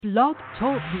Blog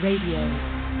Talk Radio.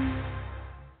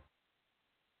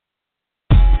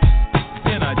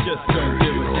 And I just don't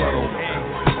give a damn.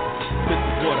 This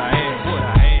is what I am.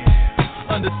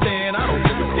 Understand, I don't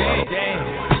give a damn.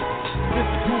 This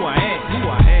is who I am.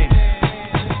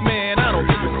 Man, I don't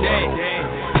give a damn.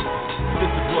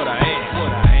 This is what I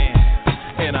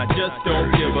am. And I just don't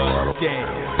give a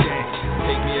damn.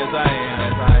 Take me as I am.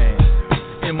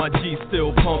 And my G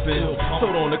still pumping.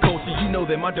 Sold on the culture, you know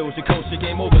that my Doja culture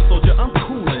game over, soldier. I'm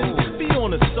coolin'. Be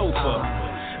on the sofa.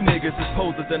 Niggas is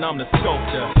posers and I'm the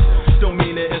sculptor. Don't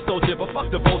mean to insult you, but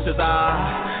fuck the vultures.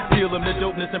 I feel them the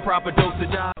dopeness and proper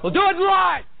dosage. We'll do it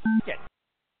live.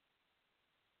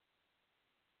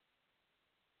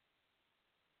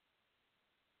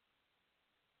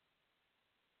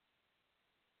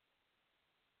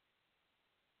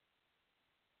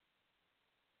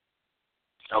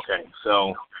 Okay,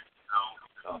 so,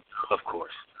 of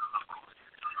course.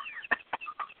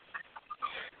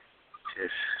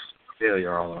 Just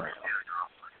failure all around.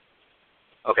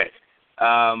 Okay,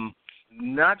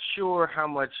 not sure how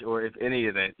much or if any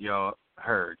of that y'all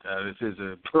heard. This is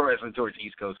a Pro Wrestling Torch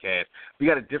East Coast cast. We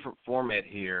got a different format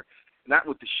here, not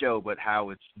with the show, but how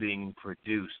it's being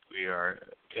produced.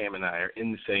 Cam and I are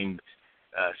in the same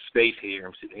space here.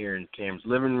 I'm sitting here in Cam's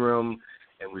living room,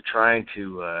 and we're trying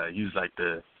to use like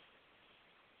the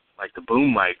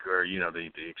boom mic or the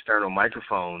external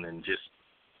microphone and just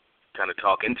kind of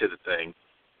talk into the thing,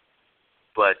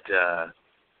 but that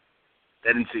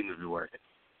didn't seem to be working.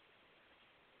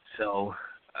 So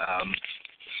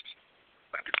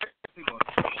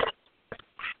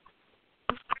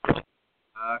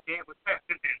Cam, what's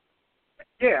happening?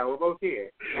 Yeah, we're both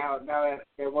here. Now that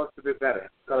it works a bit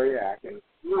better. So yeah, I can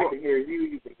hear you.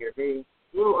 You can hear me.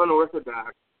 A little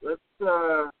unorthodox. Let's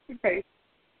okay.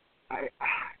 I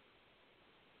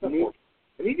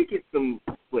need to get some.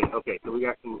 Wait, okay. So we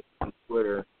got some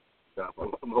Twitter stuff.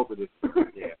 I'm hoping this.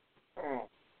 Yeah.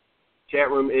 Chat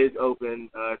room is open.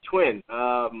 Twin,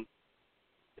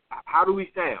 how do we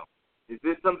sound? Is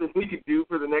this something we could do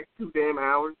for the next 2 damn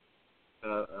hours?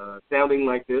 Sounding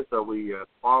like this? Are we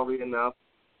quality enough?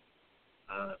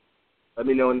 Let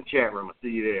me know in the chat room. I'll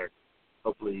see you there.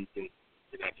 Hopefully you can.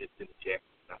 You're not just in the chat.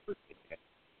 Not listening yet.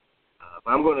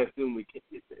 But I'm going to assume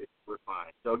we're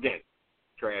fine. So again,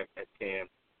 Trav at Cam.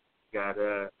 Got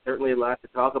certainly a lot to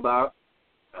talk about.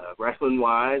 Wrestling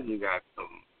wise, we got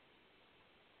some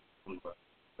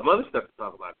other stuff to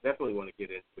talk about. Definitely want to get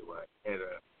into. Had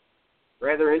a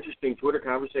rather interesting Twitter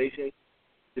conversation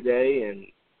today, and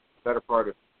better part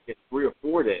of 3 or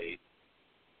 4 days.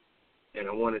 And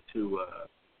I wanted to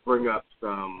bring up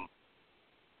some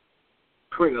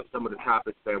of the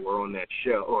topics that were on that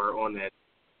show or on that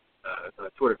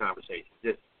Twitter conversation.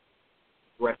 Just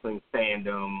wrestling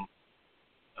fandom,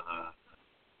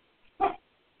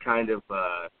 kind of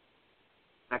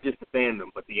not just the fandom,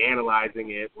 but the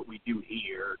analyzing it, what we do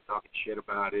here, talking shit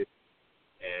about it,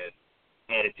 and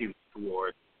attitudes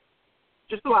towards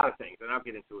just a lot of things. And I'll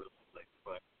get into it a little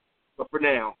later. But for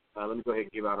now, let me go ahead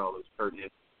and give out all those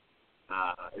pertinent.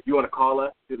 If you want to call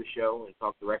us to the show and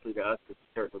talk directly to us, because we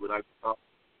certainly would like to talk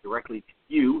directly to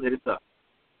you, hit us up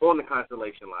on the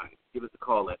Constellation line. Give us a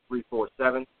call at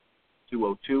 347-202-0103.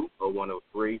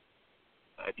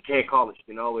 If you can't call us, you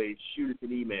can always shoot us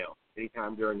an email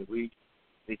anytime during the week,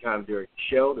 anytime during the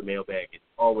show. The mailbag is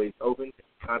always open. It's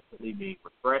constantly being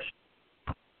refreshed.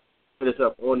 Hit us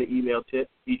up on the email tip,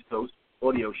 East Coast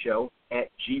Audio Show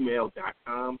at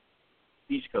gmail.com.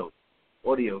 East Coast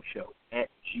Audio Show at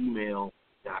gmail.com.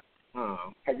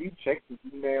 Have you checked the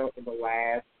email in the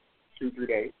last 2-3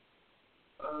 days?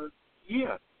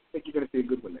 Yeah. I think you're going to see a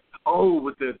good one there. Oh,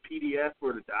 with the PDF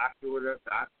or the doc or whatever,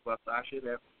 I should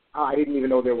have. I didn't even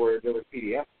know there was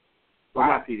PDF. Well,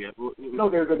 not PDF. No,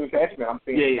 there's an attachment. I'm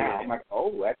seeing it now. I'm like,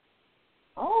 that's.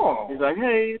 Oh. He's like,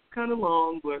 hey, it's kind of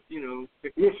long, but, Yeah,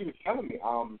 she was telling me.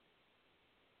 Oh,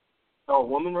 a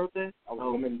woman wrote that? A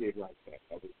woman did write that.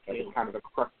 That was kind of the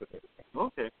crux of everything.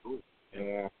 Okay, cool.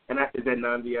 Yeah. And is that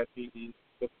non-VIP?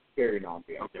 It's very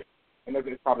non-VIP. Okay. And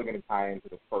it's probably going to tie into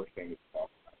the first thing we talk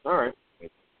about. All right.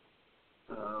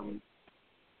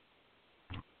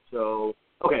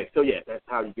 So yeah, that's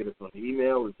how you get us on the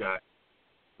email. We've got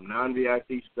some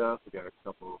non-VIP stuff. We've got a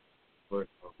couple, or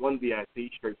one VIP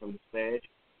straight from the stash.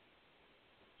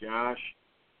 Josh.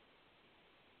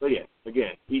 So yeah,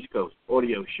 again, East Coast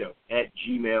Audio Show at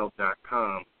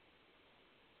gmail.com.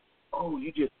 Oh,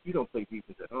 you don't play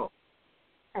defense at all.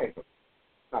 Hey,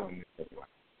 not on this anyway.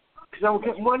 Because I was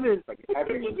just wondering, like,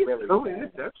 having did you really throw bad. an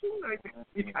interception? Like,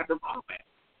 you got the ball back.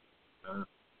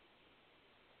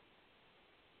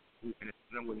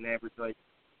 And I wouldn't average like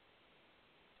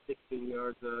 16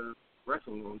 yards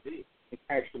wrestling on TV. It's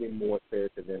actually more fair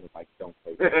to them if I don't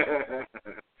play.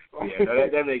 Yeah, no,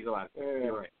 that makes a lot of sense.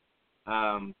 You're right.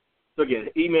 So again,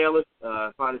 email us.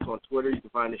 Find us on Twitter. You can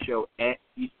find the show at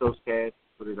East Coast Cast,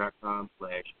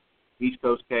 twitter.com/East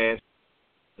Coast Cast.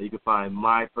 You can find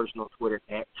my personal Twitter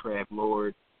at Trav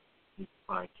Lord. You can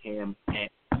find Cam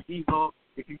at Seahawk.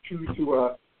 If you choose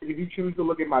to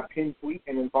look at my pinned tweet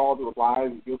and then follow the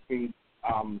replies, you'll see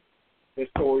the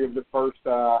story of the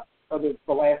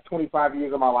last 25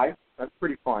 years of my life. That's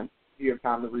pretty fun. You have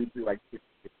time to read through like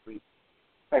 66 tweets. In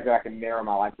fact, I can narrow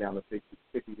my life down to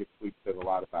 56 tweets. Says a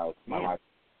lot about my life.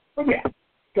 But yeah,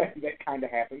 that kind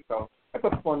of happened. So that's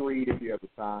a fun read if you have the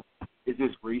time. Is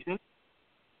this recent?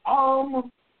 I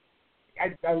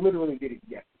literally did it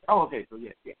yesterday. Oh, okay. So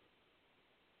yeah.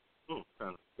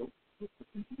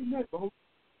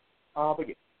 But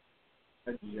yeah,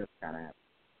 that just kind of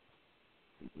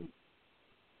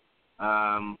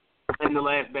happened. And the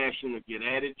last bastion of Get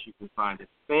At It, you can find us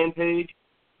fan page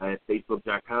at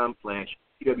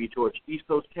facebook.com/PWTorch East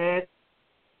Coast Cast.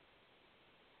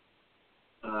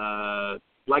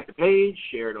 Like the page,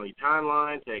 share it on your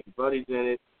timeline, tag your buddies in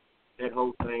it, that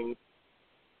whole thing.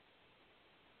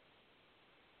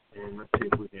 And let's see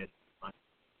if we can. Let's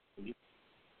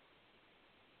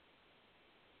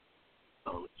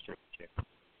check.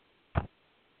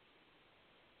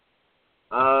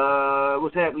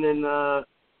 What's happening,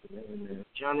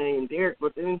 Johnny and Derek?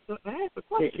 But then I have a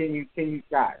question. Can you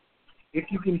guys,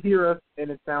 if you can hear us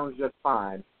and it sounds just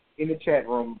fine, in the chat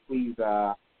room, please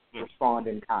respond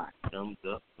in kind. Thumbs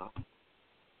up.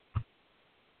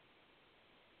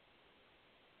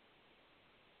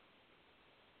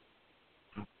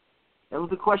 That was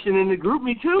a question in the group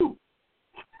me too.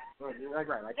 Right. Like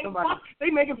they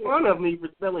making fun of me for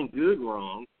spelling good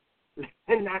wrong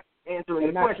and not answering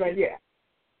the question. Right, yeah.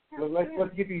 Well,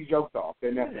 let's get these jokes off.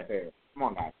 They're necessary. Come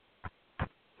on, guys.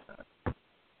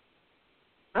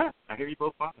 I hear you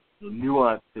both follow.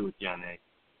 Nuance to it, John A.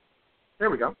 There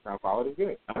we go. Now followed is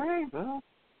good. All right, well.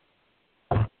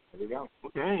 There we go.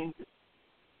 Okay.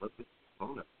 Let's just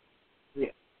phone up.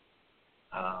 Yeah.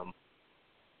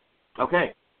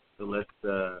 Okay. So let's,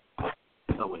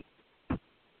 wait.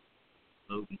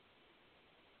 Logan.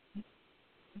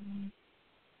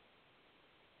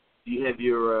 Do you have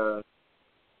your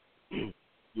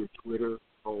Twitter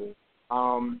poll?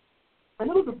 A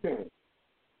little depends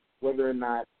whether or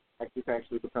not this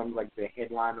actually becomes like the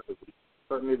headline of the week.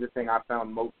 Certainly the thing I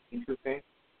found most interesting.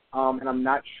 And I'm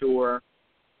not sure,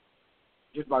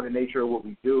 just by the nature of what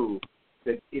we do,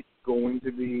 that it's going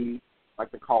to be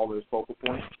like the caller's focal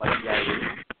point. Like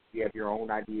you have your own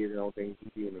ideas and own things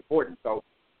you deem important. So,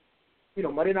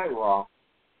 Monday Night Raw,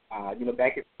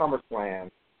 back at SummerSlam,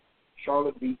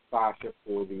 Charlotte beat Sasha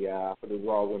for the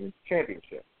Raw Women's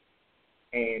Championship.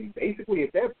 And basically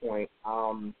at that point,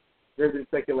 there's been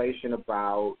speculation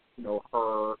about,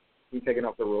 her being taken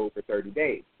off the road for 30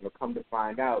 days. Come to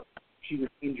find out, she was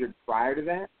injured prior to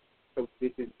that. So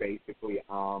this is basically,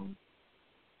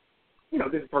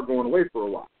 this is her going away for a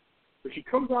while. But she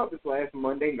comes out this last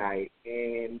Monday night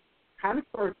and kind of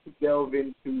starts to delve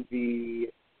into the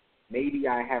maybe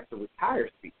I have to retire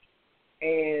speech.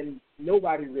 And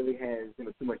nobody really has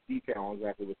too much detail on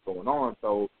exactly what's going on.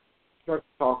 So she starts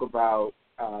to talk about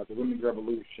the women's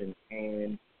revolution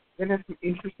and then has some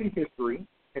interesting history.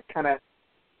 It kind of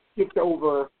skipped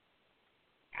over,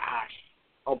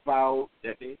 about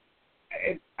decades.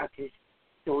 I think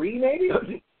 3 maybe?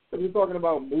 So we're talking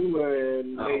about Moolah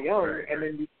and Mae Young, right. And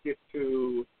then we get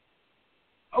to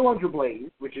Alundra Blaze,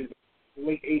 which is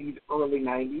late 80s, early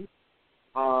 90s.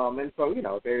 And so,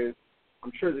 there's,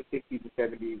 I'm sure the 60s and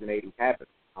 70s and 80s happened,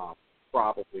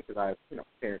 probably, because I have,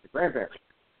 parents and grandparents.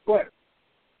 But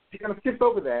she kind of skipped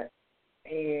over that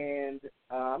and,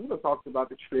 talks about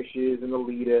the Trish's and the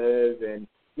Litas and,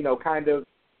 kind of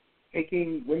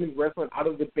taking women's wrestling out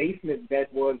of the basement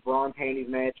that was bra and panties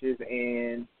matches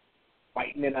and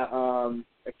fighting in a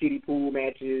kiddie pool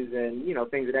matches and,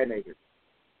 things of that nature.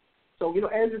 So,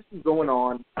 as this is going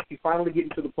on, she's finally getting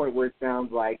to the point where it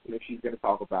sounds like, she's going to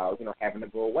talk about, having to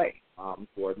go away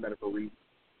for medical reasons.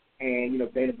 And,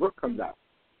 Dana Brooke comes out.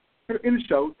 In the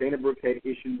show, Dana Brooke had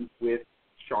issues with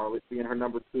Charlotte being her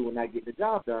number 2 and not getting the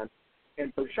job done.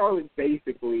 And so Charlotte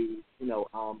basically,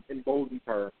 emboldens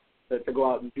her to go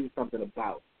out and do something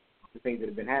about the things that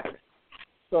have been happening.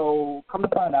 So come to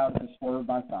find out, it's swerved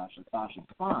by Sasha. Sasha's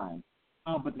fine.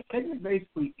 But the segment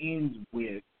basically ends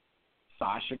with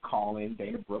Sasha calling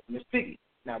Dana Brooke Miss Piggy.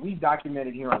 Now, we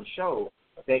documented here on the show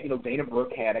that, Dana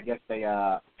Brooke had, I guess,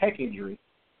 a pec injury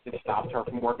that stopped her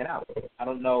from working out. I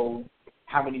don't know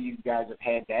how many of you guys have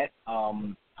had that.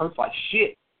 Hurts like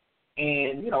shit.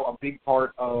 And, a big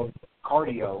part of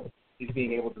cardio is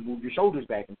being able to move your shoulders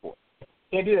back and forth.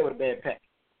 Can't do that with a bad pec.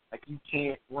 Like, you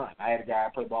can't run. I had a guy I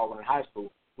played ball with in high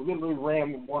school who literally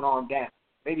ran with one arm down.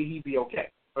 Maybe he'd be okay.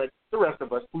 But the rest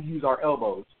of us who use our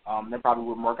elbows, that probably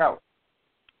wouldn't work out.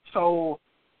 So,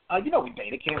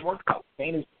 Dana can't work out.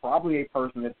 Dana's probably a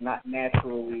person that's not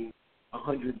naturally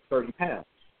 130 pounds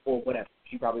or whatever.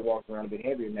 She probably walks around a bit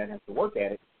heavier and that has to work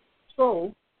at it.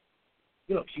 So,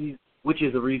 which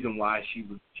is the reason why she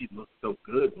looked so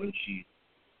good when she's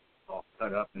all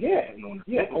cut up and on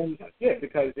her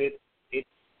because it's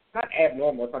not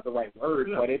abnormal, it's not the right word,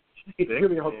 but it's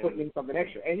really her putting in something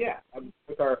extra. And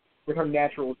with her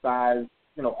natural size,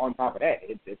 on top of that,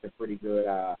 it's a pretty good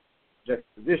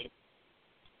juxtaposition.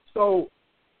 So,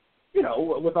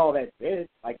 with all that said,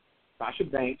 like Sasha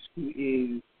Banks, who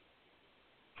is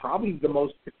probably the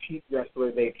most petite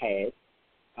wrestler they've had.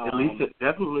 At least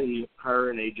definitely her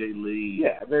and AJ Lee.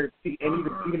 Yeah, and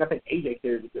even I think AJ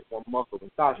carries a bit more muscle than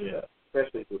Sasha,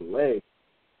 especially through the legs.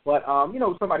 But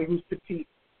somebody who's petite,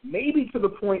 maybe to the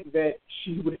point that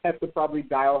she would have to probably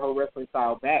dial her wrestling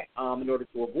style back in order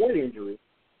to avoid injury,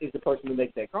 is the person to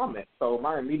make that comment. So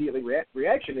my immediate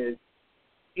reaction is,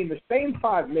 in the same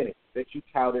 5 minutes that you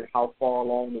touted how far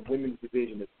along the women's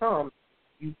division has come,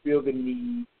 you feel the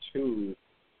need to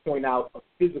point out a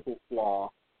physical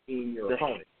flaw in your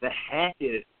opponent. The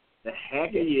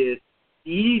hackiest,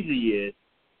 easiest,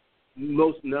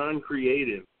 most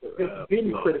non-creative. It's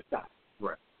been criticized.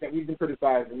 Right. That we've been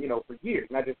criticizing, for years,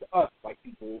 not just us, like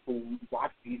people who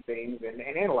watch these things and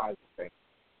analyze these things.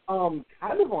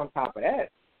 Kind of on top of that,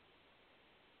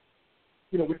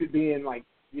 with it being like,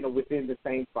 within the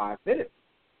same 5 minutes,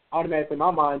 automatically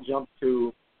my mind jumps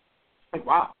to, like,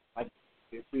 wow, like,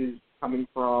 this is coming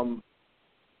from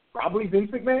probably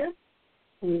Vince McMahon,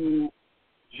 who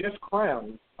just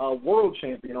crowned a world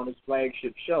champion on his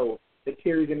flagship show that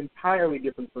carries an entirely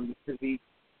different physique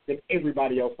than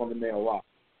everybody else on the male roster.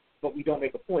 But we don't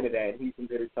make a point of that, and he's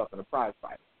considered tough in a prize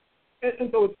fight. And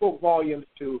so it spoke volumes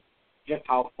to just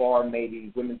how far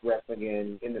maybe women's wrestling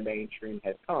in the mainstream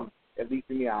has come, at least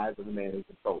in the eyes of the man who's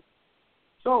controlled.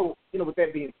 So, with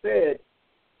that being said,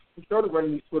 we started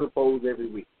running these Twitter polls every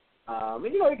week. And,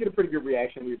 they get a pretty good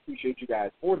reaction. We appreciate you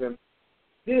guys for them.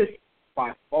 This,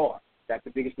 by far, got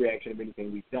the biggest reaction of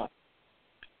anything we've done.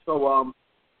 So,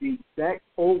 the exact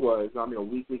poll was, a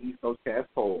weekly East Coast cast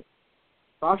poll.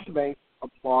 Sasha Banks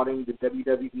applauding the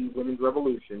WWE Women's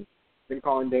Revolution, then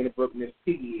calling Dana Brooke Miss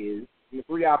Piggy is. And the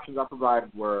 3 options I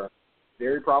provided were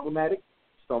very problematic,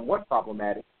 somewhat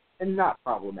problematic, and not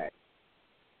problematic.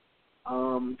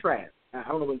 Trav, I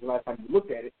don't know when's the last time you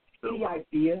looked at it. Any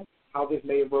idea how this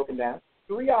may have broken down?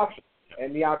 3 options.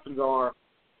 And the options are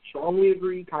strongly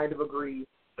agree, kind of agree,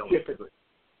 disagree.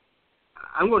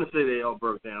 I'm going to say they all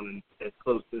broke down in as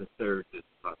close to the third as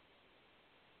possible.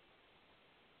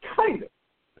 Kind of.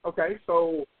 Okay,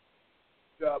 so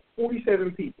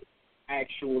 47 people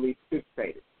actually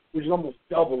participated, which is almost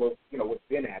double of, what's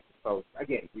been happening. So,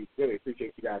 again, we really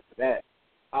appreciate you guys for that.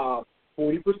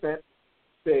 40%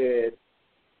 said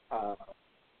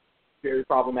very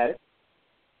problematic,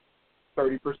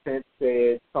 30%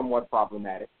 said somewhat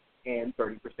problematic, and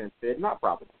 30% said not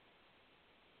problematic.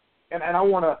 And I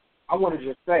want to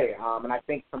just say, and I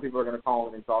think some people are going to call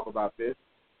in and talk about this,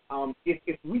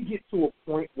 if we get to a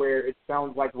point where it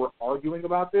sounds like we're arguing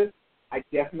about this, I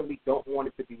definitely don't want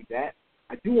it to be that.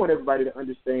 I do want everybody to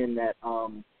understand that,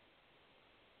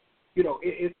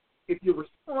 if your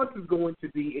response is going to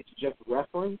be it's just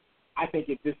wrestling, I think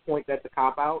at this point that's a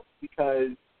cop-out because,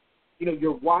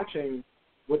 you're watching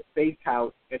what they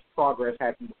tout as progress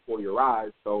happen before your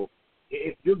eyes. So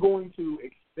if you're going to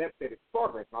accept that it's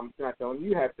progress, I'm not telling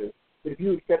you have to, but if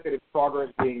you accept that it's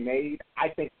progress being made, I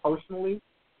think personally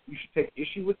you should take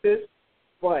issue with this.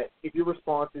 But if your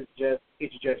response is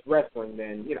it's just wrestling,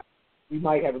 then, we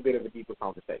might have a bit of a deeper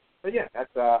conversation. But, yeah, that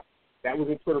was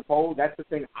a Twitter poll. That's the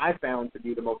thing I found to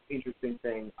be the most interesting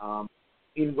thing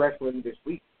in wrestling this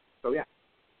week. So, yeah.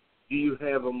 Do you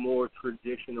have a more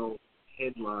traditional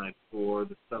headline for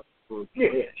the stuff for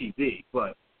TV?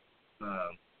 But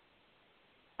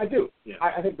I do. Yeah.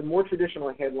 I think the more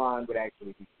traditional headline would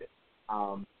actually be this.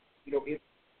 It's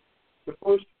the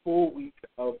first full week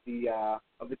of the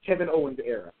Kevin Owens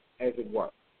era, as it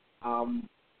were.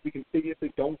 We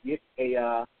continuously don't get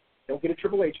a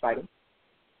Triple H title.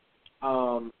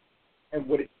 And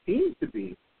what it seems to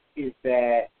be is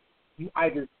that you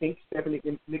either think Stephanie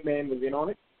McMahon was in on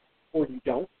it or you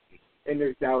don't, and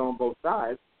there's doubt on both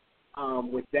sides.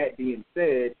 With that being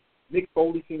said, Mick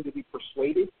Foley seemed to be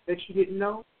persuaded that she didn't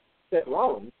know. Seth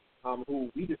Rollins, who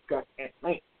we discussed at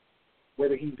length,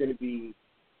 whether he's going to be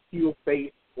heel,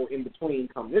 face, or in between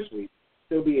come this week,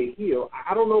 still be a heel.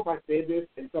 I don't know if I said this,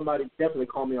 and somebody definitely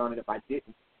called me on it if I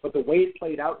didn't. But the way it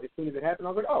played out as soon as it happened,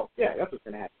 I was like, oh, yeah, that's what's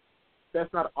going to happen.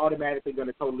 That's not automatically going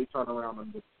to totally turn around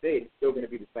on this stage. It's still going to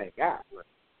be the same guy.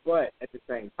 But at the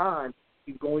same time,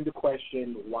 he's going to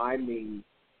question, why me?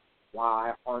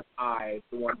 Why aren't I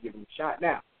the one giving the shot?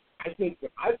 Now, I think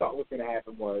what I thought was going to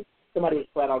happen was somebody was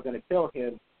flat out going to tell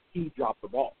him he dropped the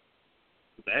ball.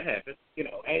 That happened. You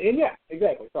know, and yeah,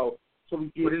 exactly. So we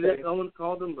get what did that someone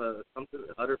called him? Something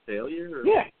utter failure? Or?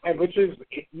 Yeah, and which is,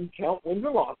 if you count wins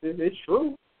and losses, it's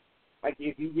true. Like,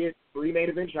 if you get 3 main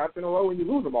event shots in a row and you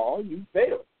lose them all, you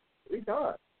fail 3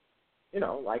 times. You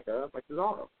know, like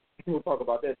Cesaro. We'll talk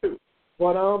about that too.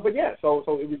 But yeah, so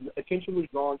it was, attention was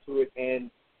drawn to it, and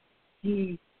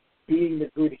he, being the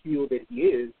good heel that he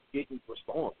is, didn't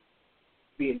respond.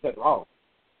 Being Seth Rollins,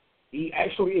 he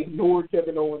actually ignored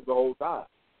Kevin Owens the whole time,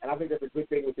 and I think that's a good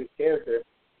thing with his character.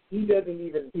 He doesn't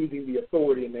even using the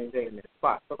authority and maintaining that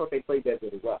spot. So I thought they played that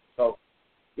good as well. So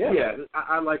yeah,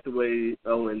 I like the way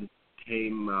Owens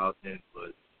came out and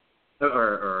was,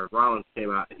 or Rollins came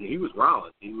out, and he was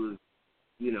Rollins. He was,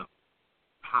 you know,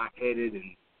 hot-headed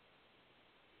and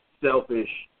selfish,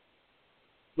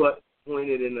 but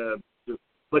pointed in a.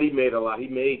 But he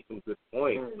made some good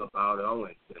points about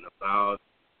Owens and about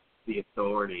the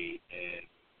authority and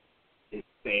his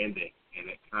standing, and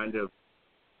it kind of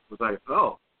was like,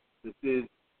 oh, this is,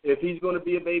 if he's going to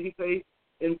be a babyface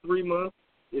in 3 months,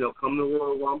 you know, come to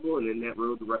Royal Rumble and then that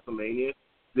road to WrestleMania,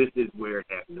 this is where it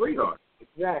has to start.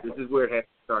 Exactly. This is where it has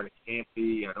to start. It can't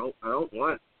be. I don't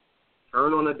want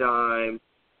turn on a dime.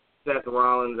 Seth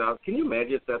Rollins out. Can you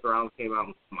imagine if Seth Rollins came out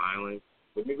and smiling?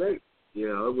 Would be great. You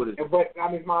know, it would have. But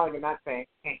I mean, smiling and not saying.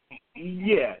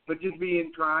 Yeah, but just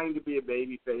trying to be a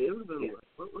baby face. It would have been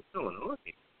like, what's going on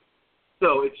here?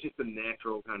 So it's just a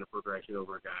natural kind of progression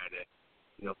over a guy that,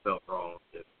 you know, felt wrong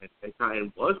and kind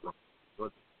of was wrong. It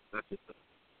was not just a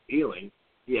feeling.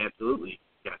 He absolutely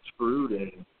got screwed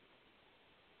and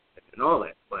all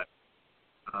that. But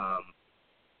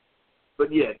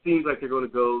yeah, it seems like they're going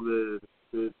to go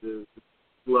the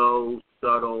slow,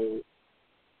 subtle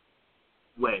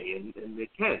way, and they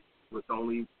can with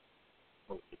only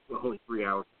 3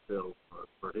 hours to fill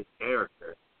for his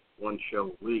character, 1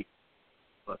 show a week,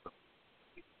 plus a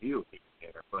few people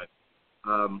there. But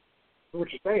what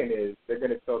you're saying is they're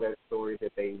going to tell that story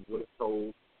that they would have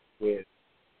told with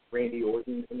Randy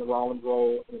Orton in the Rollins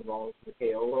role and Rollins in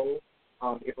the KO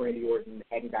role, if Randy Orton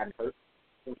hadn't gotten hurt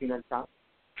 1,400 times.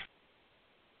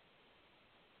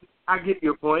 I get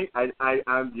your point. I'm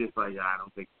just like, I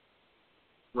don't think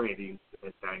Randy's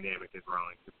as dynamic as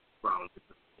Rollins is.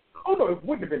 Oh, no, it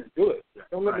wouldn't have been as good. Yeah.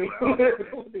 Don't let me All right.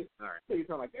 say you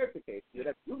sound like that's the case. Yeah,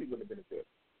 that really wouldn't have been as good.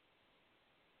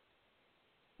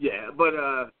 Yeah, but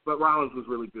Rollins was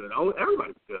really good.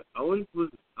 Everybody was good. Owens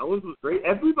was great.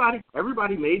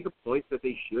 Everybody made the points that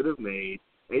they should have made.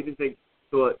 They didn't think,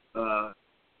 but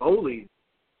Foley's,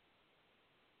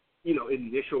 you know,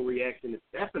 initial reaction to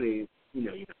Stephanie, you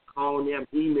know, you're calling me, I'm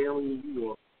emailing you,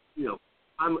 or, you know,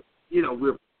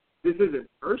 this isn't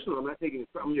personal. I'm not taking it.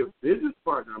 I'm your business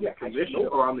partner. I'm the commissioner,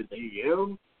 or I'm the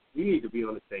GM. We need to be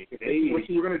on the same page. What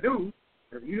you were going to do,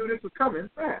 if you knew this was coming,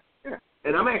 yeah.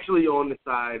 And I'm actually on the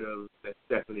side of that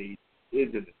Stephanie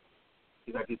is in it,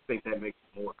 because I just think that makes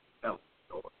it more compelling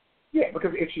story. Yeah,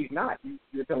 because if she's not,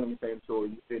 you're telling the same story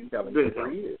you've been telling for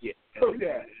 3 years. Yeah. So,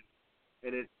 yeah.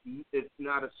 And it's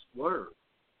not a swerve.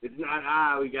 It's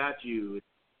not, we got you. It's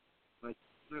like,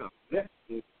 no. Yeah.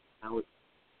 It's how it's.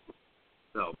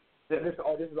 So. This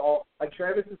is all, like,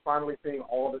 Travis is finally seeing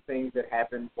all the things that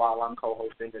happen while I'm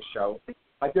co-hosting the show.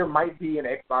 Like, there might be an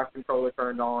Xbox controller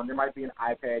turned on. There might be an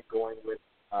iPad going with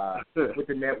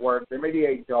the network. There may be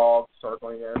a dog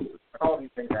circling there. All these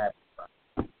things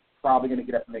happen. Probably going to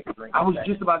get up and make a drink. I was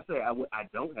just about to say, I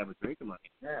don't have a drink in my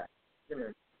hand. Yeah. Give me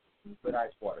some good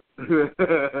ice water.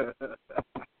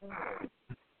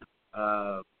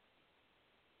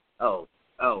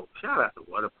 Shout out to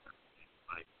Whataburger.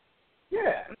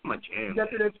 Yeah. That's my jam. You got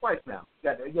there twice now.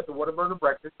 You got the Whataburger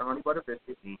breakfast, the honey butter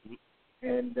biscuit. Mm-hmm.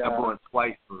 And I've gone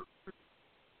twice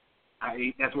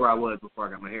that's where I was before I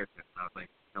got my hair cut. I was like,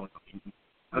 I was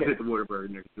at the Whataburger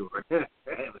next door.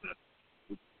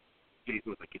 Jason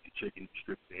was like, get the chicken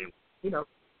strip sandwich. You know.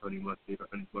 Honey mustard,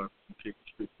 honey butter, chicken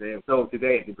strip sandwich. So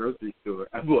today at the grocery store,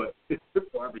 I bought the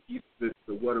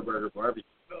Whataburger barbecue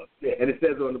sauce. Yeah. And it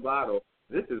says on the bottle,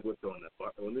 this is what's on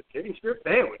the chicken strip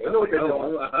sandwich. I know what they're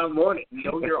doing. I'm on it. You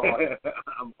know you're on it.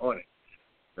 I'm on it.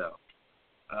 So,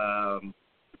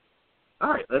 all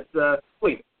right, let's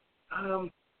wait. Let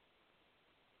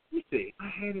me see. I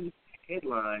had a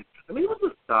headline. I mean, it was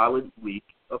a solid week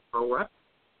of pro wrestling.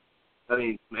 I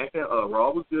mean, SmackDown,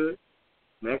 Raw was good.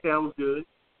 SmackDown was good.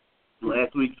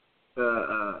 Last week's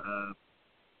NXT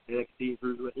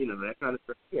Cruiserweight, that kind of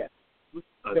stuff. Yeah.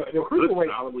 The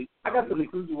Cruiserweight. I got to the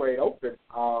Cruiserweight Open,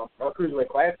 or Cruiserweight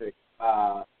Classic,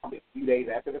 a few days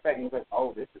after the fact. And he was like,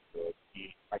 "Oh, this is good.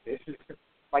 Like this is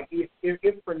like if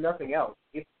for nothing else,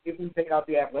 if we take out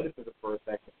the athleticism for a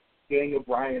second, Daniel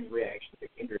Bryan's reaction to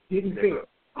Kendrick didn't feel.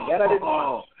 That I didn't.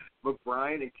 Oh, but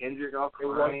Bryan and Kendrick all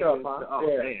crying. It worked up, huh? Oh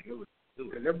man, it was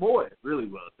they're boys. Really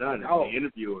well done. Oh. And the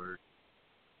interviewer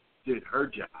did her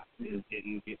job in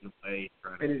getting away.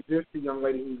 And is this the young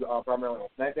lady who's primarily on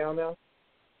SmackDown now?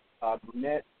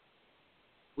 Brunette.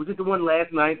 Was it the one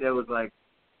last night that was like,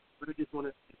 "What I just want to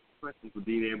ask questions with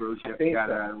Dean Ambrose"? Got so. out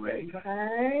of the way.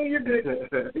 Hey, you're good.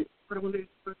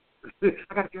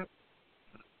 I got to go.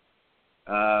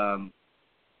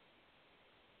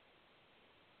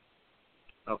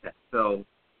 Okay, so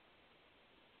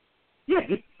yeah,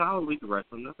 just a solid week of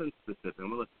wrestling. Nothing specific. I'm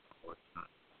gonna let you know it's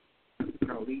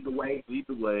Kind of lead the way. Lead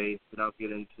the way, and I'll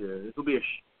get into this. Will be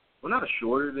not a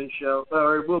shorter than show,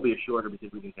 or it will be a shorter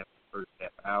because we didn't have the first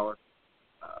half hour.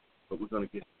 But we're going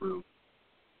to get through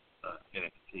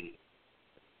NXT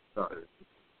started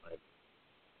like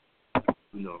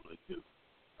we normally do.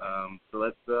 So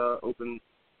let's open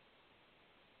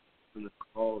the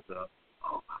calls up.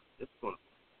 Oh, this one,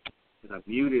 because I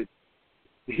muted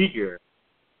the speaker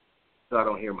so I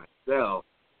don't hear myself.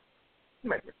 You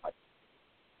might hear my.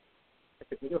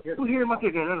 Who hear my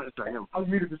speaker? No, sorry. I was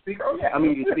muted the speaker. Oh yeah. I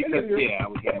muted the speaker. Yeah, I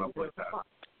was hearing my voice out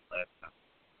last time.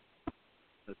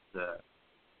 Let's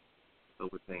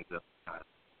open things up.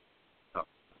 Talk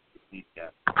to these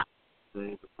guys.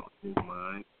 Things are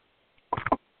mine.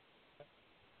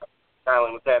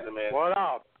 Tyler, what's happening, man? What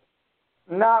up?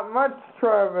 Not much,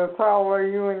 Travis. How are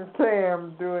you and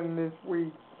Cam doing this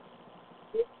week?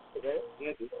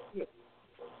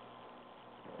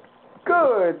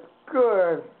 Good.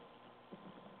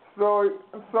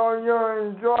 So you're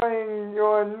enjoying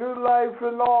your new life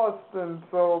in Austin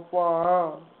so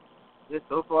far, huh? Yeah,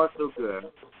 so far so good.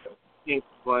 Can't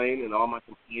complain, and all my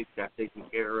complaints got taken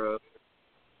care of.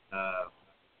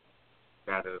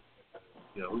 Got a,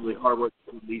 really hard work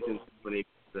leading when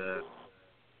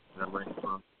I'm renting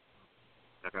from.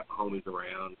 I got my homies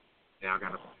around. Now I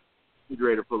got a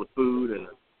refrigerator full of food and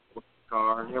a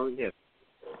car and everything.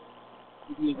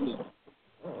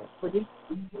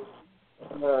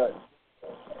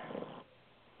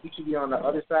 You should be on the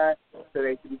other side, so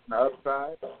they should be on the other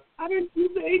side. I didn't use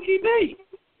the HEB.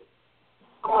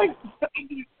 I'm like,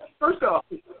 first off,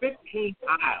 it's 15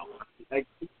 aisles. Like,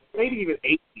 maybe even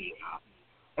 18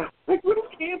 aisles. Like, what is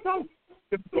Cam talking?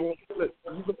 Look,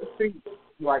 you look at the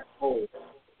like, oh.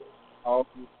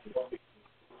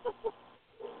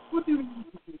 What do you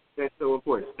think that's so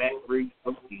important? Fat free,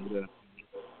 protein.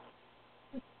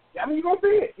 I mean, you're going to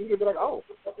see it. You're going to be like, oh,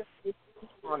 it's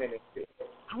on it.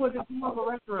 I wasn't from a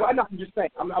restaurant. Well, I know, I'm just saying.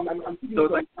 I'm so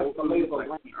it's like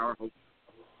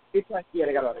it's like, yeah,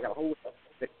 they got a whole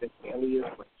alias,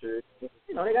 sweatshirt.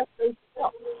 They got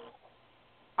stuff.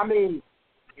 I mean,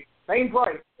 same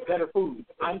price, better food.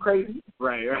 I'm crazy.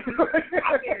 Right.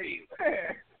 I hear you.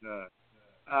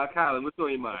 Colin, what's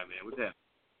on your mind, man? What's happening?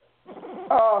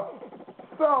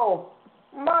 So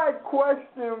my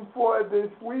question for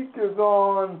this week is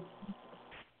on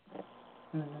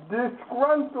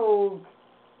disgruntled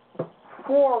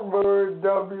former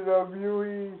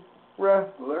WWE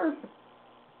wrestlers,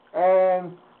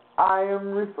 and I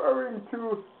am referring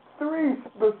to 3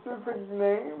 specific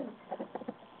names.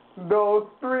 Those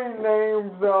 3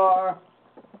 names are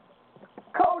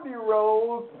Cody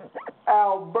Rhodes,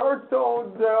 Alberto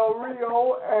Del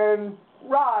Rio, and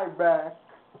Ryback.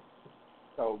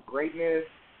 So greatness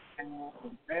and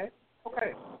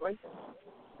okay.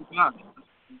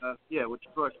 Yeah, what's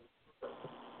your question?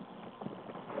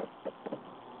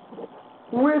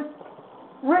 With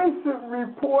recent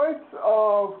reports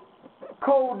of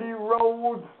Cody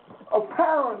Rhodes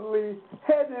apparently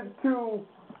headed to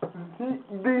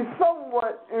the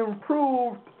somewhat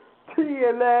improved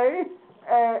TNA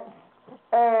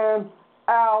and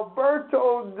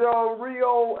Alberto Del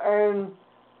Rio and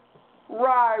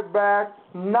Ryback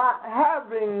not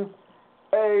having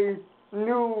a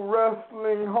new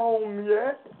wrestling home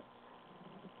yet,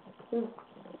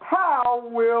 how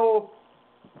will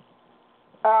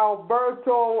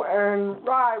Alberto and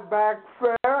Ryback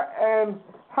fare, and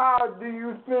how do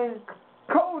you think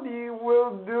Cody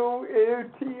will do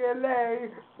in TNA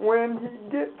when he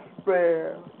gets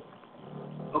there?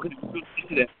 Okay, when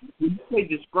you say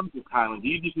disgruntled, Kylan, do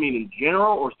you just mean in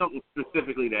general or something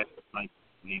specifically that's like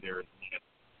either,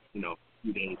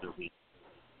 few days or weeks?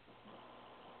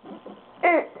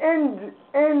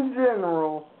 In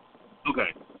general.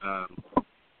 Okay.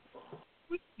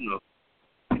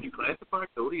 Did you classify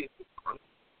Cody as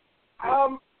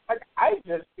disgruntled? I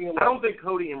just feel like I don't think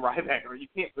Cody and Ryback you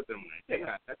can't put them in there.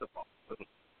 Yeah, that's a fault.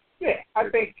 Yeah, I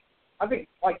think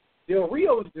like Del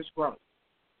Rio is disgruntled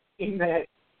in that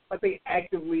like they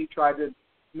actively tried to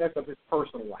mess up his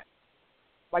personal life.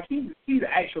 Like he's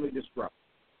actually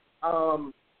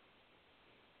disgruntled.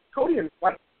 Cody and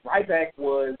like Ryback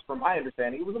was, from my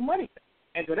understanding, it was a money thing.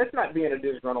 And so that's not being a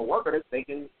disgruntled worker. That's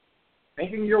thinking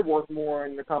you're worth more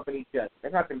in the company. Just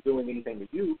that's not them doing anything to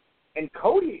you. And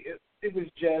Cody, it was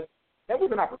just that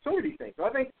was an opportunity thing. So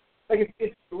I think like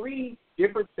it's three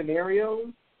different scenarios.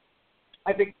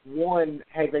 I think one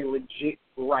has a legit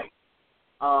right.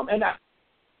 And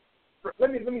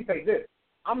let me say this: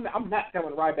 I'm not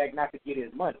telling Ryback not to get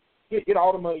his money. Get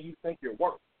all the money you think you're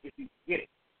worth if you get it.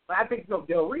 But I think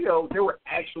Del Rio, there were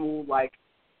actual like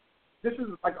this is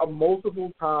like a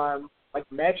multiple time like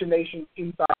machinations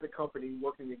inside the company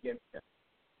working against him.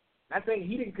 Not saying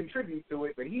he didn't contribute to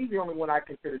it, but he's the only one I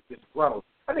consider disgruntled.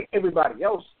 I think everybody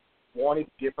else wanted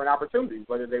different opportunities,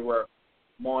 whether they were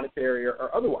monetary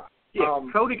or otherwise. Yeah,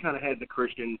 Cody kind of had the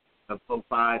Christian of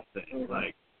 05 thing. Mm-hmm.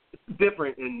 Like, it's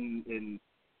different in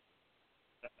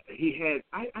he had,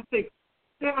 I think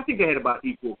they had about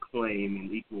equal claim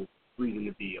and equal reason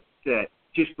to be upset,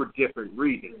 just for different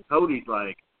reasons. Cody's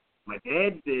like, my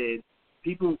dad said,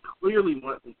 people clearly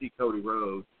want to see Cody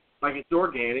Rhodes. Like, it's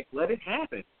organic, let it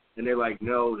happen. And they're like,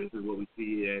 no, this is what we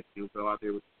see, and he'll go out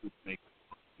there with the suit and make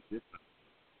this.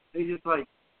 They just like,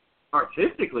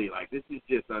 artistically, like, this is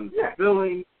just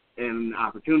unfulfilling, and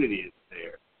opportunity is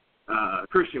there.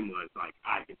 Christian was like,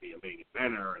 I can be a main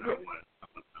eventer, and I want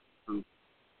to improve.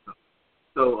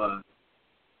 So,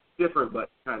 different, but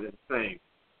kind of the same.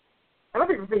 And I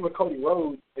think the thing with Cody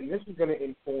Rhodes, and this is going to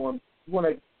inform,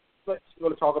 let's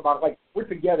talk about, like, we're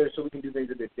together so we can do things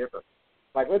a bit different.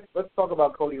 Like, let's talk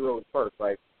about Cody Rhodes first.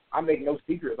 Like, I make no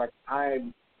secret. Like,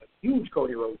 I'm a huge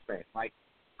Cody Rhodes fan. Like,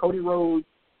 Cody Rhodes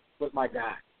was my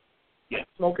guy. Yeah.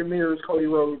 Smoke and Mirrors, Cody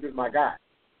Rhodes is my guy.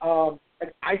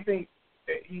 I think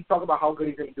you talk about how good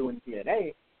he's going to do in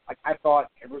TNA. Like, I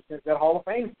thought ever since that Hall of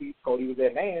Fame speech, Cody was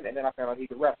that man, and then I found out he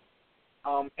could wrestle.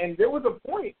 And there was a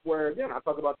point where, again, I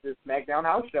talk about this SmackDown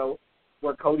house show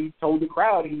where Cody told the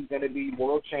crowd he's going to be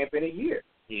world champion in a year.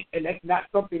 Yeah. And that's not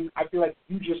something I feel like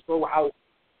you just throw out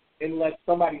unless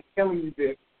somebody's telling you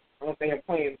this, unless they have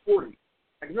plans for you.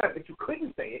 Like, it's not that you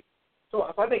couldn't say it.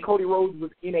 So I think Cody Rhodes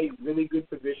was in a really good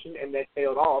position, and that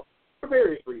tailed off for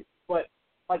various reasons. But,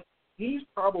 like, he's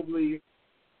probably,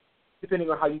 depending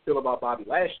on how you feel about Bobby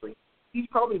Lashley, he's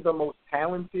probably the most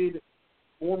talented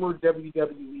former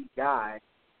WWE guy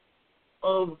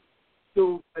of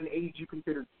still an age you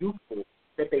consider youthful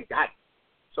that they got.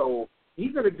 So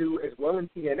he's going to do as well in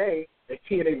TNA that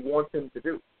TNA wants him to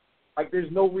do. Like,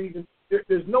 there's no reason,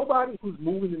 there's nobody who's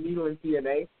moving the needle in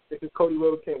TNA that says Cody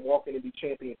Rhodes can't walk in and be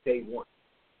champion day one.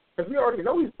 Because we already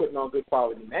know he's putting on good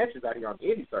quality matches out here on the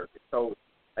indie circuit. So,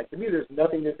 like, to me, there's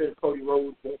nothing that says Cody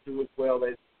Rhodes won't do as well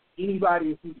as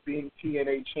anybody who's being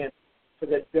TNA champion. So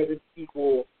that doesn't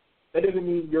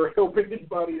mean you're helping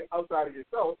anybody outside of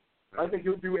yourself. I think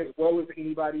he'll do as well as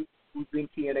anybody who's been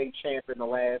TNA champ in the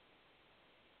last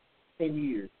 10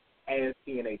 years as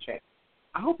TNA champ.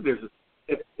 I hope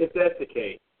if that's the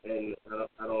case, and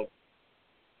I don't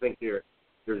think there's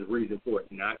a reason for it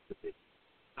not to be.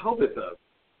 I hope it's a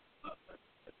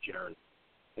journey,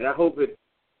 and I hope it's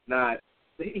not.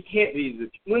 He can't be.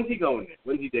 When's he going there?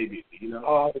 When's he debut? You know?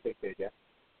 Oh, I think they said, yeah.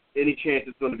 Any chance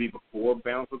it's going to be before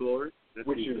Bound for Glory?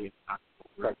 Which is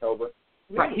October.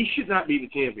 Right, he should not be the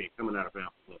champion coming out of Bound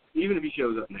for Glory, even if he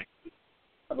shows up next week.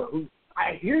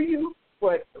 I hear you,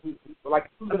 but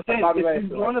like,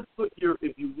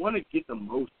 if you want to get the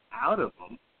most out of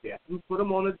them, yeah, you put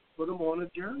them on a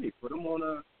journey, put them on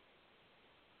a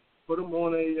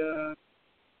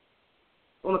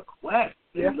quest,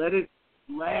 and let it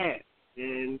last.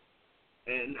 And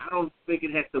I don't think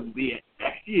it has to be at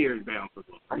next year's Bound for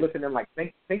Glory. I'm looking at them like,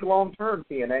 think long term,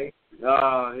 TNA.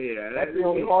 Oh, yeah. That's the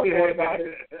only hard part about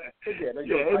it.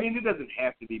 Yeah, I mean, it doesn't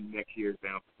have to be next year's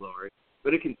Bound for Glory,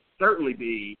 but it can certainly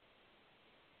be.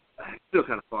 It's still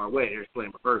kind of far away. There's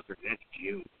Slammiversary. That's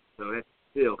June, so that's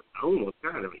still almost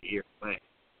kind of a year away.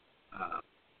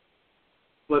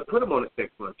 But put him on a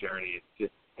 6-month journey. It's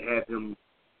just have him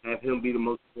be the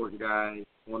most important guy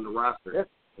on the roster. Yep.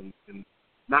 And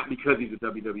not because he's a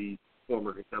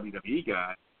former WWE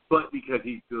guy, but because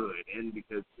he's good and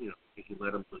because, if you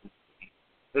let him lose.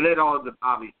 And that all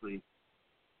obviously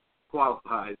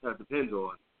qualifies, depends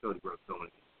on Cody Rhodes going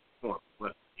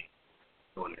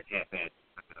there half-assed.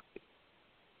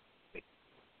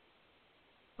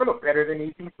 But look, better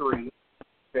than EC3,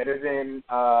 better than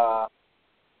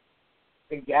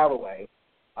Galloway.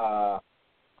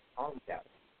 Galloway.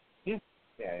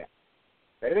 Yeah.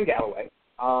 Better than Galloway.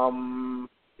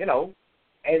 You know,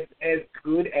 as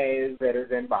good as better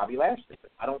than Bobby Lashley.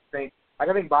 I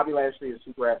think Bobby Lashley is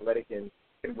super athletic and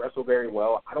can wrestle very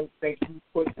well. I don't think he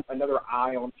puts another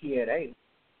eye on TNA.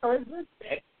 So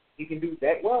he can do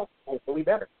that well, hopefully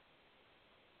better.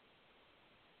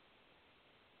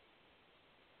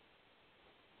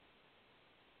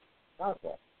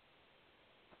 Okay.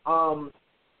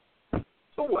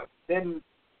 So what? Then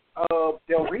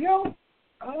Del Rio?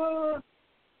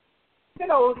 You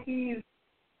know,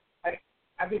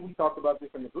 I think we talked about this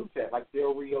in the group chat. Like,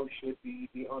 Del Rio should be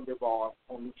the underboss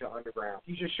on Lucha Underground.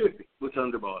 He just should be. Lucha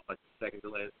Underboss, like the second to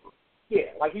last one.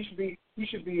 Yeah, like he should be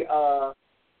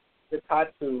the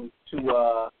Tatsu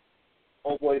to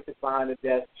Old Boy sits behind the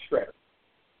desk Shredder.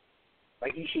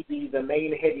 Like, he should be the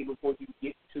main heavy before you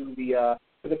get to the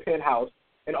penthouse,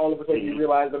 and all of a sudden you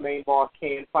realize the main boss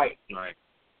can fight. Right.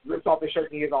 Rips off his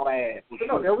shirt and he has all that ass. But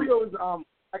no, Del Rio is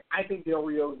I think Del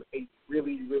Rio is a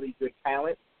really, really good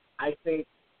talent. I think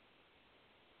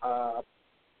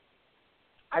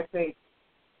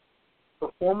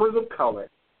performers of color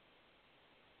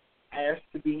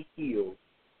asked to be healed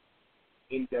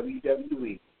in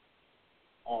WWE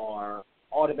are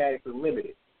automatically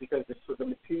limited because the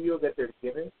material that they're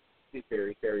given is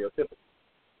very stereotypical.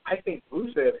 I think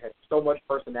Rusev has so much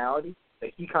personality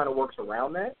that he kind of works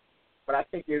around that. But I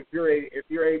think if you're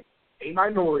a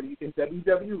minority in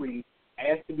WWE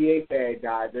asked to be a bad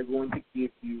guy, they're going to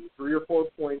give you 3 or 4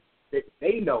 points that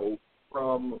they know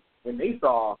from when they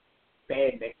saw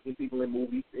bad Mexican people in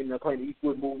movies, in the Clint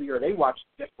Eastwood movie, or they watched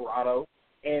Desperado,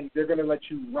 and they're going to let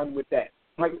you run with that.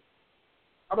 Like,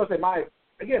 I'm going to say,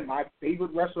 my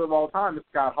favorite wrestler of all time is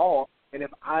Scott Hall, and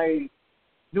if I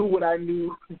knew what I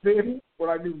knew then, what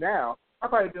I knew now, I'd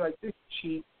probably be like, this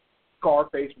cheap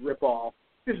Scarface ripoff,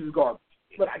 this is garbage.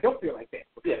 But I don't feel like that.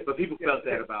 Yeah, but people felt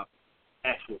that about the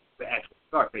actual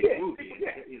Scarface movie.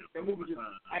 Yeah, you know, the movie just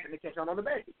happened to catch on the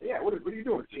back. Yeah, what are you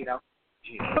doing, Chino?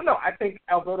 But no, I think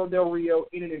Alberto Del Rio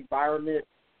in an environment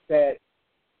that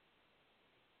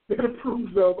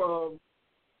approves of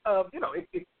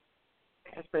it's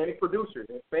Hispanic producers,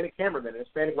 Hispanic cameramen,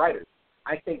 Hispanic writers.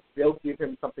 I think they'll give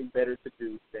him something better to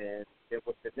do than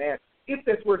what's in there. If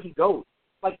that's where he goes.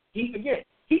 Like, he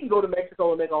can go to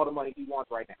Mexico and make all the money he wants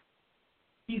right now.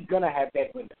 He's going to have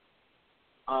that window.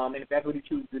 And if that's what he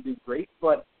chooses to do, great.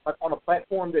 But like on a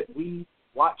platform that we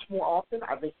watch more often,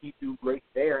 I think he'd do great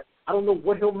there. I don't know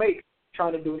what he'll make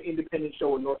trying to do an independent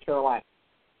show in North Carolina.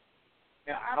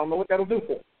 And I don't know what that'll do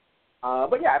for him.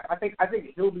 But yeah, I think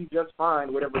he'll be just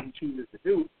fine whatever he chooses to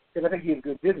do because I think he has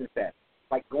good business at.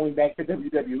 Like going back to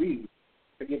WWE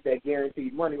to get that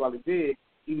guaranteed money while he did,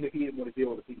 even if he didn't want to deal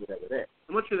with the people that were there.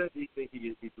 How much of that do you think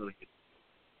he's going to get?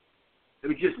 I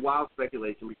mean, just wild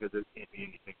speculation because there can't be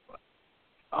anything but.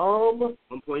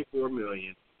 $1.4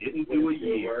 million. Didn't do a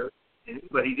year,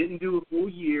 but he didn't do a full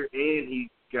year, and he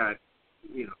got,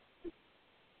 in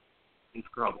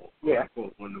trouble. Yeah.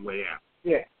 On the way out.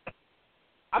 Yeah.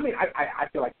 I mean, I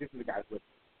feel like this is the guy's with.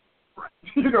 Right.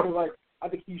 Like I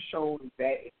think he's shown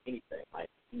that if anything. Like,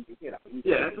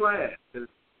 that's why I asked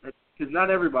because not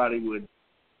everybody would.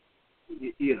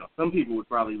 Some people would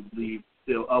probably leave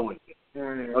still owing it.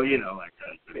 Mm-hmm.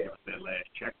 That last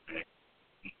check back.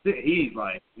 He's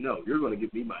like, no, you're going to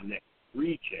give me my next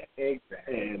 3 checks.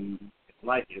 Exactly. And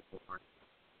like it for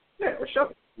or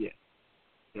shove it. Yeah.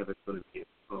 Yeah, that's going to be it.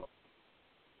 Oh.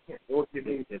 Yeah. Or give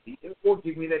me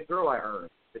that girl I earned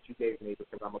that you gave me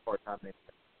because I'm a part-time man.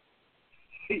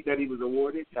 That he was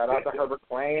awarded. Shout out to Herbert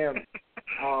Clam.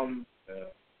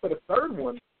 For the third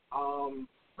one,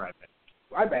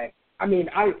 Ryback. I mean,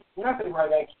 when I say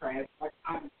Ryback's trash, like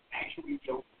I'm actually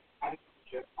joking. I think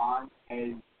he's just fine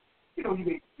as you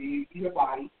get to see a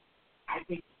body. I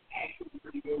think he's actually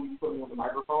pretty good when you put him on the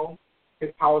microphone.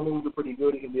 His power moves are pretty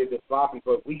good. He can be a bit sloppy,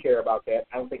 but we care about that.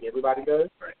 I don't think everybody does.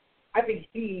 Right. I think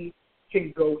he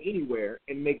can go anywhere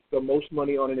and make the most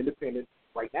money on an independent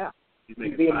right now. He's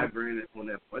making $5,000 on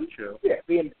that one show. Yeah,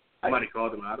 somebody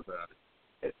called him out about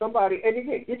it. And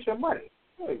again, get your money.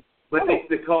 Hey, but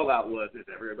the call out was, is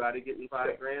everybody getting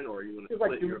 $5,000 or are you going to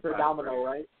split your $5,000? Domino,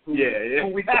 right? Who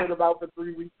we heard about for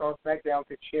 3 weeks on SmackDown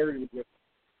because Cherry was with him.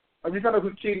 Like, we found out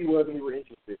who Kitty was and we were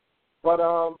interested. But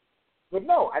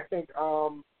no, I think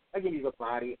again he's a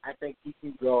body. I think he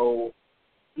can go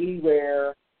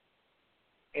anywhere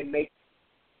and make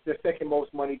the second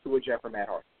most money to a Jeff or Matt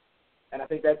Hardy. And I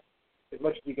think that's as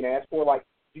much as you can ask for. Like,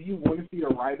 do you want to see a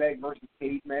Ryback versus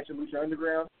Cage match in Lucha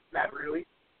Underground? Not really.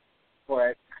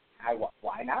 But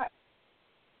why not?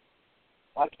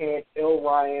 Why can't L.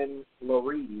 Ryan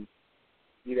Laree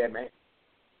be that man?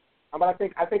 But I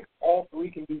think all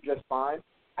three can do just fine.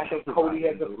 I think Cody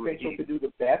has the potential to do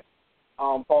the best,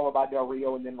 followed by Del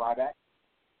Rio and then Ryback.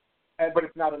 But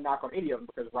it's not a knock on any of them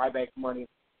because Ryback's money,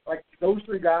 like those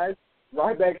three guys,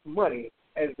 Ryback's money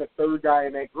as the third guy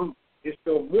in that group is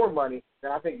still more money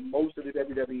than I think most of the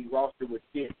WWE roster would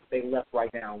get if they left right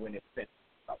now when it's finished.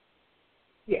 So,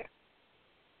 yeah.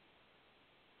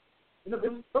 You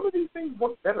know, some of these things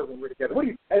work better when we're together. What do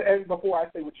you? And before I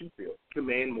say what you feel,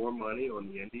 command more money on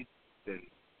the Indies than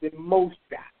most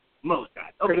guys. Most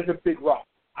guys. Because Okay. it's a big roster.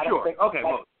 I don't Sure. think Okay.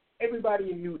 like,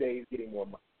 everybody in New Day is getting more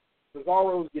money.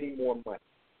 Cesaro's getting more money.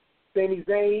 Sami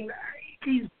Zayn,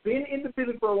 he's been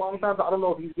independent for a long time, so I don't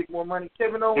know if he's getting more money.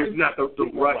 Kevin Owens, There's not the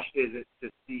rush isn't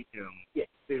to see him. Yeah.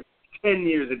 There's 10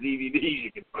 years of DVDs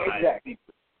you can buy. Exactly.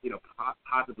 You know,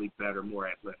 possibly better, more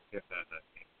athletic if that's a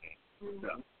thing.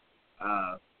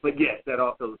 So, but yes, that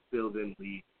also spills in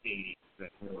the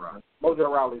 80% of the roster. Mojo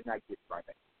Rawley's not getting right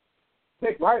back.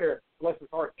 Nick Ryder, bless his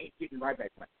heart, ain't getting right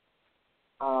back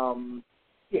money.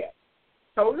 Yeah.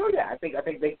 So no, yeah, I think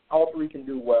they all three can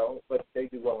do well, but they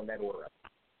do well in that order.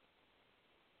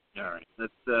 All right,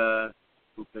 let's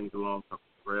move things along from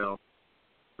Terrell.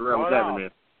 Terrell, what's happening,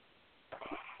 man?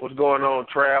 What's going on,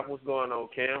 Trav? What's going on,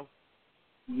 Cam?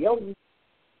 Yo.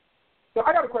 So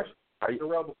I got a question,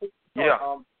 Terrell. Before we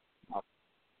start,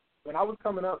 when I was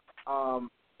coming up, and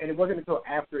it wasn't until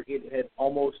after it had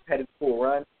almost had its full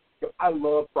run. So I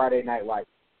love Friday Night Lights.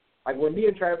 Like when me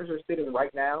and Travis are sitting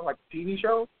right now, like the TV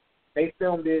show, they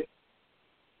filmed it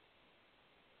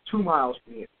 2 miles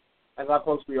from here. That's how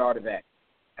close we are to that.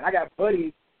 And I got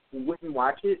buddies who wouldn't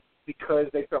watch it because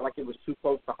they felt like it was too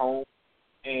close to home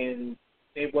and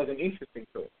it wasn't interesting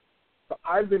to them. So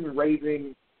I've been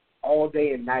raving all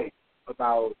day and night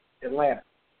about Atlanta.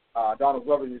 Donald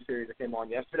Glover's new series that came on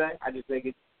yesterday. I just think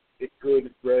it's good,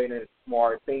 it's brilliant, and it's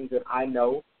smart. Things that I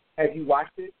know. Have you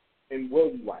watched it, and will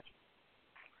you watch it?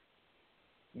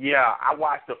 Yeah, I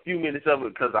watched a few minutes of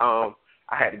it because I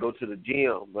had to go to the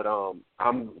gym, but I'm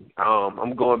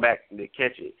going back to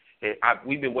catch it. And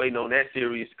we've been waiting on that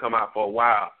series to come out for a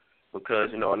while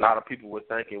because you know a lot of people were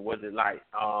thinking, was it like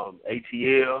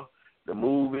ATL, the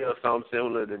movie, or something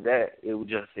similar to that? It was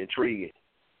just intriguing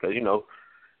because you know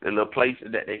the little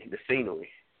places that the scenery.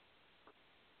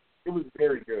 It was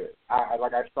very good. I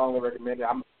strongly recommend it.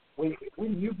 When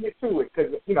you get to it,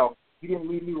 because you know you didn't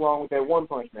leave me wrong with that One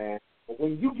Punch Man. But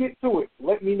when you get to it,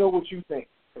 let me know what you think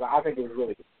because I think it was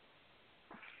really good.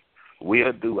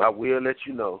 Will do. I will let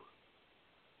you know.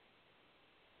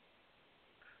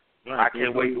 Right, I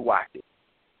can't wait to watch it.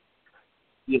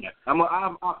 Yeah,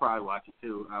 I'll probably watch it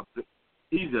too.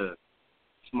 He's a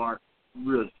smart,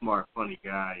 really smart, funny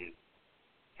guy, and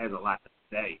has a lot to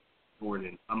say. More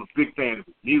than I'm a big fan of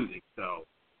his music, so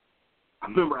I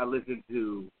remember I listened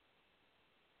to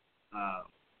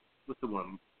what's the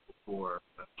one before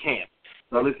Camp.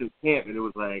 So I listened to Camp, and it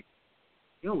was like,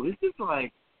 yo, this is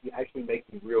like He actually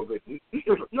making real good music.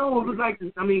 no, it was like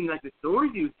like the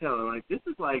stories he was telling. Like this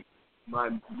is like my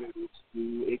middle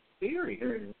school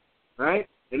experience, right?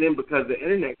 And then because the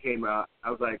internet came out,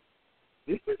 I was like,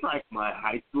 this is like my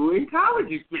high school and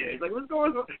college experience. Like, what's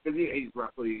going on? Because he's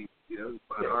roughly,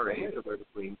 about our age, somewhere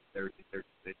between 30 and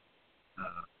 36.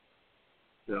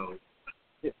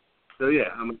 So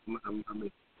yeah, I'm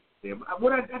yeah.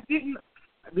 What I didn't,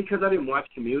 because I didn't watch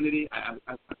Community.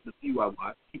 The few I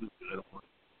watched, he was good on it,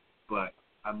 but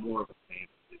I'm more of a fan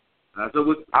of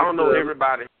it. I don't know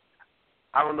everybody.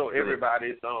 I don't know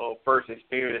everybody's first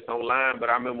experience online, but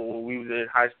I remember when we was in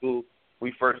high school,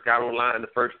 we first got online. The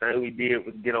first thing we did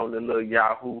was get on the little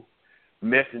Yahoo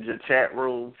Messenger chat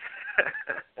rooms.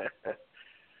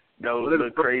 Those little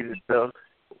crazy stuff.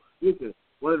 Listen,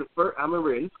 one of the first, I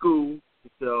remember in school,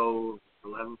 so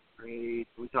 11th grade,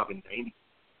 we're talking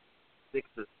 96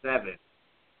 or 7,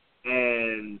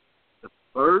 and the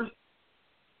first,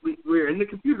 we were in the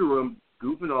computer room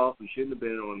goofing off. We shouldn't have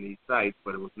been on these sites,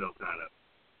 but it was no kind of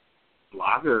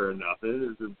blocker or nothing.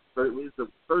 It was the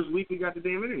first week we got the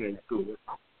damn internet in school.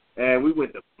 And we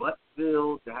went to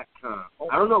buttsville.com.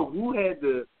 I don't know who had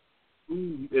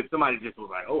if somebody just was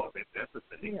like, oh, I bet that's the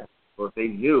thing, or if they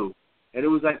knew. And it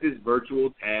was like this virtual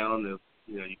town that,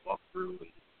 you walk through and,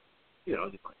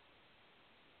 just like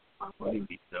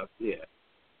funny stuff. Yeah.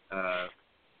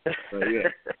 But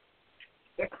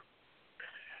yeah.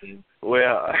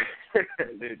 Well,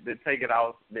 to take it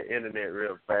off the internet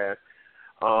real fast,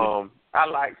 I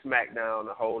like SmackDown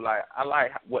a whole lot. I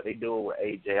like what they're doing with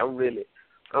AJ.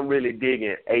 I'm really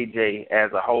digging AJ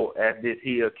as a whole, as this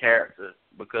heel character,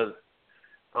 because,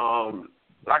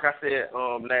 like I said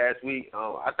last week,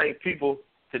 I think people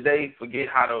today forget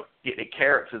how to get the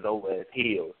characters over as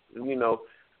heels, you know,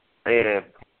 and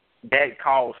that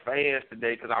caused fans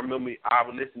today, because I remember I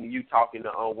was listening to you talking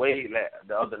to Wade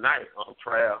the other night on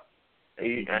Trav,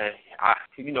 and I,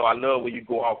 you know, I love when you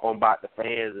go off on about the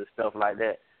fans and stuff like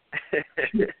that.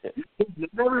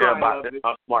 About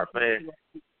the smart fans.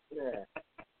 Yeah.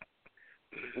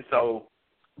 So,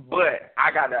 but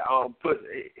I got to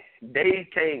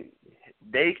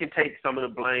they can take some of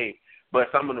the blame, but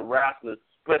some of the wrestlers,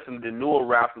 especially the newer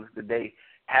wrestlers today,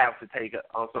 have to take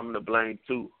on some of the blame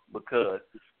too, because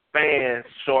fans,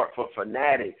 short for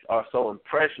fanatics, are so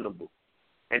impressionable,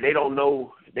 and they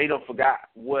don't forgot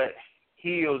what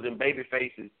heels and baby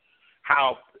faces,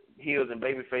 how heels and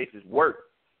baby faces work,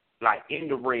 like in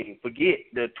the ring. Forget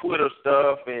the Twitter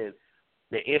stuff and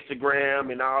the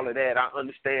Instagram and all of that. I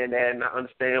understand that, and I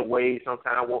understand ways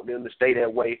sometimes want them to stay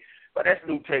that way, but that's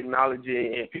new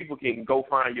technology, and people can go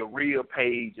find your real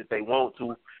page if they want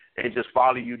to and just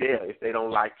follow you there if they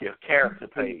don't like your character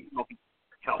page.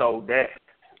 So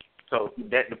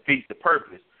that defeats the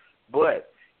purpose.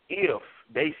 But if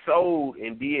they sold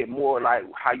and did more like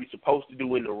how you're supposed to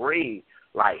do in the ring,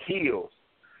 like heels,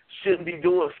 shouldn't be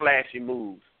doing flashy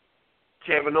moves.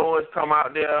 Kevin Owens come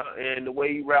out there and the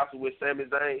way he wrestled with Sami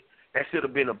Zayn, that should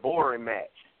have been a boring match.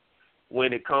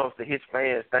 When it comes to his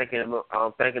fans thinking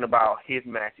about his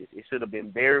matches, it should have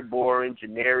been very boring,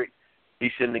 generic. He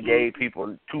shouldn't have gave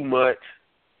people too much.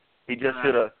 He just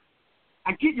should have.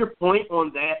 I get your point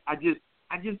on that. I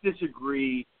just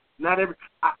disagree.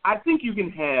 I think you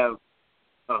can have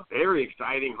a very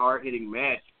exciting, hard-hitting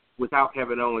match without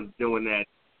Kevin Owens doing that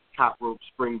top rope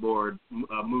springboard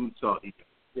moonsault.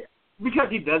 Yeah. Because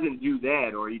he doesn't do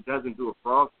that, or he doesn't do a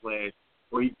frog splash,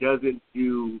 or he doesn't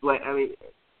do. I mean,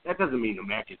 that doesn't mean the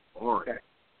match is boring.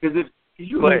 Because if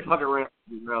you really fuck around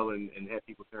and have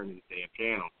people turn to the damn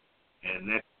channel, and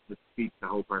that defeats the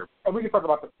whole purpose. And we can talk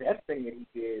about the best thing that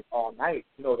he did all night.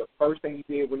 You know, the first thing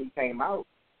he did when he came out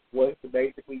was to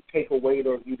basically take away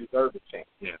those "you deserve it" chants.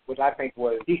 Yeah. Which I think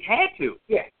was he had to.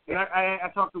 Yeah. And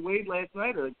I talked to Wade last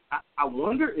night. I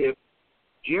wonder if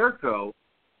Jericho,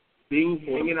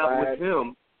 hanging out with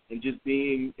him and just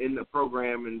being in the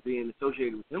program and being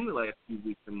associated with him the last few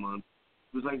weeks and months,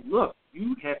 was like, look,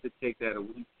 you have to take that away.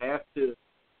 You have to,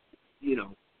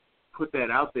 put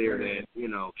that out there that,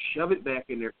 shove it back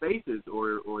in their faces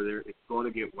or it's going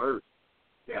to get worse.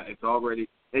 Yeah, it's already.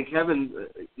 And Kevin,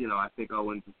 I think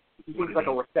Owens. He seems like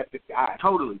a receptive guy.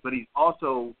 Totally, but he's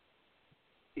also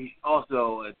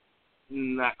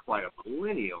not quite a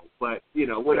millennial, but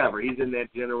whatever. He's in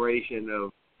that generation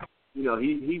of,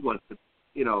 he wants to,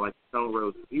 like Stone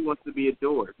Roses. He wants to be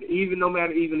adored, even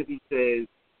if he says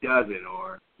doesn't,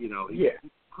 or he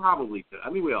probably does. I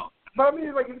mean, we all. But I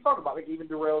mean, like you talk about, like even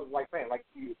Darrell's like saying, like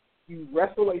you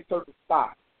wrestle a certain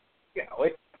style.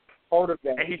 It's part of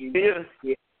that. And he still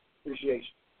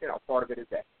appreciation. Part of it is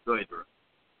that. Go ahead, bro.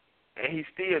 And he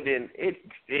still didn't.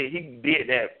 He did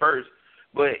that first,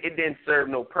 but it didn't serve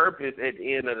no purpose at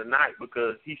the end of the night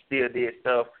because he still did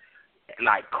stuff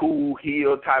like cool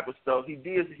heel type of stuff. He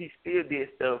still did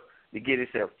stuff to get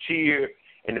himself cheered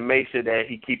and to make sure that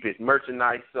he keep his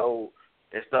merchandise sold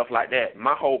and stuff like that.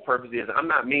 My whole purpose is I'm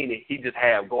not meaning he just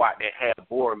go out there and have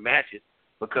boring matches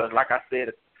because, like I said,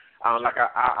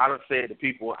 I done said to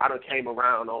people, I done came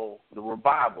around on the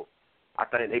Revival. I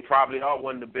think they probably are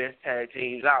one of the best tag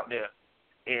teams out there,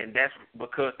 and that's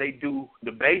because they do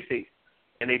the basics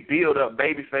and they build up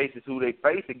baby faces who they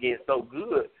face against so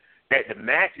good that the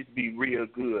matches be real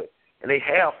good, and they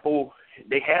have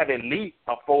at least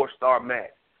a 4-star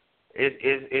match.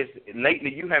 It's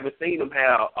lately you haven't seen them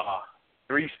have a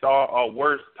 3-star or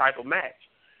worse type of match.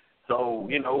 So,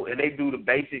 and they do the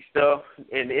basic stuff,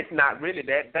 and it's not really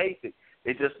that basic.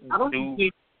 They just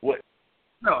what?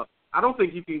 No, I don't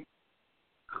think you can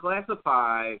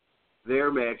classify their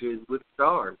matches with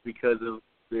stars because of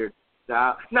their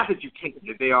style. Not that you can't,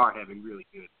 that they are having really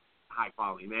good,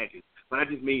 high-quality matches, but I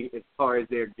just mean as far as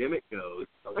their gimmick goes,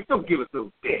 like, don't give us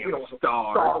those damn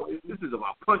stars. This is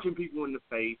about punching people in the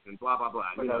face and blah, blah, blah.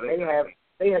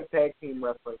 They have tag team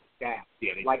wrestling staff.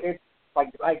 Yeah, it's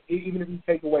like even if you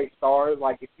take away stars,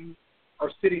 like if you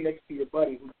are sitting next to your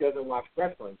buddy who doesn't watch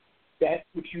wrestling, that's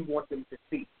what you want them to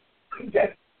see.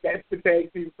 That's the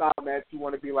tag team style match you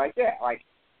want to be like, yeah, like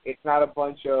it's not a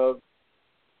bunch of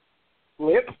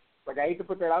flips. Like I hate to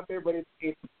put that out there, but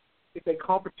it's a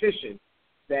competition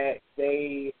that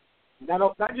they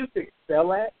not just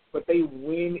excel at, but they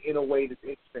win in a way that's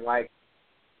interesting. Like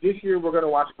this year, we're going to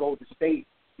watch Golden State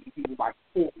beat people by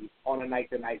 40 on a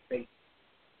night-to-night basis.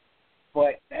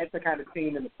 But that's the kind of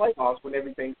team in the playoffs when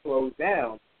everything slows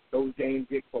down. Those games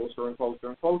get closer and closer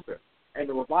and closer. And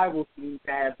the Revival seems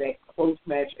to have that close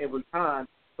match every time,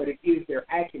 but it is their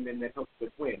acumen that helps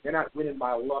them win. They're not winning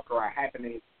by luck or a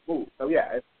happening move. So,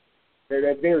 yeah,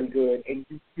 they're very good. And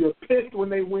you're pissed when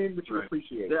they win, but you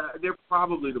appreciate it. They're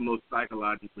probably the most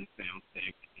psychologically sound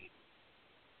tag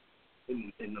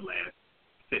team in the last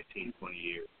 15, 20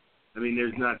 years. I mean,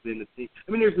 there's not been a team.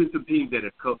 I mean, there's been some teams that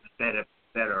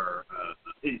are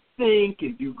in sync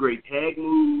and do great tag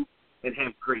moves and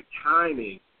have great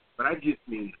timing. But I just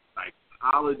mean the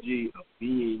psychology of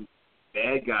being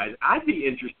bad guys. I'd be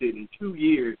interested in 2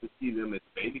 years to see them as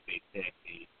a babyface tag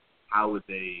team. How would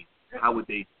they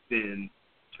then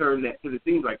turn that? Because it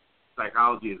seems like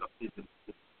psychology is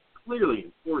clearly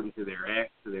important to their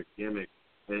act, to their gimmick,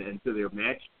 and to their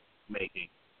matchmaking.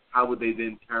 How would they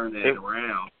then turn that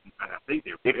around? I think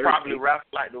they're probably rap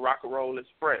like the Rock and Roll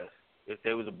Express if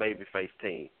they was a babyface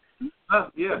team.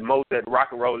 Yeah. The most that Rock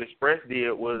and Roll Express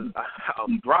did was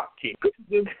drop kick.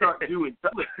 Then start doing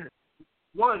flips.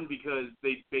 One, because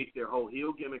they based their whole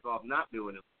heel gimmick off not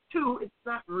doing it. Two, it's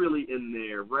not really in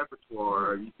their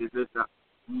repertoire. They're just not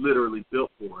literally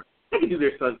built for it. They can do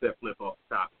their sunset flip off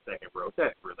the top of the second row.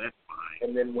 That's fine.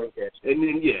 And then wink at you. And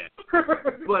then, yeah.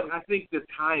 But I think the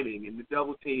timing and the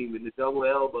double team and the double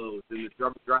elbows and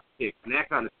the drop kick and that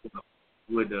kind of stuff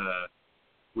would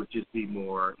just be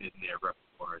more in their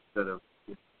repertoire instead of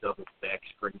double back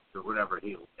strength or whatever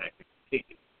heel tactic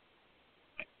kicking.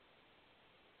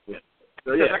 Yeah.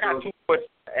 So, yeah. I got two questions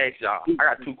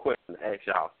to ask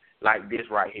y'all. Like this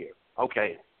right here.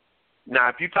 Okay. Now,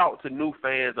 if you talk to new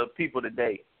fans of people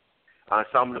today,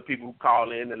 some of the people who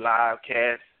call in the live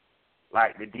cast,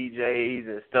 like the DJs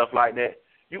and stuff like that,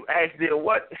 you ask them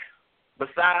what,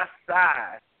 besides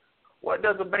size, what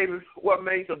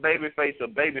makes a babyface a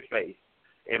babyface?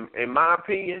 In my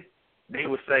opinion, they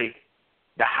would say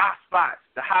the hot spots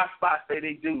that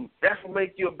they do. That's what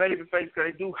makes you a babyface,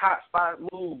 because they do hot spot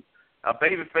moves. A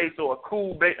babyface or a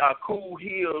cool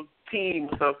heel team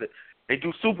or something. They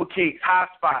do super kicks, hot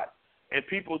spots, and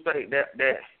people think that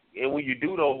and when you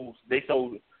do those, they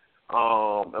so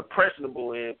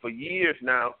impressionable. And for years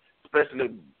now, especially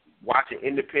watching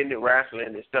independent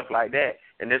wrestling and stuff like that,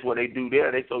 and that's what they do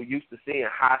there. They so used to seeing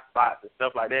hot spots and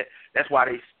stuff like that. That's why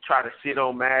they try to shit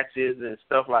on matches and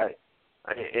stuff like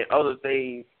and other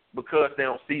things, because they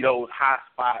don't see those hot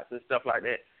spots and stuff like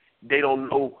that. They don't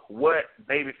know what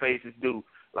babyfaces do.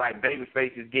 Like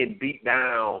babyfaces getting beat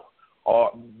down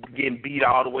or getting beat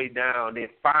all the way down, then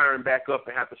firing back up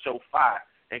and have to show fight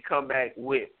and come back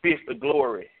with fist of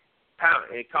glory,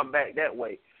 and come back that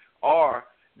way. Or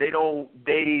they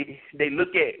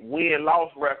look at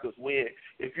win-loss records. When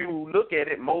if you look at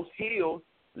it, most heels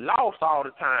lost all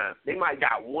the time. They might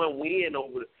got one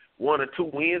or two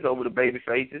wins over the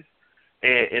babyfaces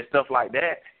and stuff like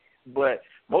that. But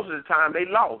most of the time they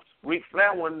lost. Ric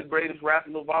Flair, one of the greatest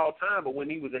wrestlers of all time, but when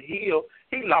he was a heel,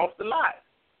 he lost a lot.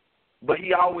 But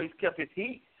he always kept his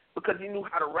heat because he knew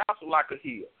how to wrestle like a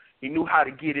heel. He knew how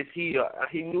to get his heel.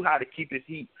 He knew how to keep his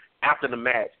heat after the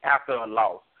match, after a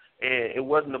loss. And it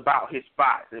wasn't about his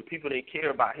spots. And people didn't care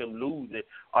about him losing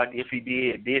or if he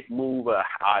did this move or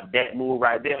that move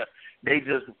right there. They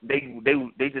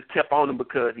just kept on him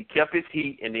because he kept his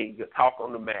heat and then talk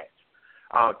on the match,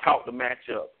 talk the match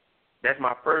up. That's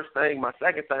my first thing. My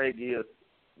second thing is,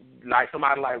 like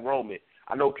somebody like Roman.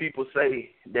 I know people say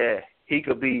that he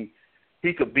could be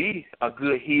a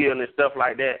good heel and stuff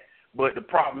like that, but the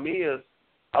problem is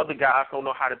other guys don't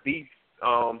know how to be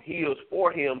heels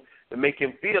for him to make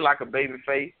him feel like a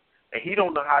babyface, and he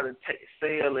don't know how to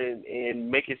sell and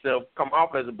make himself come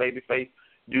off as a babyface.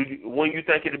 When you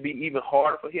think it'd be even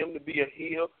harder for him to be a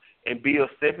heel and build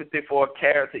sympathy for a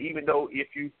character, even though if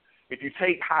you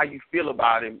take how you feel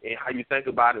about him and how you think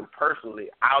about him personally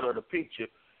out of the picture,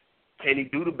 can he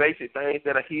do the basic things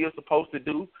that a heel is supposed to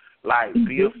do, like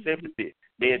build sympathy,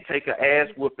 then take an ass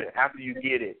whooping after you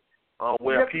get it,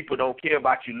 where people don't care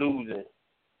about you losing?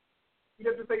 You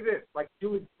have to say this, like,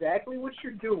 do exactly what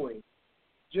you're doing.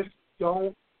 Just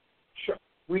don't,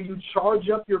 when you charge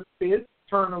up your fist,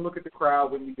 turn and look at the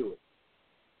crowd when you do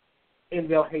it. And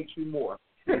they'll hate you more.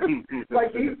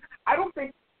 Like, I don't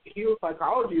think heel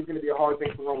psychology is going to be a hard thing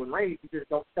for Roman Reigns. You just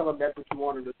don't tell him that's what you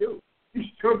want him to do. You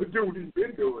tell him to do what he's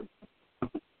been doing.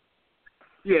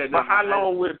 Yeah, but how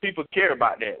long will people care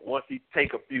about that once he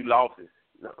take a few losses?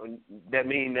 That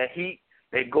means that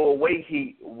they go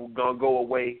away, gonna go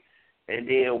away, and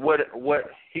then what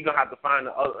he gonna have to find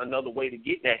another way to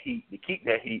get that heat, to keep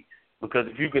that heat. Because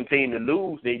if you continue to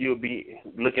lose, then you'll be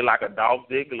looking like a Dolph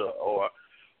Ziggler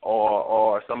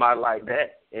or somebody like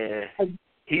that, and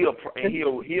he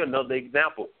another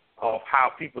example of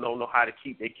how people don't know how to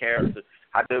keep their character.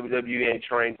 How WWE ain't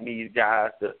training these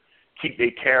guys to keep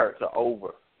their character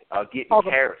over, get the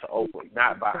character over,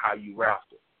 not by how you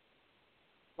wrestle.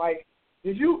 Like,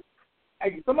 did you,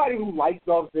 like, somebody who liked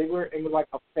Dolph Ziggler and was like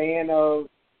a fan of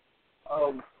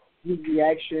his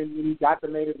reaction when he got the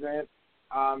main event,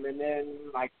 and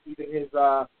then like even his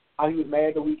how he was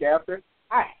mad the week after.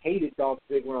 I hated Dolph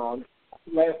Ziggler on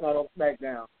last night on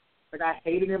SmackDown. Like, I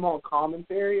hated him on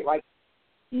commentary. Like,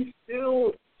 he's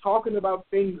still talking about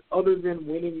things other than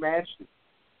winning matches.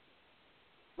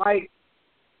 Like,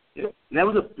 yeah. And that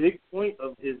was a big point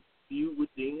of his feud with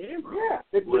Dean Ambrose.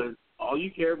 Yeah, was all you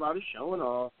care about is showing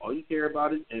off. All you care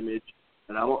about is image.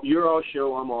 And you're all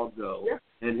show, I'm all go. Yeah.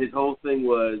 And his whole thing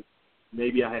was,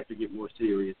 maybe I have to get more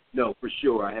serious. No, for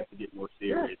sure, I have to get more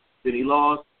serious. Yeah. Then he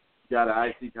lost. Got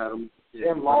an IC title.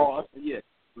 Yeah, lost. Yeah.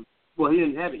 Well, he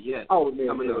didn't have it yet. Oh, yeah,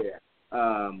 coming up.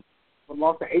 But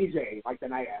lost to AJ like the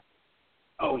night after.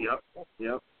 Oh, yep.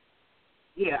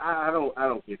 Yeah, I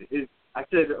don't get it. I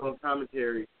said on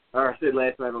commentary, or I said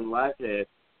last night on the live cast,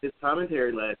 his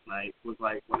commentary last night was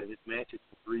like one of his matches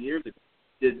from 3 years ago.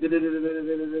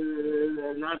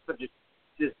 Not such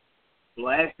just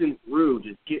blasting through,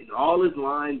 just getting all his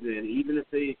lines in, even if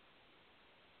they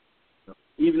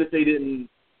didn't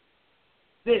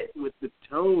fit with the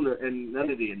tone, and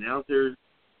none of the announcers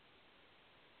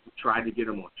tried to get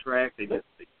him on track. They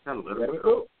kind of let him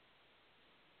go.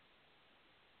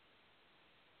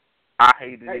 I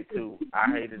hated it too.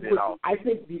 I hated it all. I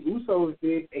think the Usos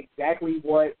did exactly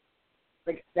what,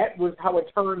 like, that was how a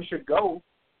turn should go.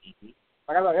 Mm-hmm.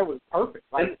 Like, I thought that was perfect.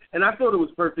 Like, and I thought it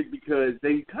was perfect because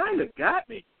they kind of got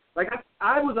me. Like,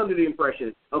 I was under the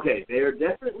impression, okay, they're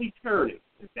definitely turning.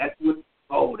 That's what,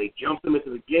 they jumped them at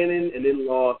the beginning and then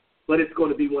lost. But it's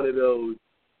going to be one of those,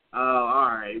 all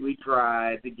right, we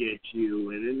tried to get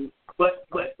you. And then, but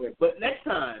next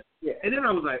time. Yeah. And then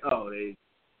I was like,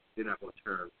 they're not going to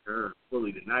turn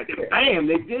fully tonight. Bam,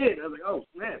 they did. I was like, oh,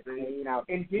 snap.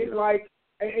 And did, like,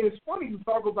 and it's funny you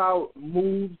talk about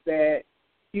moves that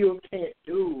heels can't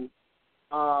do.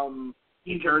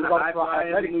 He turned the high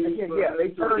five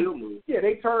move.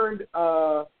 They turned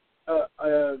a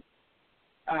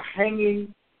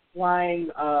hanging flying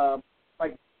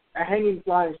like a hanging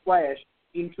flying splash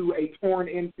into a torn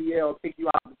MCL, take you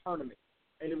out of the tournament.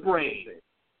 And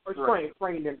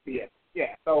sprained MCL.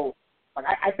 Yeah. So like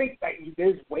I think that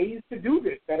there's ways to do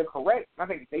this that are correct. I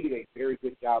think they did a very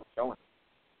good job showing it.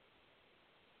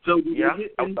 So that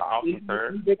was the awesome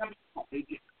turn.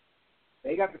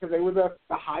 They got because they were the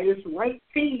highest ranked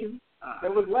team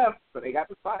that was left, so they got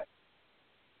the spot.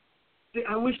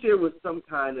 I wish there was some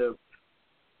kind of,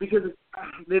 because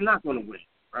they're not going to win,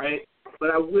 right?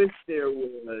 But I wish there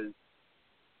was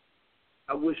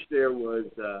I wish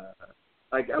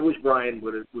Brian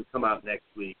would come out next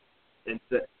week and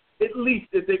say, at least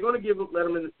if they're going to let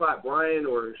him in the spot, Brian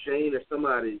or Shane or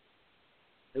somebody.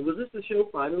 And was this the show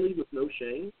finally with no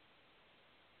Shane?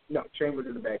 No, Shane was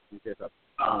in the back. He said something.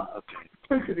 Okay.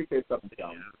 Because he said something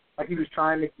dumb. Yeah. Like he was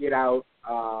trying to get out.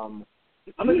 I'm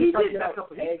trying to get out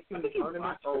a tag team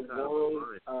tournament or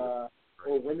world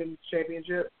or women's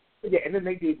championship. But yeah, and then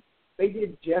they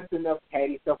did just enough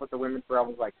catty stuff with the women where I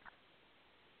was like,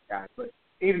 God. But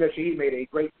even though she made a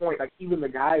great point, like even the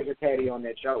guys are catty on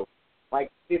that show.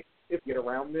 Like if get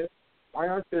around this, why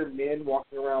aren't there men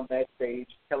walking around backstage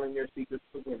telling their secrets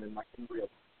to women like in real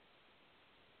life?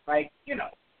 Like,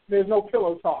 there's no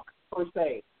pillow talk per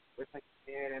se. It's like,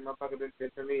 man, that motherfucker been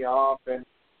pissing me off, and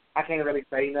I can't really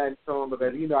say nothing to him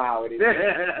because you know how it is.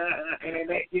 And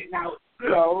now,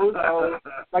 so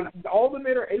like all the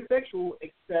men are asexual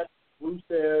except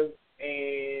Rusev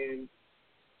and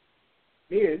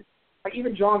Miz. Like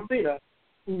even John Cena,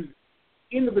 who's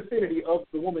in the vicinity of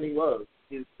the woman he loves,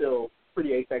 is still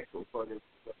pretty asexual for this.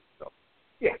 So,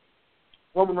 yeah.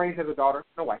 Roman Reigns has a daughter,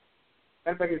 no wife.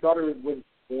 In fact, his daughter was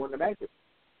born to Magic.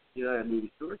 That movie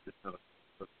story is coming.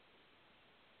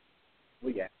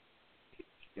 Well, yeah.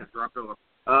 Yeah, drop it off.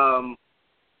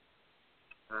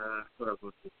 What I was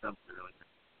going to say something earlier.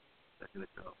 Second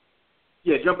ago.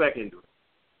 Yeah, jump back into it.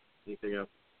 Anything else?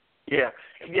 Yeah.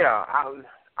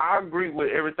 I agree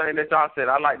with everything that y'all said.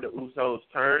 I like the Usos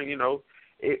turn.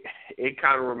 It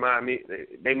kind of remind me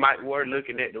they might were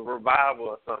looking at the Revival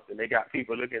or something. They got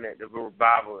people looking at the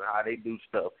Revival and how they do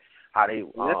stuff, how they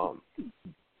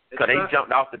because they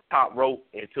jumped off the top rope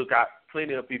and took out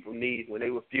plenty of people's knees when they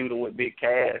were feuding with Big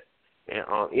Cass and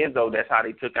Enzo. That's how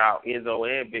they took out Enzo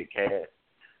and Big Cass.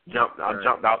 Jumped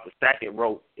off the second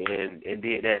rope and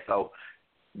did that. So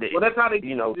that's how they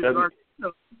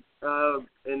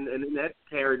and that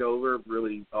carried over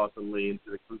really awesomely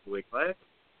into the Cruiserweight Classic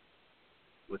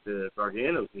with the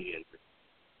Gargano's knee injury.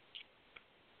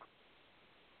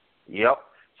 Yep.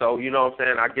 So, you know what I'm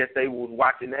saying? I guess they was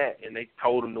watching that, and they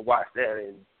told them to watch that,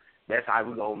 and that's how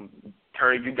we're going to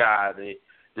turn you guys and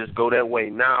just go that way.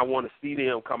 Now I want to see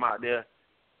them come out there,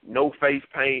 no face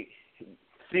paint,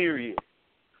 serious.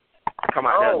 Come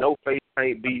out there, no face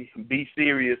paint, be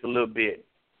serious a little bit.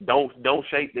 Don't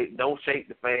shake the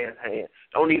fans' hand.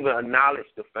 Don't even acknowledge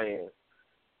the fans.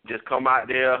 Just come out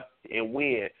there and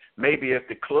win. Maybe if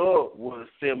the club was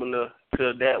similar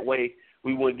to that way,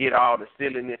 we wouldn't get all the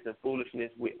silliness and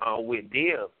foolishness with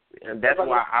them. And that's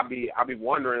why I be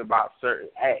wondering about certain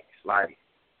acts, like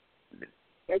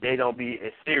they don't be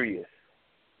as serious.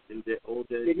 In the old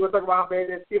days. Did you want to talk about how bad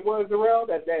that shit was, Darrell?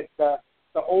 That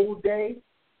the old day.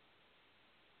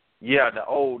 Yeah, the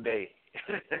old day.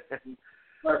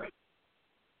 Perfect.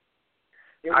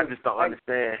 I just don't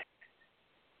understand.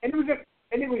 And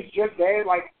it was just bad.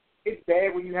 Like, it's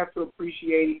bad when you have to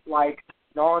appreciate like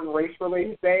non-race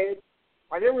related bad.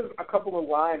 Like, there was a couple of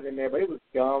lines in there, but it was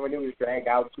dumb and it was dragged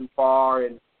out too far.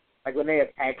 And like when they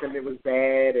attacked him, it was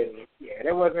bad. And yeah,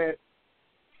 that wasn't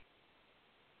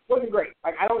great.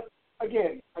 Like, I don't.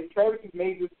 Again, like Travis has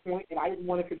made this point, and I didn't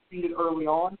want to concede it early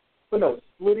on. But no,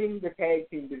 splitting the tag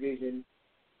team division,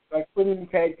 like splitting the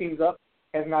tag teams up,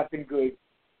 has not been good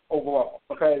overall.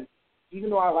 Because even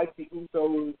though I like the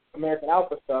Usos American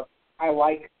Alpha stuff, I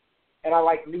like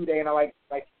New Day and I like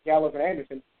Gallows and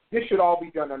Anderson. This should all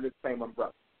be done under the same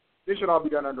umbrella. This should all be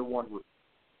done under one roof.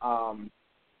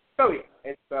 So yeah,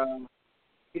 it's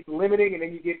limiting, and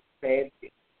then you get bad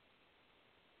things.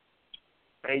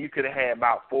 And you could have had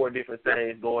about 4 different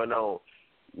things going on.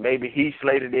 Maybe he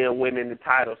slated in winning the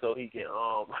title so he can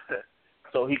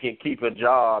keep a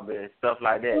job and stuff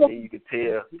like that. Then you could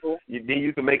tell. Then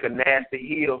you can make a nasty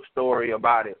heel story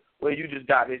about it. Well, you just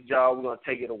got this job. We're gonna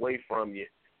take it away from you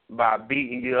by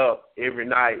beating you up every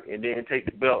night, and then take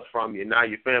the belts from you. Now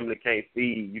your family can't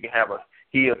feed. You can have a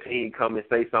heel team come and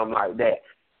say something like that.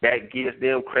 That gives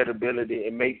them credibility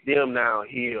and makes them now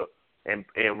heel. And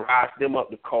rise them up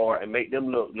the card and make them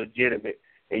look legitimate,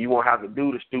 and you won't have to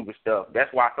do the stupid stuff.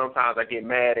 That's why sometimes I get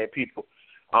mad at people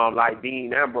like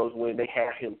Dean Ambrose when they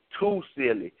have him too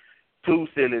silly.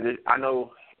 I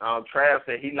know Trav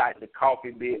said he liked the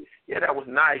coffee bit. Yeah, that was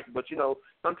nice, but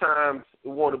sometimes I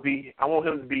want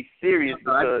him to be serious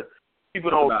because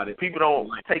people don't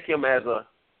take him as a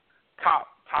top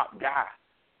guy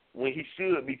when he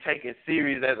should be taken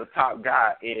serious as a top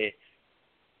guy. And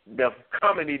the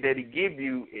comedy that he give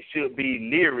you, it should be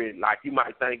lyric. Like you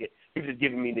might think he's just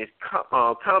giving me this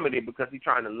comedy because he's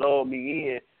trying to lure me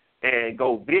in and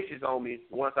go vicious on me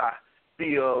once I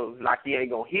feel like he ain't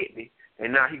going to hit me.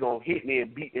 And now he going to hit me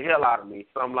and beat the hell out of me,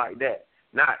 something like that.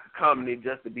 Not comedy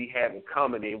just to be having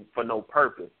comedy for no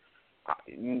purpose.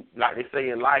 Like they say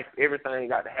in life, everything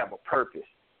got to have a purpose.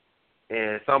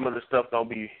 And some of the stuff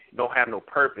don't have no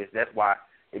purpose. That's why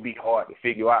it be hard to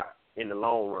figure out in the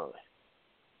long run.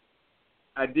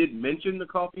 I did mention the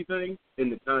coffee thing in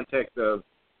the context of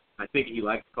I think he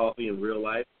likes coffee in real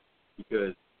life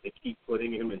because they keep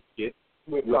putting him in skits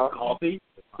with coffee.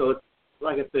 So it's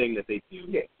like a thing that they do.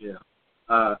 Yeah.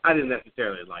 I didn't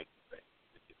necessarily like the thing.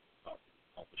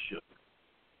 All the sugar.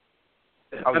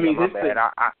 I mean, my bad.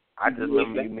 I just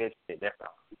remember you mentioned it. That's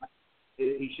all.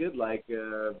 He should like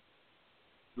tea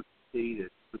to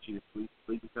put you to sleep,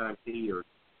 sleeping time tea, or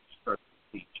start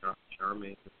to tea,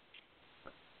 Charmaine.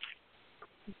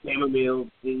 Chamomile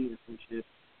tea or some shit.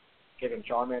 Getting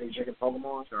Charmander, chicken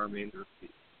Pokemon. Charmander tea.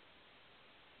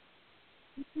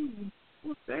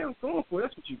 What's that I'm going for?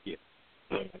 That's what you get.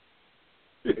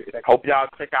 Hope y'all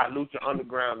check out Lucha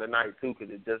Underground tonight too,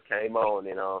 because it just came on.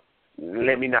 And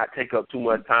let me not take up too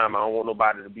much time. I don't want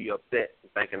nobody to be upset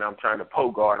thinking I'm trying to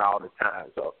guard all the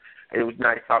time. So it was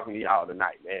nice talking to y'all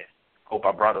tonight, man. Hope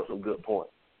I brought up some good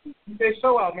points. You say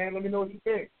show out, man. Let me know what you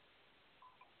think.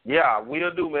 Yeah,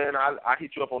 we'll do, man. I'll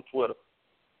hit you up on Twitter.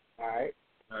 All right,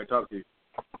 talk to you.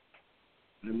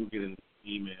 Then we'll get an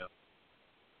email.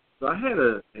 So I had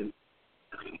a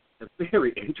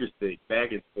very interesting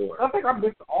back and forth. I think I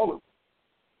missed all of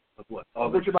it. Of what?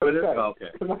 All the Twitter? Oh, okay.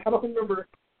 I don't remember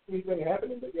anything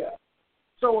happening, but yeah.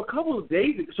 So a couple of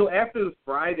days ago, so after the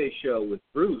Friday show with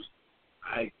Bruce,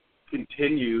 I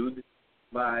continued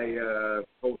my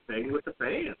whole thing with the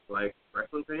fans. Like,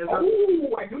 wrestling fans I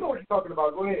do know what you're talking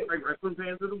about. Go ahead. Like, wrestling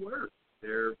fans are the worst.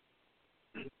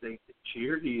 They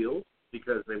cheer heels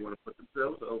because they want to put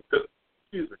themselves over.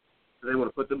 Excuse me. They want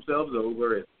to put themselves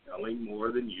over as selling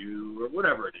more than you or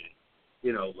whatever it is.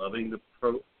 Loving the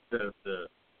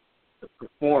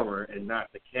performer and not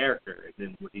the character. And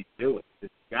then what he's doing.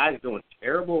 This guy's doing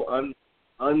terrible,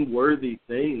 unworthy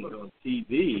things on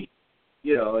TV.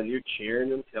 And you're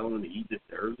cheering him, telling him he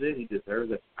deserves it. He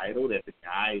deserves a title that the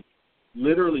guy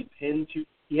literally pinned two.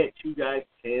 He had two guys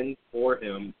pinned for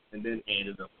him and then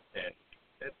handed them the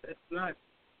pin. That's not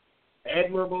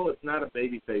admirable. It's not a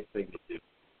babyface thing to do.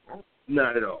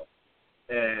 Not at all.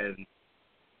 And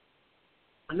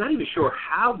I'm not even sure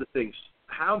how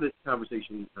this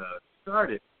conversation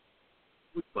started.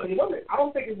 But I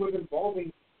don't think it was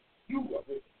involving you.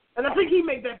 And I think he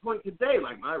made that point today.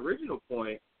 Like, my original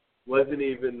point wasn't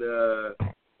even.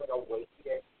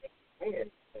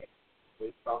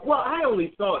 Well, I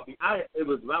only saw it. It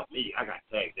was about me. I got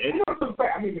tagged in. You know what I'm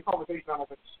saying? I mean, the conversation I don't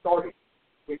think started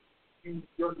with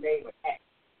your name attached.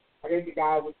 I think the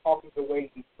guy was talking the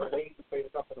way he say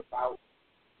something about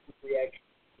his reaction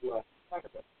to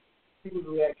people's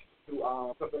reaction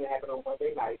to something that happened on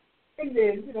Monday night, and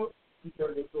then he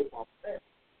turned into a bump there.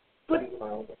 But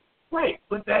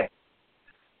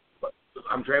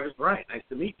I'm Travis Bryant. Nice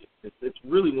to meet you. It's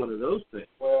really one of those things.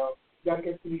 Well, you got to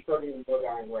get to be starting to go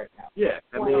down right now. Yeah,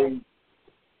 I mean,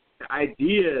 the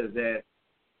idea that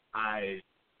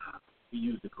he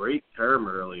used a great term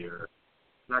earlier,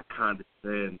 not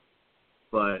condescend,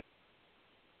 but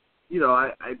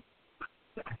I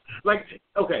like.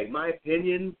 Okay, my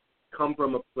opinions come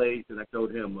from a place, and I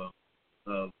told him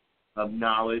of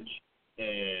knowledge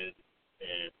and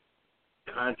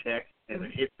context and a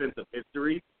sense of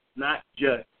history, not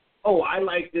just I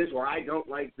like this or I don't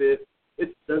like this.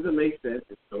 It doesn't make sense.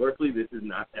 Historically, this has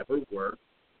not ever worked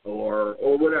or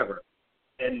whatever.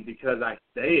 And because I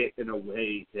say it in a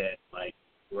way that, like,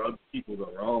 rubs people the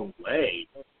wrong way,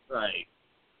 like,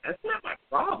 that's not my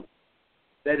problem.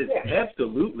 That is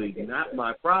absolutely not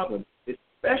my problem,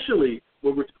 especially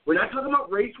when we're not talking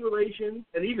about race relations.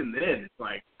 And even then, it's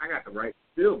like, I got the right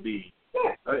to still be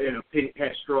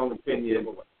have strong opinion.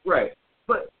 Right.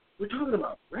 But we're talking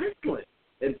about wrestling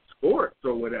and sports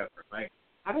or whatever. Like,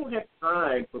 I don't have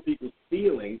time for people's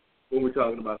feelings when we're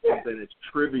talking about something that's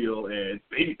trivial and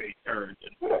babyface turns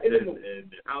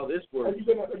and how this works.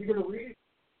 Are you gonna read it?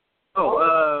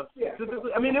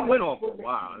 I mean, it went on for a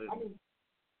while. I mean,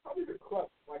 probably the crux.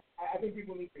 Like, I think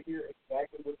people need to hear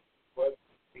exactly what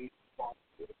the response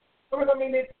is. Because I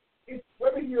mean, it's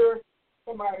whether you're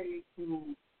somebody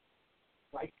who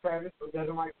likes Travis or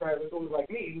doesn't like Travis, or like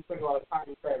me, who spends a lot of time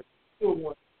with Travis, still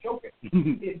wants to choke it.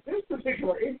 In this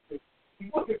particular instance, he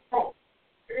wasn't wrong.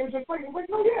 It was just like,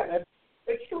 no, yeah,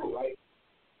 that's true, right?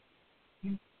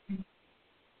 You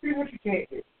see what you can't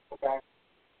do, okay?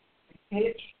 You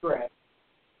can't stress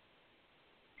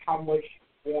how much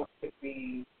you want to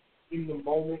be in the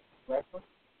moment wrestling.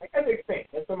 Like, as a fan,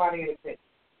 as somebody in a fan,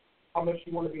 how much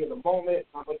you want to be in the moment,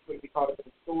 how much you want to be caught up in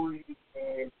the stories,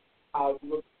 and how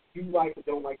you like or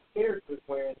don't like the characters,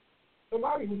 when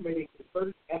somebody who's made a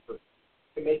concerted effort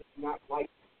to make you not like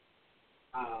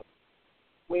them.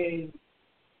 When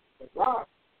The Rock,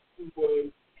 he was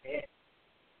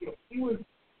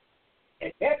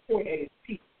at that point at his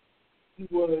peak. He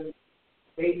was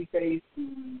babyface who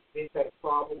Vince had a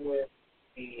problem with,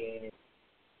 and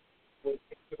was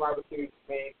Survivor Series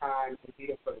with Mankind and beat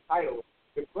him for the title.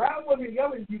 The crowd wasn't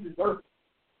yelling, "You deserve it."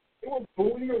 They were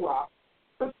booing The Rock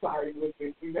for siding with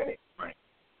Vince McMahon. Right.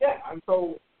 Yeah, and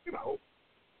so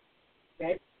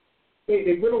that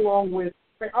they went along with.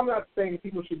 I'm not saying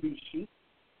people should be sheep,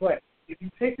 but if you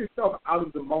take yourself out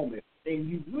of the moment and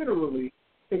you literally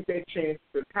take that chance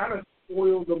to kind of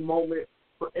spoil the moment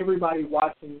for everybody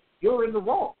watching, you're in the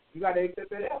wrong. You got to accept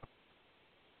that out.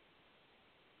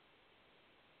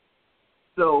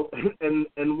 So,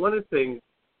 and one of the things,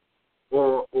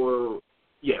 one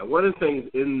of the things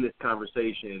in this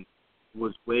conversation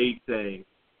was Wade saying,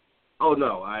 "Oh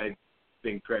no, I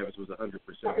think Travis was 100%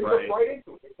 right." Right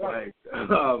into it. Right.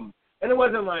 And it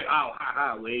wasn't like,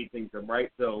 "Oh, Wade thinks I'm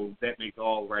right, so that makes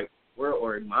all right."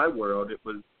 Or in my world, it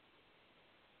was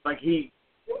like he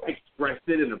expressed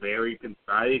it in a very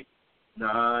concise,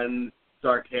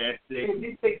 non-sarcastic It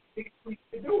did take 6 weeks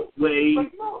to do it. way.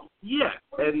 Like, no. Yeah,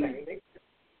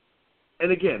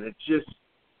 and again, it's just.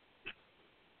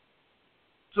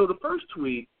 So the first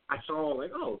tweet I saw,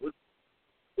 like, what's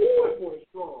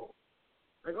strong.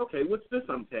 Like, okay, what's this?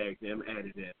 I'm tagged him,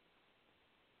 added in,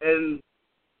 and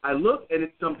I look, and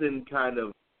it's something kind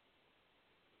of.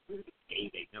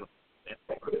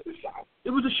 It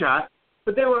was a shot,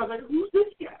 but then when I was like, "Who's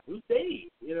this guy? Who's Dave?"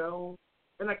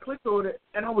 And I clicked on it,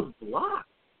 and I was blocked.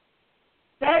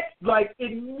 That like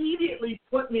immediately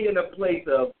put me in a place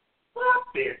of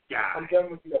fuck this guy. I'm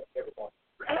done with you, everybody.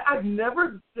 I've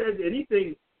never said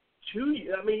anything to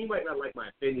you. I mean, you might not like my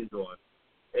opinions on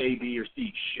A, B, or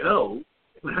C show,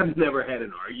 but I've never had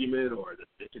an argument or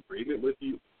a disagreement with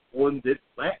you on this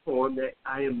platform that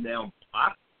I am now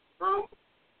blocked from.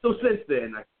 So since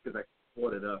then, because I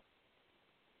brought it up,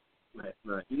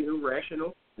 be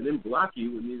irrational, and then block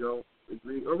you when you don't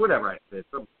agree or whatever I said.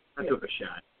 So I took a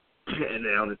shot, and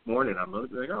now this morning I'm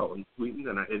like, oh, he's tweeting,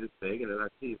 and I hit his thing, and then I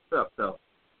see his stuff. So,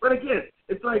 but again,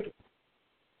 it's like,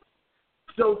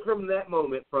 so from that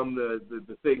moment, from the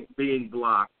thing being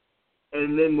blocked,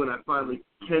 and then when I finally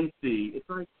can see, it's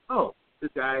like, oh,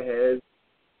 this guy has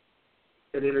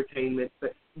an entertainment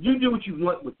thing. You do what you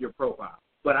want with your profile,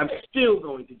 but I'm still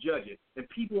going to judge it. And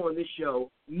people on this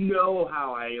show know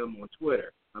how I am on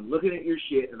Twitter. I'm looking at your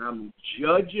shit, and I'm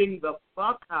judging the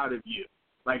fuck out of you.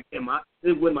 Like,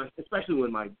 especially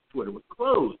when my Twitter was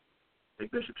closed.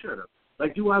 Like, Bishop, shut up.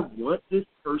 Like, do I want this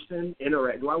person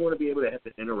interact? Do I want to be able to have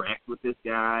to interact with this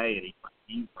guy, and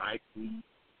he likes me?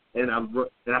 And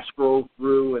I scroll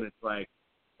through, and it's like,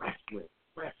 wrestling,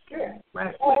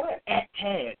 at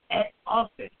Tad, at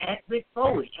Austin, at Mick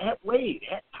Foley, at Wade,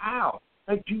 at Powell.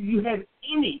 Like, do you have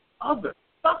any other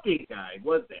fucking guy?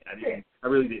 Was that? I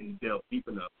really didn't delve deep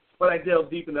enough. But I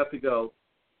delved deep enough to go,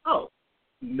 oh,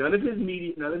 none of his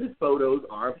photos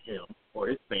are of him or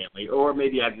his family, or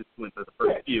maybe I just went to the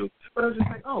first few. But I was just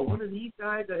like, oh, one of these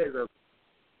guys that has a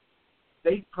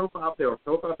fake profile there or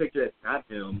profile picture that's not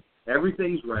him.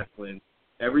 Everything's wrestling.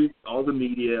 All the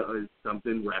media is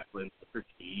something wrestling, for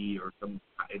T or some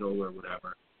title or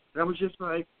whatever. And I was just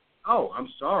like, oh, I'm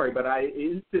sorry, but I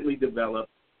instantly developed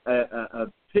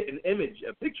an image,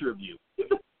 a picture of you. You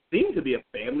seem to be a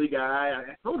family guy.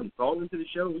 I told him, call into the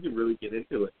show. We can really get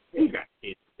into it. You got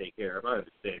kids to take care of. I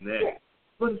understand that.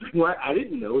 But I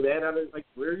didn't know that. I was like,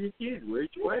 where are your kids? Where's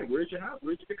your wife? Where's your house?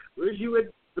 Where's you at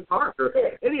the park? Or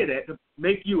any of that to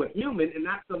make you a human and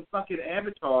not some fucking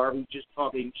avatar who's just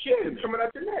talking shit to me. Coming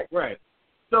out your neck. Right.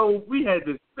 So we had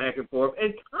this back and forth,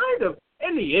 and kind of,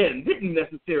 in the end, didn't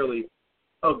necessarily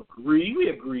agree. We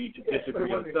agreed to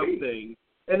disagree on some things.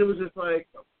 And it was just like,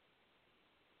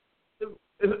 it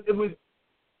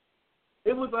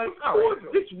was like, all right,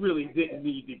 this really didn't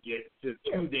need to get to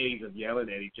 2 days of yelling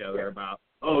at each other about,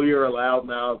 oh, you're a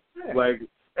loudmouth. Like,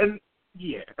 and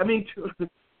yeah, I mean,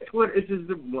 Twitter is just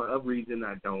a reason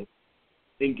I don't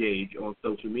engage on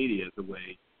social media the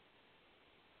way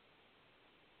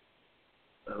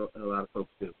a lot of folks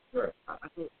do. Sure.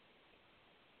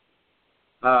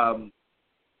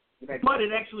 But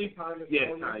it actually,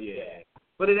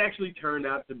 but it actually turned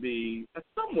out to be a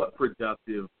somewhat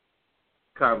productive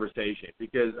conversation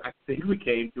because I think we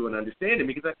came to an understanding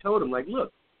because I told him, like,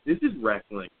 look, this is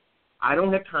wrestling. I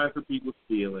don't have time for people's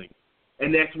feelings.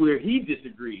 And that's where he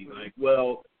disagreed. Like,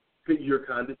 well, you're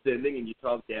condescending and you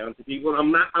talk down to people.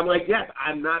 And I'm like, yes,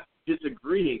 I'm not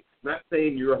disagreeing. I'm not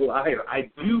saying you're a liar. I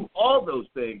do all those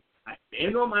things. I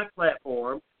stand on my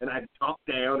platform and I talk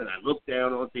down and I look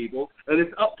down on people. And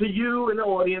it's up to you and the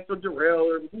audience or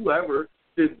Darrell or whoever,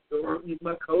 or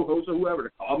my co-host or whoever,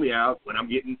 to call me out when I'm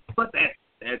getting, but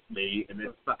that's me, and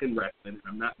it's fucking wrestling, and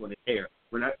I'm not going to care.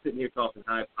 We're not sitting here talking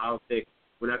high politics.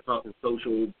 We're not talking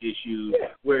social issues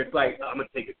where it's like, I'm going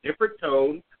to take a different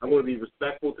tone. I'm going to be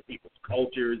respectful to people's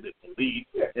cultures and beliefs,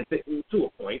 and to a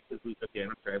point, because again,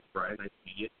 I'm Travis Bryan, I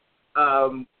see it.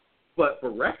 But for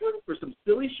wrestling, for some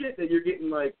silly shit that you're getting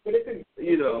like, but even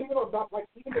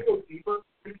to go deeper,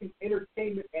 it's an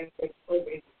entertainment aspect of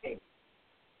entertainment.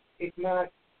 It's not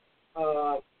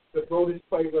the Brodus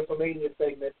Play WrestleMania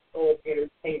segment of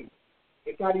entertainment.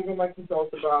 It's not even like we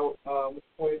talked about with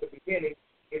the point at the beginning.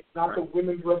 It's not the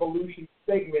Women's Revolution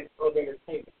segment of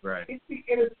entertainment. Right. It's the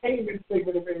entertainment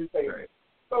segment of entertainment. Right.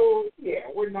 So, yeah,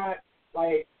 we're not,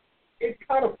 like, it's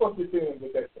kind of fucking feeling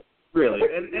with that thing. Really,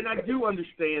 and I do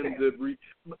understand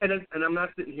and I'm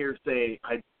not sitting here saying,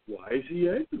 why is he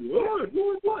angry?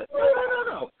 What?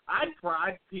 No. I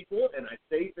pride people, and I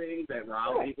say things that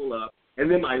rile people up, and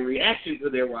then my reaction to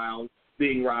their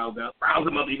being riled up riles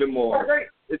them up even more. Right.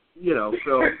 It's,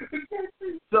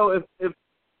 so if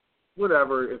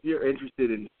whatever, if you're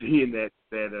interested in seeing that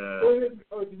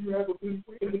do you have in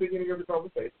the beginning of the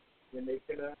conversation, then they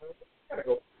can kind of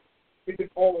go. It's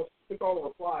all a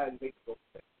reply and make it go.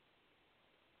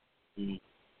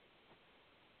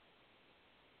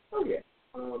 Oh yeah.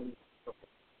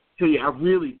 So yeah, I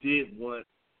really did want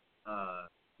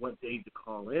Dave to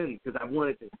call in because I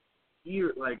wanted to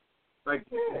hear like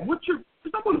what's your,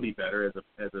 because I want to be better as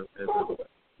a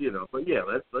But yeah,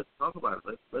 let's talk about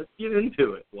it. Let's get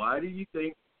into it. Why do you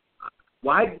think?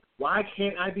 Why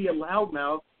can't I be a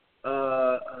loudmouth?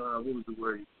 What was the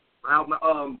word?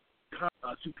 Loudmouth.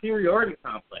 Superiority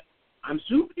complex. I'm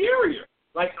superior.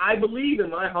 Like, I believe in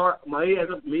my heart, me as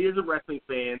a wrestling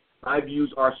fan, my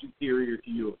views are superior to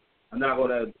yours. I'm not going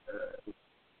to,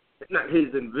 not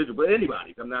his individual, but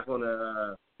anybody's. I'm not going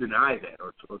to deny that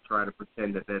or try to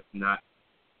pretend that that's not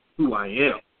who I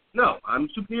am. No, I'm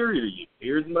superior to you.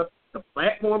 the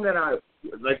platform that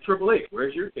like Triple H,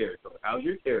 where's your territory? How's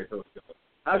your territory going?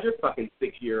 How's your fucking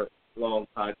 6-year-long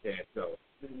podcast going?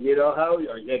 You know,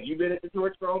 have you been at the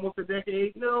torch for almost a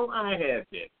decade? No, I have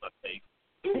been, let's say.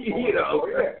 You know.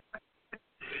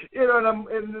 You know,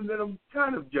 and then I'm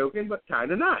kind of joking, but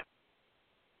kind of not.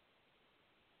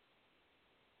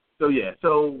 So, yeah,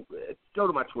 go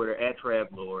to my Twitter,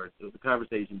 @TravLord. It was a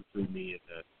conversation between me and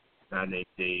a guy named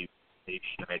Dave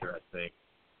Schneider, I think.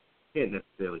 Can't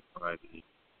necessarily find me.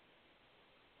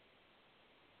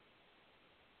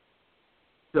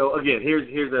 So, again, here's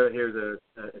a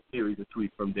series of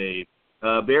tweets from Dave.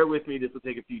 Bear with me, this will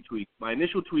take a few tweets. My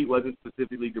initial tweet wasn't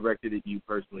specifically directed at you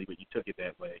personally, but you took it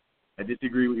that way. I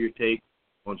disagree with your take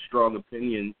on strong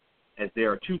opinions, as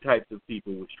there are two types of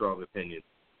people with strong opinions.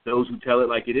 Those who tell it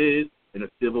like it is, in a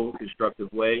civil,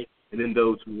 constructive way, and then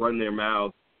those who run their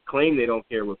mouths, claim they don't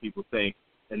care what people think,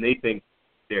 and they think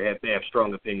they have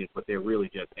strong opinions, but they're really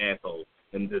just assholes.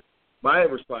 And my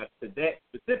response to that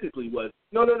specifically was,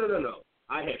 no.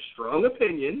 I have strong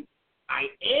opinions. I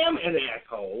am an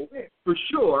asshole, for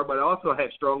sure, but I also have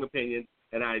strong opinions,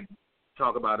 and I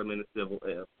talk about them in a civil,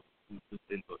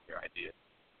 input your idea,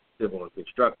 civil and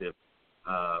constructive.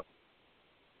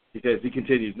 Because he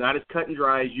continues, not as cut and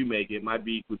dry as you make it. My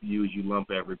beef with you is you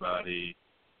lump everybody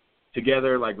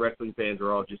together like wrestling fans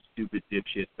are all just stupid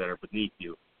dipshits that are beneath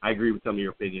you. I agree with some of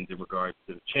your opinions in regards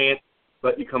to the chant,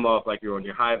 but you come off like you're on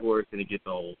your high horse and it gets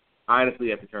old. I honestly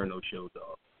have to turn those shows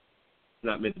off. It's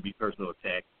not meant to be personal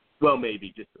attack. Well,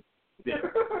 maybe just a bit,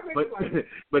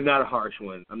 but not a harsh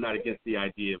one. I'm not against the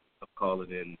idea of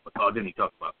calling in. Then he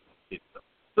talks about kids stuff.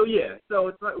 So yeah, so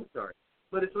it's like, sorry,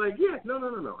 but it's like, yeah,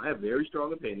 no. I have very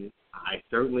strong opinions. I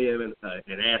certainly am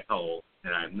an asshole,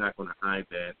 and I'm not going to hide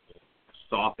that or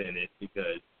soften it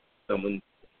because someone's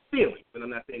feelings. And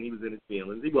I'm not saying he was in his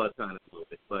feelings. He was kind of a little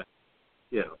bit, but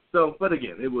you know. So, but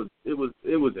again, it was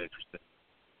interesting.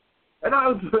 And I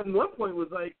was at one point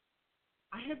was like,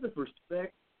 I had the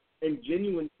respect and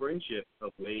genuine friendship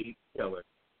of Wade Keller,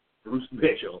 Bruce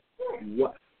Mitchell.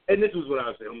 What? And this was what I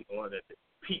was saying on at the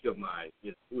peak of my,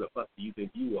 who the fuck do you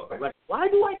think you are? Like, why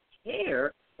do I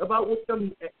care about what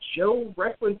some Joe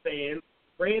wrestling fan,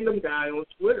 random guy on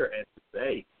Twitter has to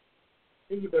say?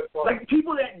 Like,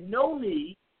 people that know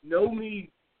me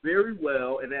very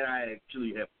well and that I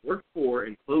actually have worked for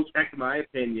and close back to my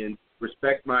opinion,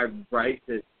 respect my right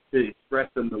to express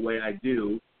them the way I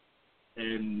do,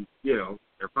 and,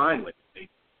 they're fine with it.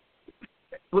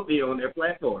 They put me on their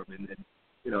platform and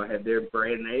have their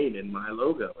brand name and my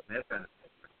logo and that kind of thing.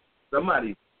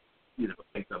 Somebody,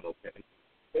 thinks I'm okay.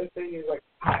 The thing is, like,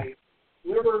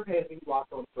 whoever has me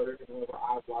blocked on Twitter and whoever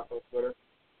I blocked on Twitter,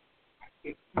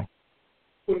 if you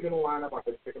put him in a lineup, I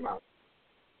could pick him out.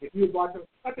 If you had blocked him,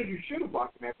 I think you should have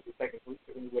blocked him after the second week,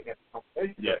 so then you wouldn't have the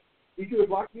conversation. Yeah. If you had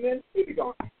blocked him then, he'd be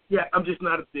gone. Yeah, I'm just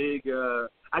not a big,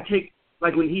 I take,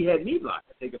 like when he had me blocked,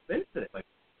 I take offense to it. Like,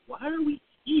 why are we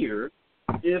here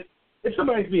if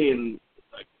somebody's being,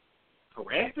 like,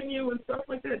 harassing you and stuff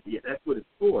like that? Yeah, that's what it's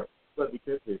for. But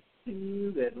because there's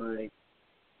two that, like,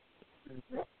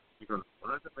 you're going to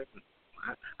block it? Like,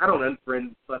 I don't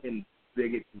unfriend fucking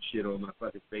bigots and shit on my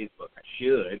fucking Facebook. I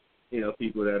should.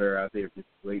 People that are out there just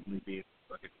blatantly being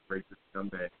fucking racist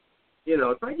scumbags.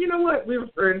 It's like, you know what? We were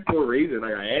friends for a reason.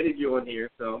 Like, I added you on here,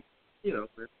 so, Yeah.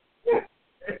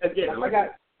 Again, I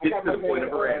got to the point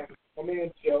of harassment. My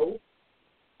man Joe,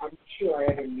 I'm sure I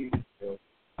had him muted still.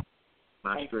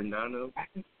 Mastrandano? I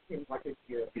can see him like a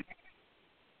year.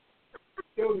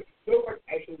 Joe like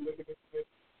actually looking at this.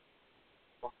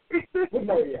 But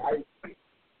no, yeah,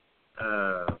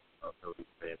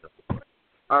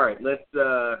 all right, let's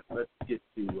get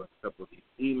to a couple of these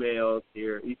emails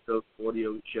here. East Coast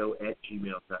Audio Show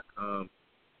 @gmail.com.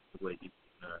 The way you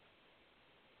can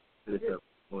hit us up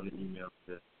on the email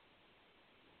to.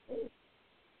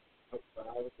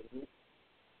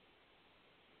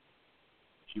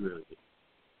 She really did.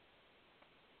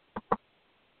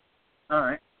 All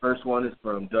right, first one is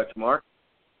from Dutch Mark.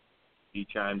 He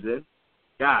chimes in.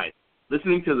 Guys,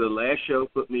 listening to the last show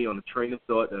put me on a train of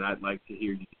thought that I'd like to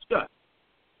hear you discuss.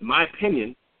 In my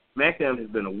opinion, SmackDown has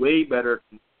been a way better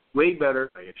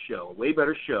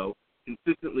show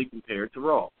consistently compared to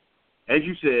Raw. As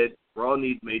you said, Raw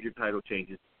needs major title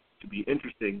changes to be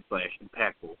interesting /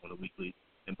 impactful on a weekly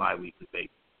and bi-weekly basis.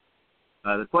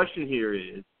 The question here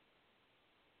is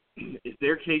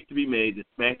there a case to be made that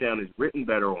SmackDown is written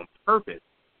better on purpose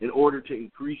in order to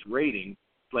increase ratings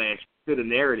 / fit a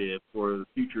narrative for the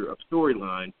future of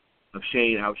storyline of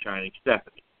Shane outshining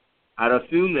Stephanie? I'd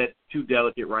assume that's too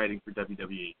delicate writing for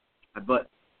WWE, but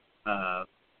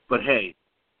hey,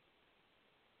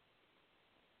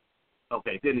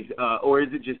 Okay, then or is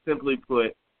it just simply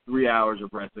put 3 hours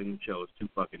of wrestling shows too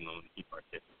fucking long to keep our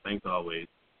attention? Thanks always,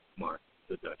 Mark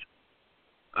the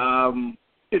Dutchman.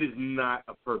 It is not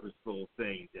a purposeful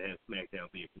thing to have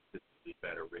SmackDown be a consistently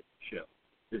better written show.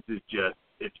 It's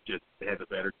just it has a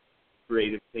better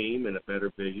creative team and a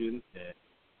better vision, and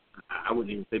I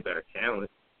wouldn't even say better talent,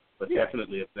 but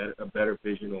definitely a better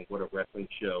vision on what a wrestling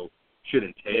show should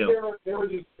entail. There are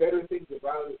just better things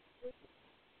about it.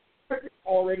 It's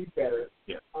already better.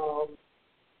 Yeah.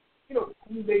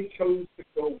 Who they chose to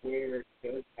go where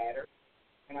does matter,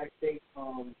 and I think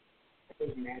those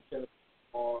matchups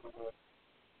are.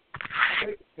 I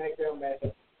think the SmackDown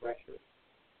matchups are pressure,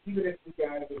 even if the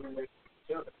guys are going to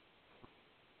each other.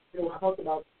 I talked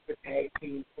about the tag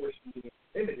team portion being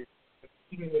limited, but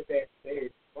even with that said,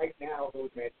 right now those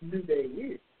matches, New Day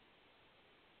is,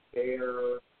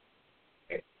 they're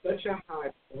at such a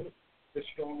high point. The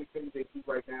strongest thing they do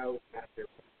right now is not their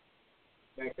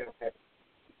SmackDown has.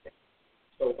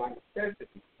 So by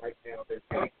necessity, right now they're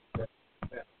taking the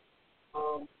best.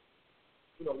 All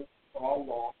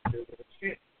lost their little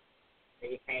chance.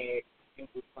 They had things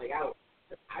to play out.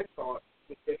 But I thought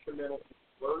the detrimental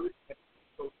words and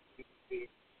supposed to be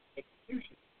the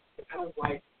execution. But I don't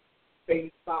like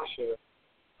saying Sasha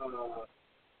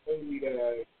only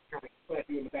to kind of slap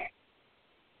you in the back.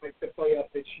 Like to play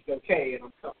up that she's okay and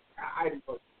I'm tough. I didn't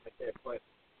post it like that, but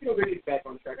they're getting back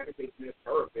on track. I think they missed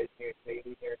her a bit and they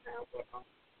there now, but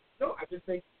no, I just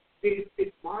think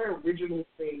it's my original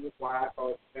thing is why I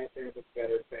thought SmackDown was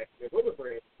better back then. What was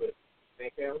brand but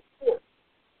SmackDown sports.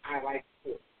 I like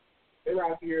sports. They're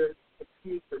out here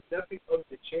competing for nothing other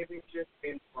than championship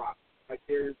and profit. Like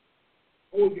there's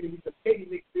always going to be some petty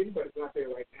mixed in, but it's not there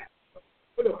right now.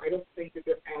 But no, I don't think that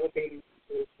they're allocating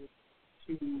resources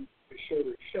to the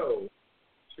shorter show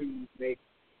to make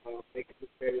it look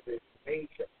better than the main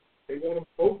show. They want them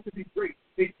both to be great.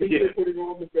 They think they're putting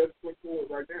on the best foot forward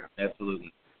right now.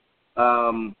 Absolutely.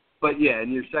 But yeah,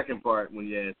 in your second part, when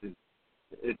you asked,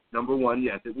 it's number one,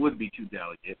 yes, it would be too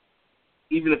delicate.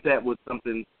 Even if that was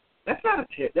something,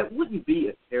 that wouldn't be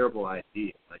a terrible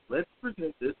idea. Like, let's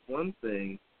present this one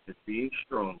thing as being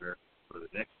stronger for the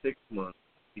next 6 months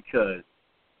because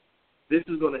this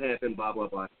is going to happen, blah, blah,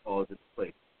 blah, all this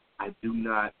place. I do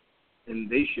not, and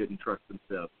they shouldn't trust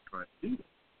themselves to try to do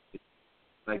that.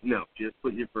 Like, no, just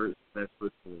put your best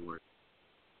foot forward.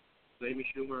 Amy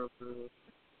Schumer of the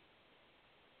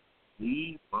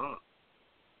Lee Bomb.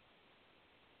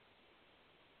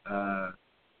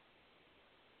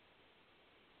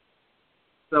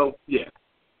 So, yeah,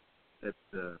 that's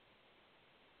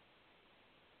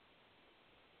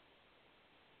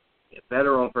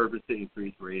better on purpose to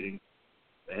increase ratings.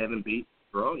 They haven't beat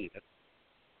Raw yet.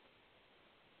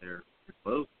 They're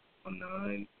close on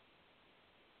 9.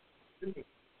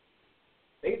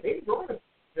 They brought us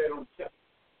that on check.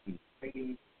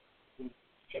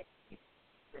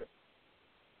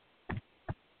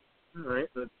 All right,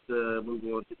 let's move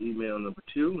on to email number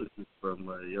 2. This is from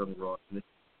young Ross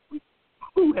Mitchell,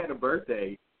 who had a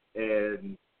birthday,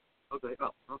 and I was like,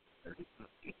 oh,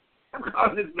 I'm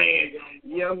calling this man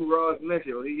young Ross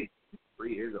Mitchell. He's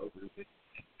 3 years old.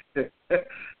 The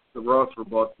Ross from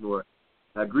Baltimore.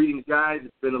 Greetings, guys.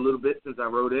 It's been a little bit since I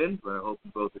wrote in, but I hope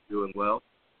you both are doing well.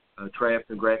 Trav,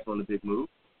 congrats on the big move.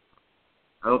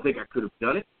 I don't think I could have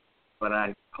done it, but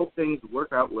I hope things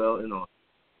work out well in Austin.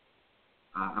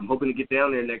 I'm hoping to get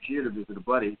down there next year to visit a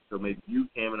buddy, so maybe you,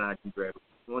 Cam, and I can grab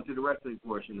it. On to the wrestling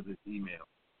portion of this email.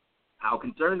 How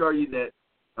concerned are you that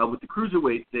with the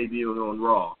cruiserweights debuting on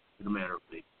Raw, in a matter of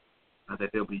weeks,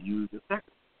 that they'll be used as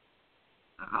seconds?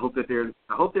 I hope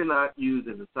they're not used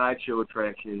as a sideshow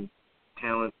attraction,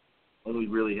 talent only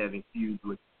really having feuds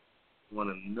with one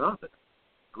another.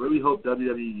 I really hope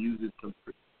WWE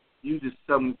uses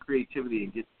some creativity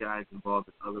and gets guys involved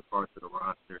in other parts of the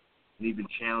roster and even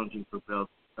challenging for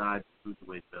belts besides the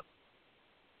cruiserweight belt.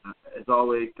 As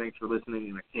always, thanks for listening,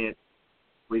 and I can't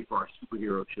wait for our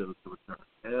superhero shows to return.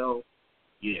 Hell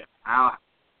yeah.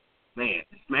 Man,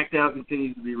 SmackDown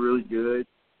continues to be really good.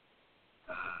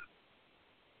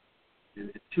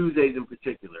 Tuesdays in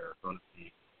particular are going to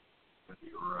be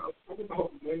rough. What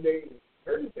about Monday and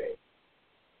Thursday?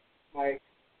 Like,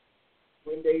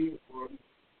 Monday on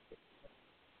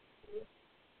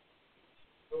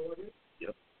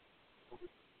Yep.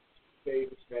 Tuesday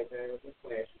was SmackDown and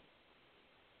Flash.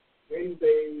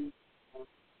 Wednesday,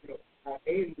 I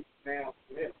aim to now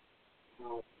for them.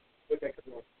 But that could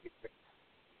not be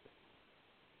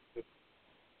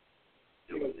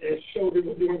the show that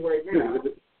we're doing right now,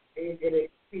 and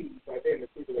it exceeds right there in the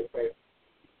cruiserweight class.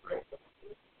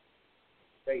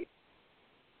 Right.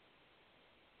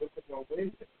 What's on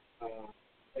Wednesday?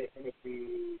 And it's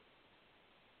be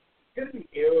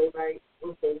Arrow night.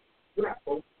 We're not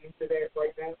both into that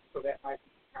right now, so that might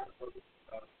be kind of a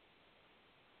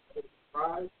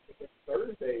surprise. Because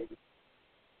Thursdays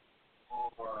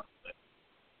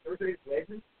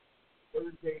Legends.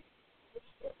 Thursday.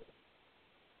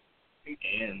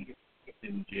 And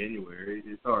in January,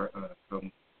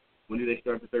 from when do they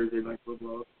start the Thursday night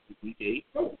football? Week 8?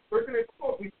 No, Thursday night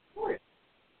football week 4.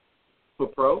 For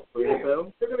pro? For yeah,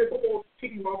 NFL? Thursday night football is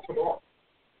kicking off tomorrow.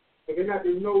 So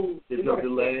there's no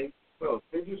delay. No,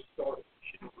 they just started.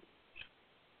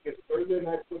 It's Thursday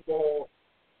night football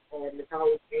on the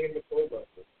college and the pro level,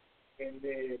 and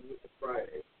then it's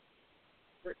Friday.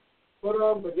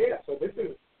 But yeah, so this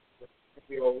is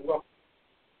rough.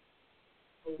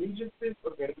 Allegiances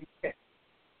are going to be kept.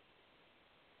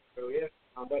 So yeah,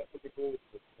 that's what the goal is.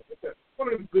 It's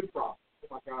one of the good problems. Oh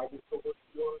my God, there's so much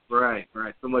going.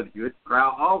 Right. So much good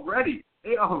crowd already.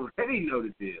 They already know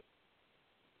the deal.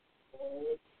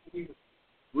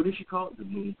 What did she call it? The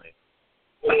moon man.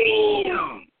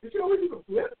 Bam! Did you always do a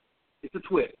flip? It's a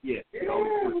twist, yeah. Yeah,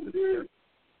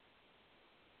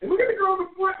 and look at the girl on the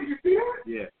flip. Did you see that?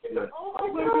 Yeah. It's like,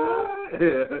 oh my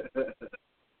God.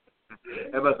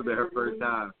 That must have been her first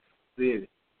time seeing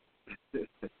it.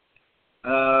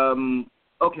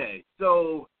 Okay,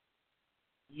 so,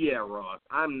 yeah, Ross,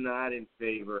 I'm not in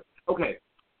favor. Okay,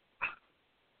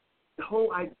 the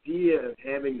whole idea of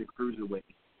having the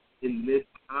cruiserweight in this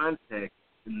context,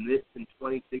 in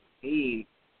 2016,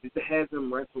 is to have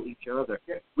them wrestle each other.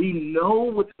 Yeah. We know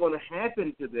what's going to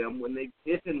happen to them when they,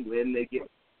 if and when they get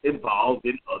involved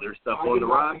in other stuff on the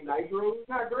roster. Nitro, it's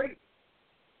not great.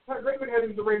 It's not great when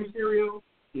having the Rey Mysterio,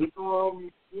 when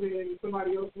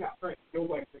somebody else, not right,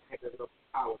 nobody can have that enough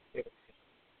power. It's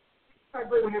not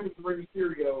great when having the Rey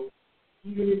Mysterio,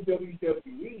 even in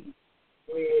WWE,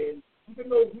 when, even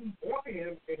though we want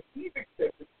him, and he's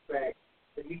accepted the fact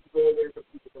that he can go in there and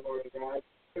compete with the larger guys,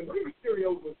 and Rey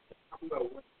Mysterio was, I don't know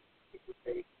what it would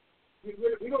say.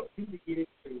 We don't need to get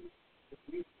into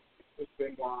the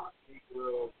Benoit,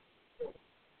 Negro,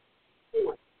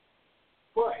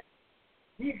 but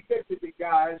he accepted the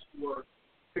guys who were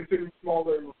considered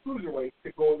smaller and cruiserweights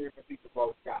to go in there and compete with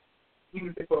those guys, even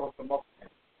if they put on some muscle.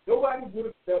 Nobody would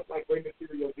have felt like Rey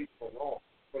Mysterio did for long,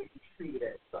 but he was treated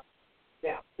as such.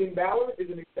 Now, Finn Balor is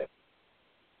an exception.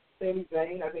 Sami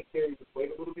Zayn, I think, carries his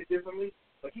weight a little bit differently,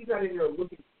 but he's not in there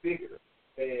looking bigger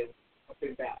than a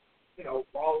Finn Balor. You know,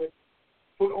 Rollins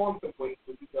put on some weight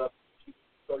when he's up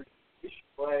 30-ish,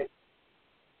 but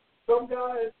some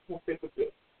guys will fit the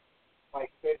bill.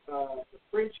 Like the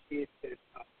French kid that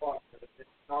fought the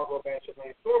inaugural match of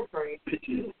Lance Stormtrain.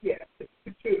 Yeah,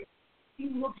 he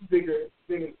looks bigger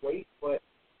than his weight, but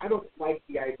I don't like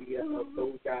the idea of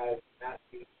those guys not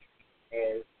being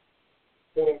treated as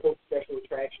quote-unquote special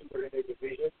attractions or in their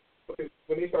division, because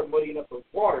when they start muddying up those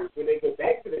waters, when they go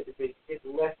back to their division, it's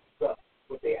less stuff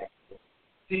what they actually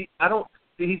do.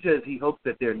 He says he hopes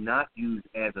that they're not used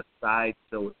as a side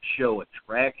show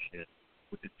attraction,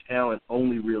 with the talent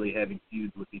only really having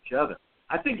feuds with each other.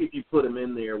 I think if you put them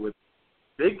in there with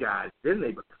big guys, then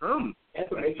they become. That's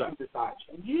what makes them decide.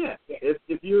 Yeah.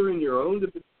 If you're in your own,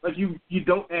 like you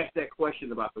don't ask that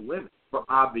question about the women for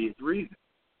obvious reasons.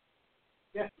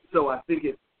 Yeah. So I think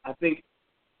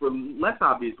for less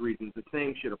obvious reasons, the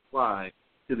same should apply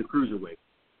to the cruiserweight.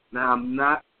 Now I'm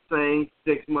not saying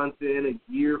 6 months in,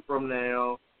 a year from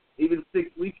now, even 6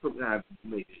 weeks from now,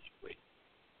 maybe I should wait.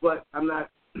 But I'm not.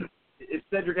 If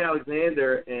Cedric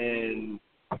Alexander and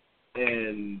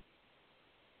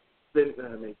Finn's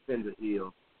a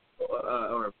heel,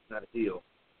 or not a heel,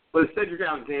 but if Cedric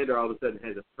Alexander all of a sudden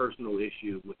has a personal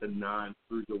issue with a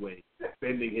non-cruiserweight,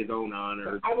 defending his own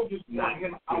honor, I would just want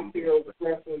him out there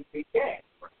wrestling big cash.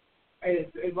 And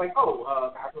it's like,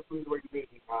 after cruiserweight, you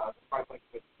make me fight like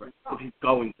this. If he's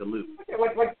going to lose,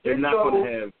 like they're not going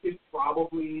to have. It's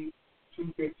probably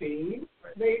 215,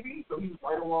 maybe. So he's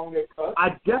right along that cusp.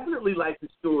 I definitely like the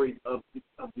stories of the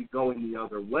going the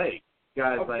other way.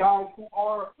 Guys who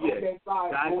are on that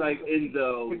side. Guys like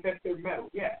Enzo. That's their metal,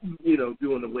 yeah. You know,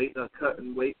 doing the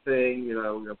cutting weight thing.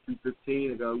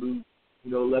 215. I got to lose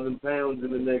 11 pounds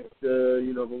in the next.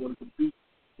 If I want to compete.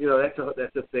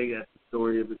 That's a thing. That's the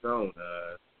story of its own.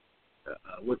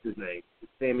 What's his name?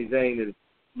 Sami Zayn is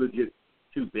legit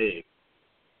too big.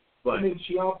 But and then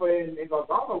Ciampa and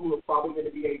Gargano, who are probably going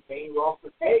to be a main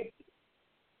roster tag team,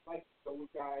 like those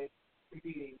guys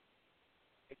competing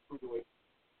in cruiserweight.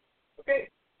 Okay,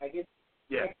 I guess.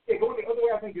 Yeah. Going the other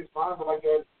way, I think is fine. But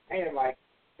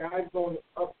guys going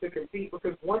up to compete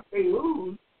because once they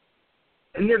lose,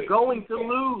 and they're going to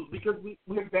lose because we've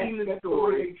seen this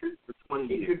story for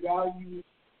 20 years. You value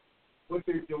what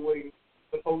they're doing,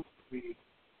 supposed to be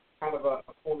kind of a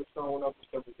cornerstone of the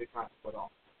stuff that they kind of put on.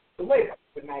 So later,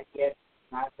 but not yet,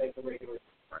 not like the regular.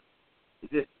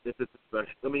 This is a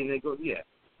special. I mean, they go,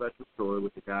 special story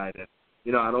with the guy that,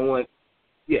 I don't want.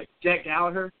 Yeah, Jack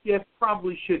Gallagher.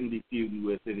 Probably shouldn't be feuding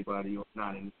with anybody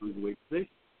not in the cruiserweight position.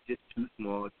 Just too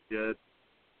small. It's just,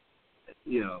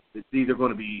 it's either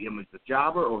going to be him as a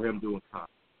jobber or him doing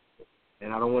comedy.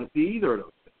 And I don't want to see either of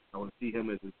those things. I want to see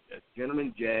him as a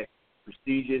gentleman Jack,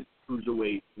 prestigious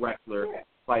cruiserweight wrestler,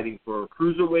 fighting for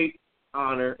cruiserweight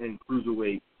honor and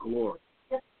cruiserweight glory.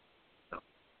 So,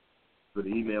 for the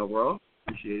email, bro.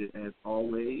 Appreciate it as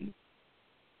always.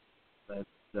 Let's,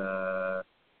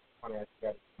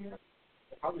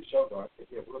 How's the show go? I think,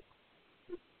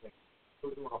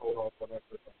 we're going to hold on for that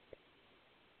for a second.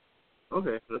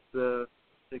 Okay, let's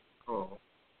take a call.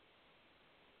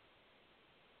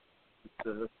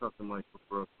 Let's talk to Michael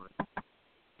Brooklyn.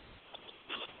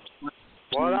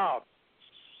 What up?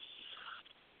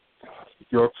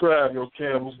 Yo, Trav, yo,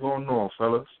 Cam, what's going on,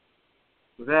 fellas?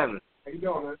 What's happening? How you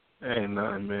doing, man? Ain't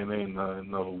nothing, man. Ain't nothing.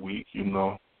 Another week, And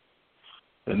no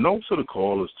to the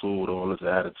callers, too, with all this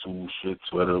attitude, shit,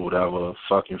 Twitter, whatever,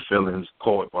 fucking feelings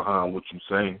caught behind what you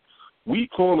saying. We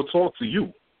call to talk to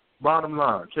you. Bottom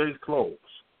line, case closed.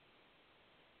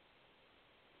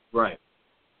 Right.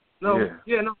 No,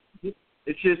 no.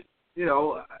 It's just,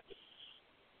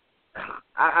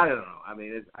 I don't know. I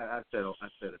mean, I said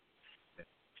it.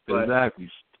 But exactly.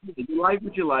 You like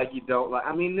what you like, you don't like.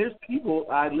 I mean, there's people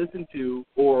I listen to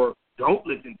or don't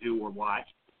listen to or watch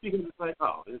because it's like,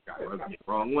 oh, this guy rubbed me the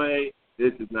wrong way.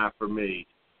 This is not for me.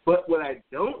 But what I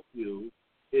don't do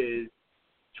is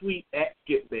tweet at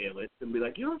Skip Bayless and be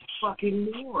like, you're a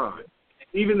fucking moron.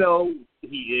 Even though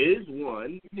he is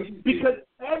one, because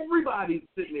everybody's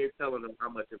sitting there telling him how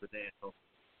much of an asshole.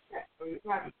 But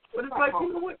it's like,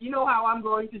 you know what? You know how I'm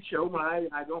going to show I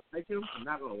don't like him? I'm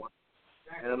not going to watch him.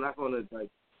 And I'm not going to,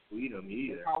 tweet him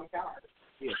either.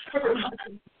 Yeah.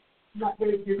 I'm not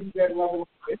going to give you that level of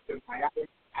distance. I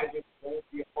just won't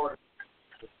be a part of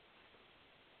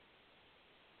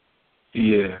it.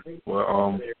 Yeah.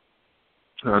 Well,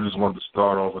 I just wanted to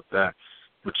start off with that.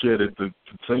 But yeah, to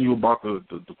continue about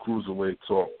the cruiserweight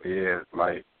talk,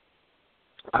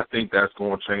 I think that's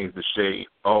going to change the shade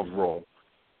of Raw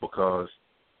because,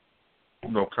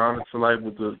 kind of to like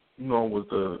with the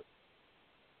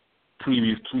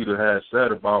previous tweeter had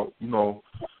said about,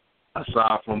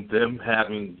 aside from them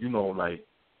having,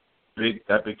 big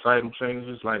title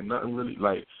changes, nothing really,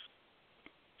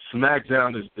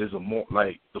 SmackDown is a more,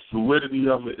 the fluidity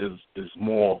of it is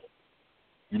more,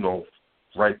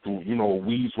 right through,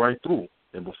 weaves right through.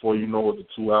 And before you know it, the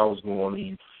 2 hours go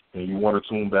on and you want to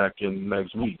tune back in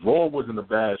next week. Raw wasn't a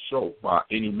bad show by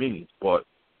any means, but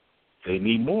they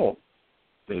need more.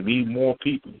 They need more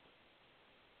people.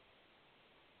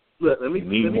 Look, let me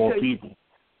people.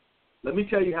 Let me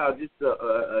tell you how, just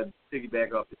to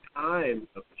piggyback off the time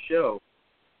of the show,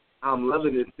 I'm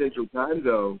loving this Central Time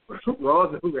Zone.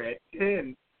 Raw's over at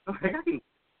 10. I'm like, I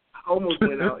almost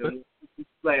went out and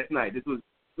last night. This was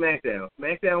SmackDown.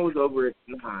 SmackDown was over at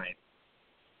 9.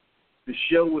 The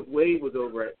show with Wade was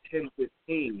over at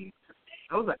 10:15.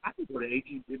 I was like, I can go to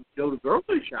H-E, go to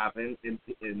grocery shopping, and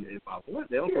if I want,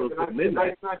 they don't close till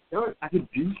midnight. I can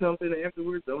do something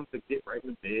afterwards. Don't have to get right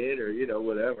in bed or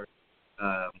whatever.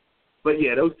 But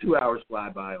yeah, those 2 hours fly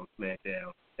by on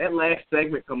SmackDown. That last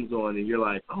segment comes on, and you're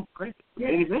like, oh, great,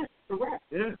 main event.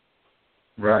 Yeah.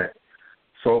 Right.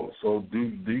 So do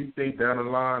you think down the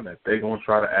line that they're gonna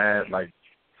try to add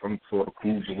some sort of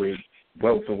cruiserweight,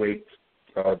 welterweight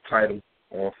title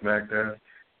on SmackDown?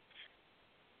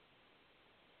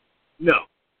 No.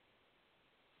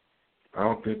 I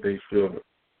don't think they feel it.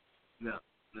 No.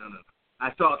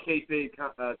 I saw a kayfabe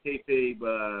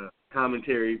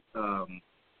commentary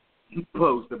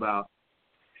post about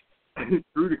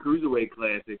through the Cruiserweight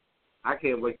Classic. I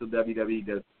can't wait till WWE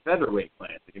does the Featherweight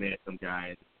Classic and add some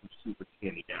guys, some super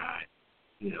skinny guys,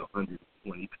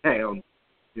 120 pounds,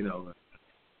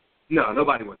 No,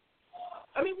 nobody wants.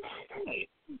 I mean, hey,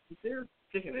 they're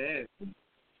kicking ass and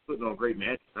putting on great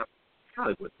matches.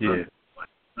 Hollywood. Yeah.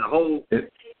 The whole.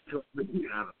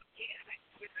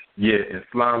 Yeah, and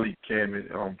slyly, Cam and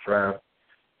Trav,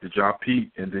 did y'all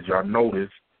peep and did y'all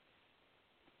notice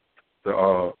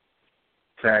the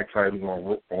tag titles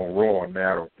on Raw and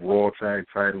now the Raw tag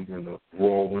titles and the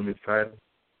Raw women's title?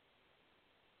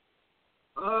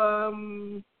 I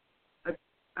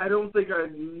don't think I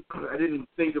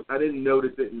didn't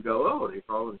notice it and go, oh, they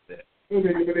call it that. But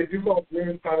they do call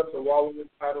women's titles the Raw women's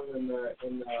title and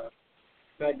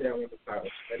SmackDown women's title.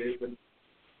 That is when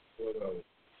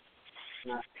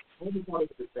I wouldn't call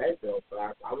it the tag though, but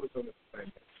I would have done it the same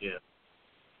thing. Yeah.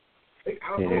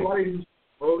 I don't know why they just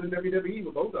rolled in WWE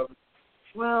with both of them.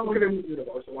 Well, look at them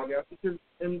Universal, I guess. Because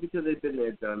they've been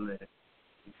there, done that.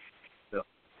 So,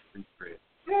 pretty great.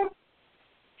 Yeah.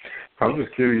 I'm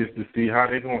just curious to see how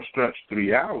they're gonna stretch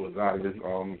 3 hours out of this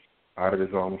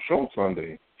show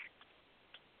Sunday.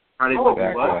 How they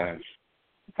Backlash.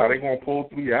 How they gonna pull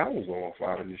 3 hours off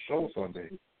out of this show Sunday?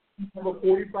 Have a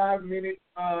 45-minute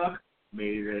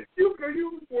Maybe. You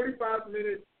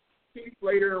 45-minute Keith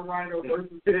Slater and Rhino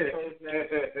versus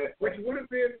which would have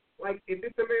been like if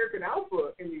it's American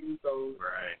Alpha and you use those,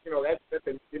 right? You know that's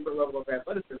a different level of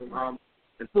athleticism.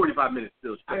 And 45 minutes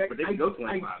still short, but they can go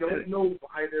 25 I don't know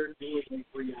why they're doing a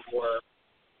 3-hour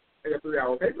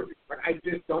pay-per-view. Like I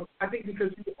just don't. I think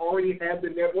because you already have the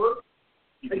network,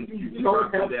 you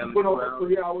don't have to put on a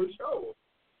 3-hour show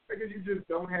because you just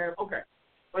don't have. Okay,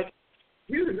 like.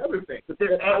 Here's another thing. But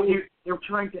they're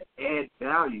trying to add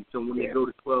value. So when they go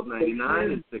to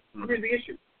 $12.99 in 6 months. Here's the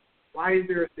issue. Why is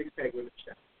there a 6-pack limit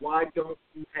shot? Why don't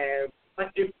you have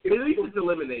like if at least it's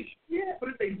elimination. Yeah, but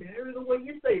if they matter the way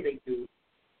you say they do,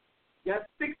 you got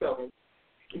 6 of them.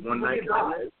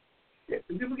 $1.99. Yeah,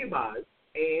 some people get buys,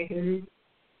 and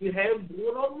you have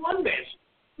one-on-one match.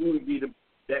 Who would be the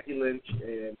Becky Lynch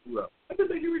and who else? I think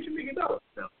they can reach $1 million. No.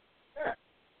 Yeah.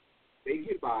 They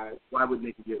get buys. Why would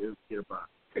Nikki get a buy?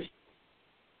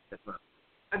 That's not.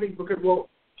 I think because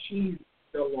she's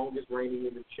the longest reigning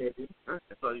women's champion.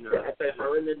 That's all you know. Yeah, I said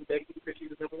her and then Becky because she's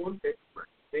the number 1 pick. Right.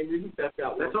 Same reason stepped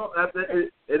out. That's all.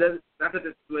 It doesn't. Not that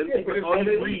it's flimsy, Yeah, but all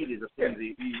you need is a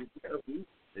flimsy.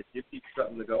 It gives you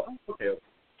something to go. Oh, okay.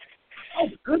 Oh,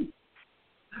 good.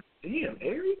 Damn,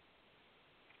 Aries.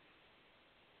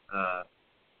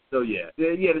 So the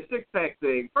 6-pack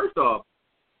thing. First off.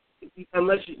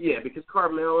 Unless because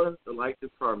Carmella, the likes of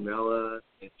Carmella,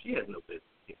 and she has no business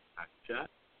getting a title shot,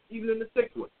 even in the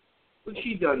 6th one. What's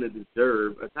she done to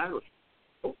deserve a title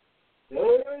shot?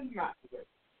 Not today.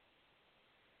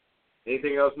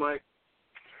 Anything else, Mike?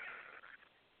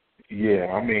 Yeah,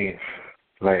 I mean,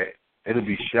 like it'll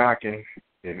be shocking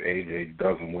if AJ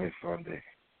doesn't win Sunday.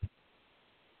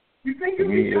 You think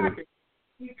it'll be shocking?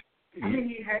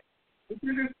 This is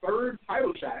his 3rd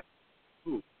title shot.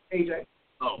 Who? AJ.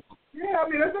 Oh. Yeah, I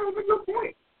mean, that was a good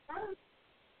point.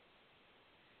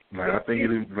 Like, I think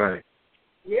it is, like...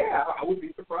 Yeah, I would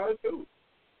be surprised, too.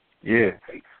 Yeah,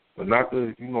 but not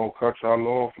to, cut y'all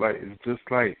off. Like, it's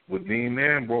just like with Dean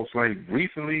Ambrose, like,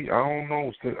 recently, I don't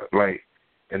know, like,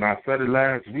 and I said it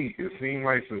last week, it seemed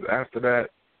like since after that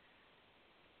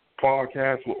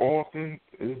podcast with Austin,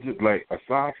 it's just like,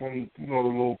 aside from, the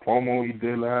little promo he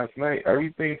did last night,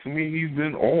 everything to me, he's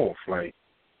been off, like,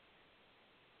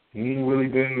 he ain't really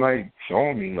been, like,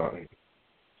 showing me nothing.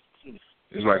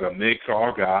 It's like a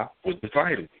mid-card guy with the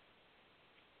title.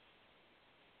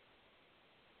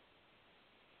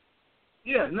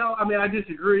 Yeah, no, I mean, I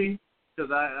disagree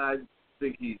because I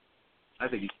think he's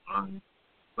fine.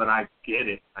 But I get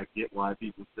it. I get why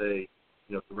people say,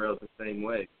 Terrell's the same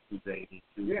way. Who's AD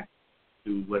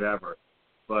to whatever.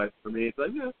 But for me, it's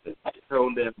like, it's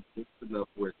toned down just enough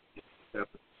where it's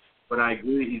acceptable. But I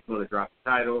agree he's going to drop the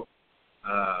title.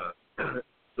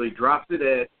 So he drops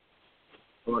it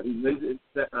or he wins it.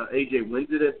 AJ wins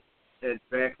it at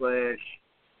Backlash.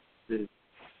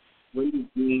 When does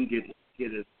Dean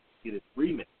get his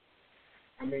rematch?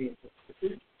 I mean,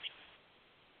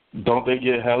 don't they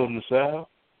get Hell in the Cell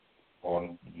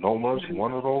or No Mercy?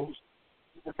 One of those.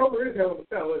 October is Hell in the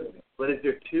Cell, isn't it? But is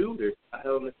there 2? There's a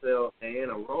Hell in the Cell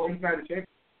and a Raw. He's not a champion.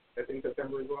 That's in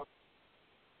September as well.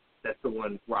 That's the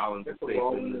one Rollins is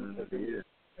facing.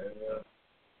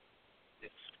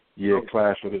 Yeah,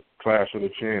 Clash of the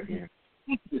Champions.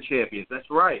 The Champions, that's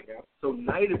right. Yeah. So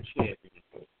Night of Champions.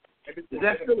 Is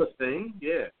that still a thing?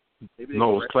 Yeah.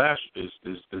 No, it's Clash. It's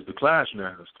the Clash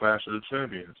now. It's Clash of the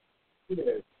Champions.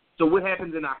 Yeah. So what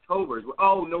happens in October?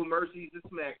 No Mercy's the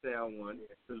SmackDown one.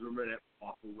 Because remember that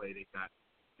awful way they got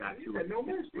to it. No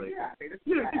Mercy.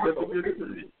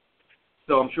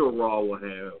 So I'm sure Raw will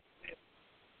have.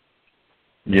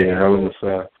 Yeah, Hell in the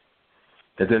Cell.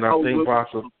 And then I think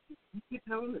possibly. You get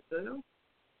Hell in the Cell?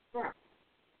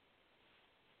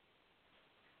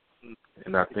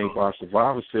 And I think our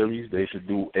Survivor Series, they should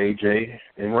do AJ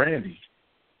and Randy.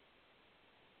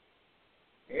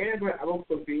 And but I don't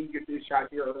think Dean get this shot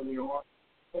here early on.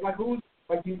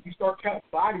 But you start counting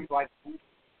bodies who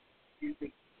you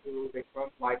think they come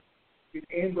is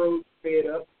Ambrose fed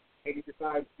up and he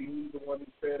decides Dean's the one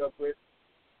he's fed up with.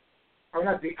 I'm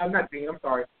not Dean. I'm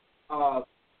sorry.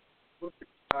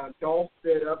 Dolph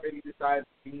fed up and he decides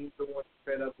Dean's the one he's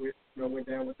fed up with. Went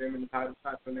down with them in the title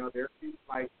shot, so now they're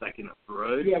like in a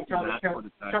grudge. Yeah, I'm trying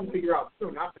to figure out. No,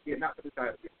 not for the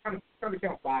title. I'm trying to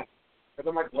count bodies. Because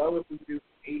I'm like, well, if we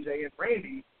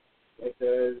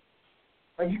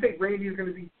believe he's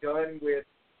going to be done with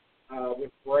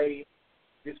Bray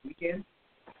this weekend.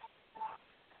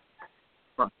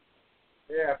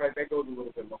 Yeah, I think that goes a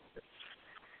little bit longer.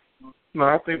 No,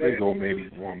 I think they go maybe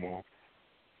one more.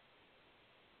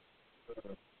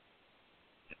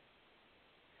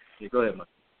 Yeah, go ahead, Mike.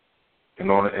 And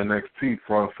on the NXT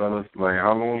front, fellas, like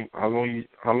how long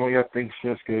y'all think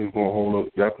Shinsuke is gonna hold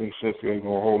it? Y'all think Shinsuke is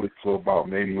gonna hold it to about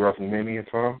maybe WrestleMania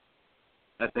time?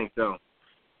 I think so.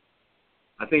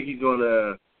 I think he's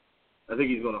gonna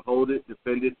hold it,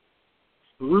 defend it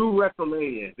through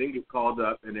WrestleMania. Then get called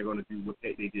up, and they're gonna do what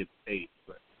they did with Paige,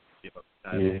 but give up the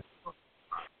title. Yeah.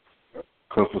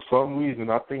 Because for some reason,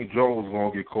 I think Joe is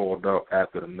gonna get called up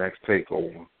after the next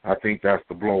takeover. I think that's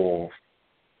the blow off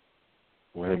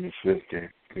with him and Shinsuke.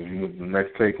 Because the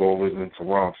next takeover is in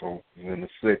Toronto, it's in the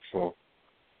 6th. So.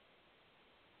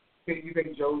 You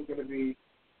think Joe's going to be?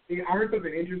 I heard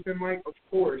something interesting, Mike. Of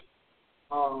course,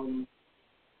 what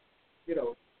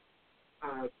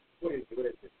is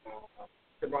it?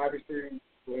 Survivor Series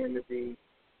going to be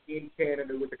in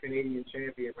Canada with the Canadian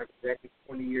champion, like exactly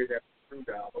 20 years after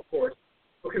TrueDive, of course,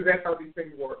 because that's how these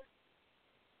things work.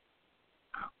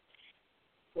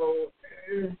 So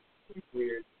it's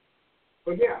weird.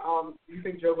 But yeah, do you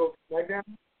think Joe goes SmackDown?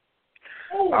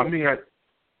 Oh. I mean,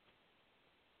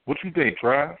 what you think,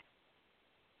 Trav?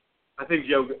 I think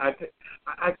Joe. I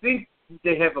think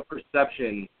they have a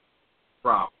perception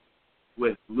problem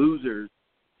with losers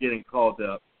getting called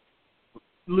up.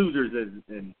 Losers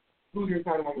and losing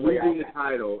the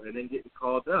title and then getting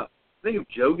called up. I think if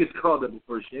Joe gets called up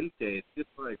before Shinsuke, it's just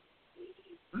like,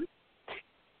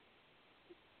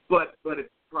 what? But it's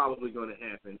probably going to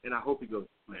happen, and I hope he goes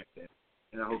to SmackDown.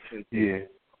 And I hope Shinsuke. Yeah.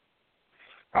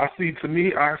 I see. To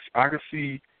me, I can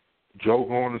see Joe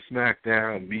going to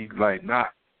SmackDown and be like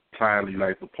not entirely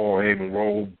like the Paul Heyman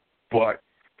role, but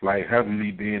like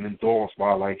heavily being endorsed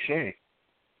by like Shane.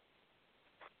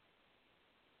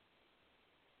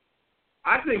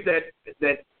 I think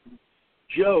that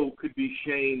Joe could be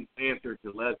Shane's answer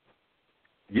to Lesnar.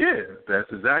 Yeah,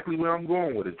 that's exactly where I'm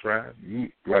going with it, Trav.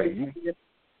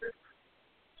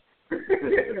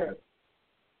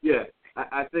 Yeah,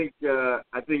 I think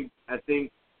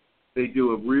they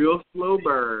do a real slow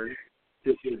burn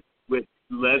with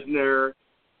Lesnar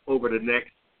over the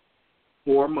next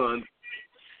 4 months,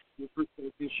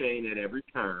 protecting Shane at every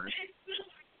turn.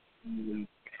 And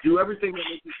do everything that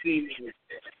makes it seem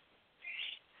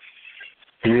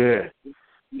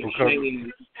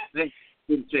like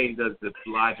Shane does the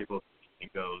logical thing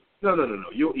and goes, no,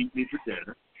 you'll eat me for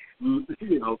dinner.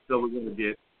 So we're going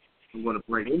to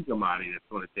bring in somebody that's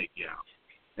going to take you out.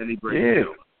 And he brings you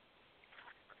out.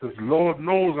 Because Lord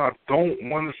knows I don't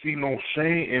want to see no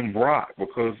Shane and Brock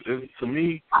because to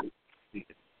me,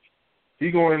 he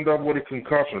going to end up with a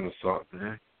concussion or something,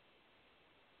 man.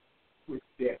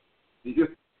 Yeah.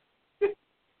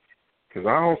 Because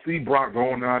I don't see Brock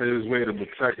going out of his way to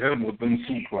protect him with them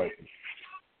suplexes.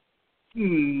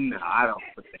 No, I don't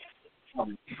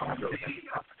think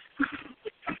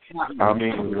I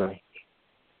mean,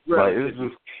 like it's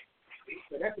just.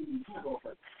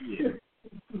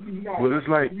 Well, it's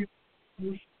like.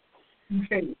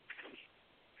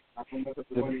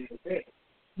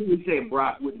 He was saying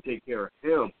Brock wouldn't take care of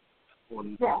him.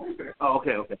 Oh,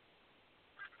 okay.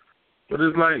 But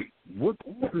it's like, what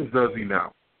offense does he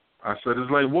now? I said, it's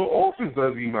like, what offense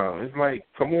does he now? It's like,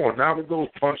 come on, now with those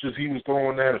punches he was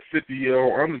throwing at a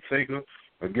 50-year-old Undertaker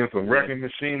against a wrecking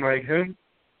machine like him,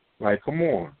 like, come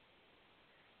on.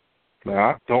 Like,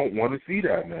 I don't want to see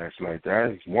that match. Like,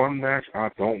 that is one match I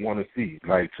don't want to see.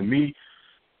 Like, to me,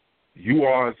 you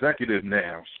are executive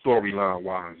now,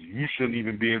 storyline-wise. You shouldn't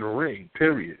even be in the ring,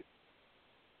 period.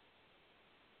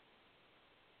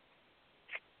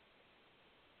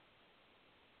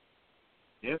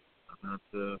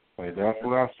 Like, that's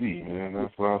what I see, man.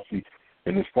 That's what I see.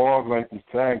 And as far as like this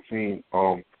tag team,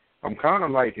 I'm kind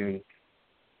of liking,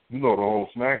 the whole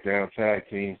SmackDown tag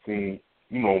team scene,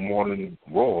 more than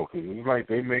Raw, because it's like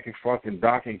they making fucking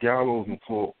Doc and Gallows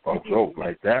into a joke.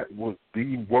 Like that was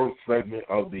the worst segment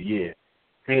of the year,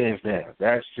 hands down.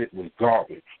 That shit was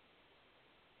garbage.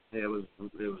 Yeah, it was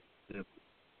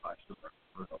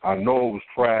I know it was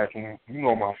trash. And,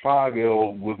 my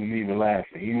 5-year-old wasn't even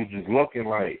laughing. He was just looking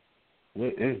like,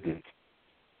 what is this?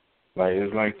 Like,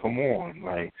 it's like, come on.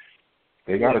 Like,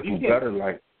 they got to do better.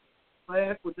 Like,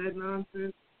 laugh with that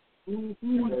nonsense. Who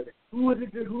was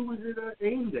it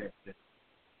aimed at?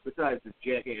 Besides the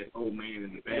jackass old man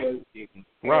in the back.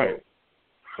 Right.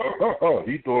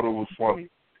 He thought it was funny.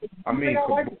 I mean,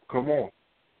 come on.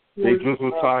 They just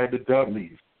retired the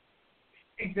Dudleys.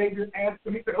 Xavier asked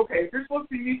him, he said, okay, if you're supposed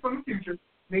to be me from the future,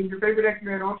 name your favorite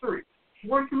X-Men on 3.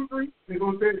 1, 2, 3. They're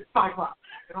going to say Cyclops.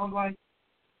 And I was like,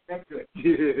 that's good.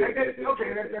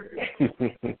 Okay, that's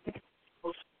good.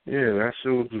 Yeah, that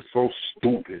shit was just so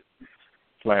stupid.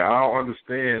 Like, I don't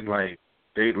understand. Like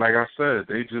I said,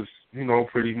 they just,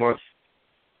 pretty much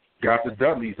got the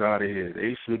Dudleys out of here.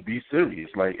 They should be serious.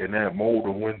 Like, in that mode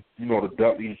of when, the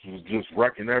Dudleys was just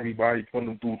wrecking everybody, putting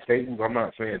them through tables. I'm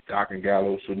not saying Doc and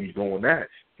Gallows should be doing that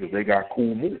because they got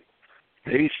cool moves.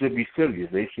 They should be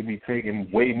serious. They should be taken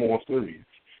way more serious.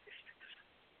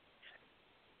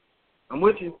 I'm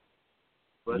with you.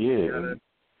 But yeah.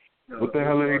 What the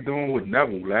hell are they doing with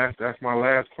Neville? That's my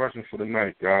last question for the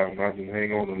night, guys. I'm not just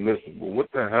hang on and listen. But what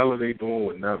the hell are they doing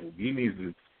with Neville? He needs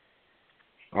to.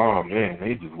 Oh man,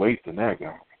 they just wasting that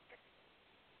guy.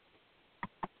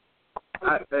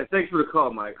 Thanks for the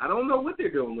call, Mike. I don't know what they're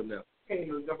doing with Neville. Can't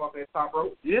even jump off that top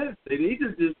rope. Yeah, they need to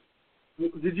just.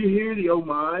 Did you hear the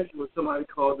homage when somebody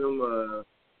called him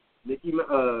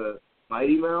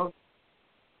Mighty Mouse?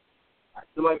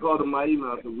 Somebody called him Mighty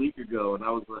Mouse a week ago, and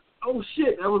I was like, oh,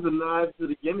 shit, that was a nod to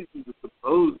the gimmick he was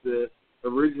supposed to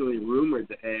originally rumored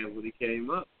to have when he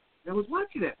came up. And I was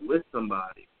watching that with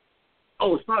somebody.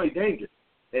 Oh, it's probably Dangerous.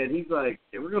 And he's like,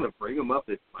 they were going to bring him up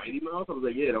as Mighty Mouse? I was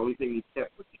like, yeah, the only thing he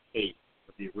kept was the cape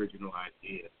of the original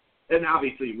idea. And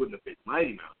obviously he wouldn't have been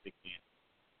Mighty Mouse again.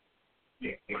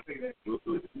 Yeah, yeah, but he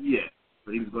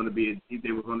was going to be.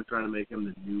 They were going to try to make him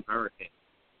the new Hurricane.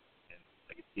 And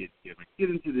like get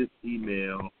into this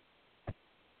email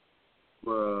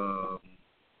from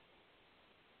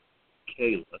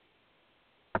Kayla.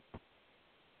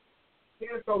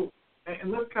 Yeah, so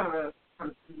and let's kind of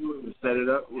set it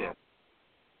up. Yeah.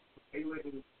 Kayla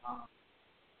is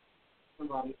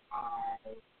somebody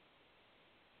I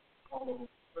follow on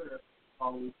Twitter,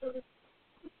 follow each other.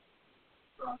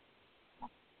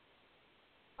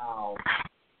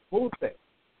 Bullshit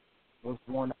was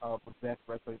one of the best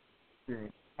wrestling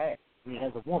experiences I had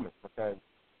as a woman, because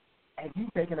have you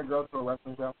taken a girl to a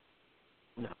wrestling show?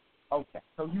 No. Okay.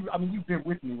 So you've been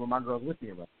with me when my girl's with me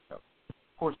at wrestling shows.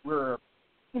 Of course, we're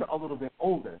a little bit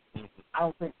older. Mm-hmm. I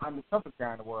don't think I'm the toughest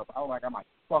guy in the world, but I might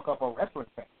fuck up a wrestling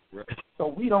fan. Right. So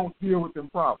we don't deal with them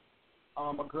problems.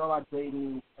 A girl I dated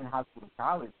in high school and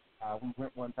college, we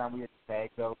went one time, we had the tag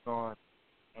belts on.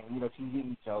 And, she's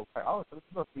getting jokes like, oh, so this is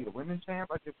supposed to be the women's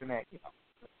champ? I just that,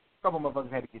 a couple of us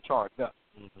had to get charged up.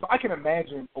 Mm-hmm. So I can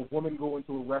imagine a woman going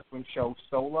to a wrestling show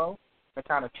solo, the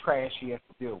kind of trash she has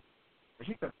to deal with. But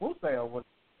she said Full Sail was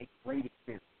a great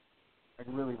experience. It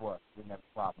really was. We didn't have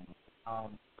a problem with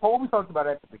it. Paul, we talked about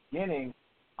at the beginning,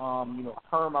 her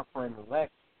and my friend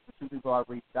Lex, the two people I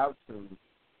reached out to,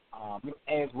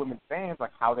 as women fans,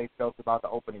 like how they felt about the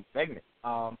opening segment.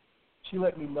 She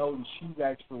let me know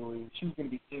that she was going to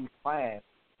be in class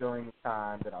during the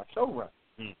time that our show runs.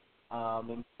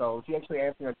 And so she actually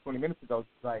asked me like 20 minutes ago,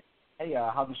 she's like, hey,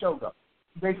 how'd the show go?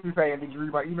 Basically saying, did you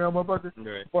read my email, motherfucker?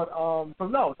 Right. But,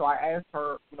 so I asked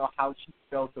her, how she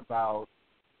felt about,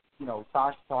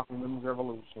 Sasha talking Women's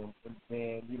Revolution and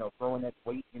then, throwing that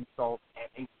weight insult at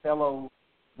a fellow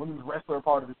women's wrestler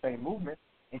part of the same movement.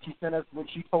 And she sent us what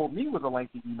she told me was a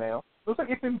lengthy email. It looks like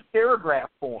it's in paragraph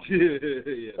form.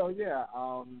 Yeah. So, yeah.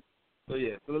 So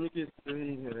let me get to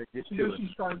it.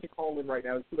 She's trying to call in right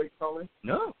now. Is it too late to call in?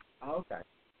 No. Oh, okay.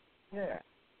 Yeah.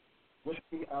 What's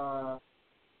the,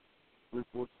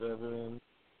 347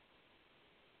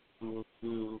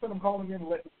 202. I'm calling in and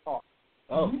let me talk.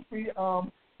 Oh. Do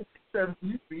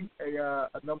you see a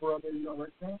number on there you don't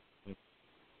recognize?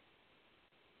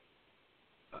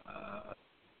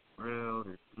 Brown,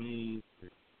 there's me,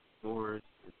 there's Forrest,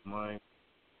 there's Mike,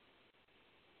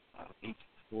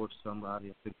 H4 somebody,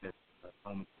 I think that's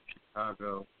home from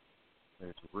Chicago.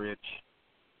 There's Rich,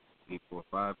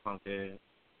 845 Punk Ass.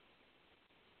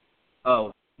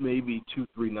 Oh, maybe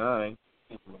 239.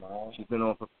 She's been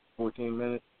on for 14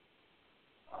 minutes.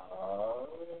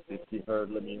 If she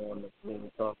heard let me on the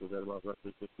thing talk, is that about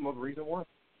wrestling? Some other reason why?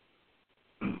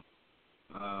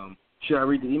 Should I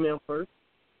read the email first?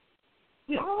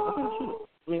 Yeah. Oh.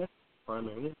 I mean, that's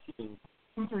primary.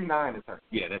 239 is her.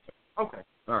 Yeah, that's her. Okay.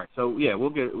 All right. So yeah,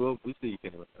 we'll see you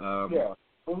anyway. Yeah.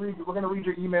 We're gonna read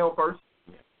your email first.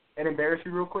 Yeah. And embarrass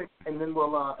you real quick, and then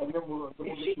we'll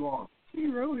get you on. She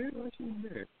wrote it. Why she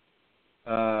embarrassed?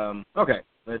 Okay.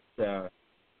 Let's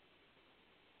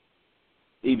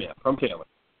email from Kayla.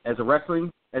 As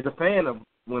a fan of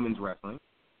women's wrestling,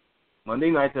 Monday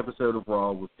night's episode of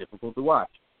Raw was difficult to watch.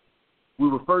 We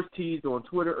were first teased on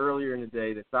Twitter earlier in the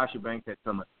day that Sasha Banks had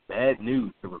some bad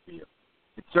news to reveal.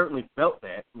 It certainly felt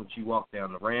that when she walked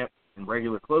down the ramp in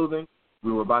regular clothing.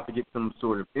 We were about to get some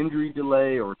sort of injury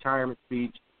delay or retirement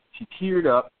speech. She teared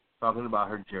up talking about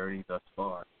her journey thus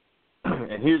far.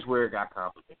 And here's where it got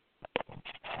complicated.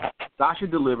 Sasha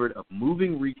delivered a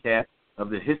moving recap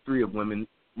of the history of women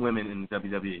in the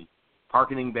WWE,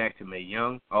 harkening back to Mae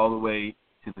Young all the way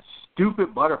to the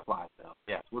stupid butterfly belt.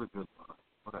 Yes, what a good one.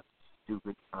 What a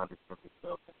stupid, condescending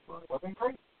belt that was. Wasn't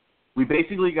great. We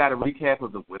basically got a recap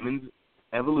of the women's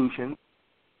evolution,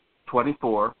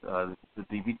 24, the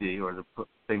DVD or the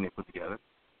thing they put together.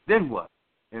 Then what?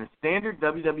 In a standard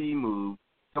WWE move,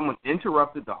 someone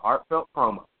interrupted the heartfelt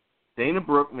promo. Dana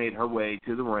Brooke made her way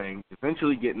to the ring,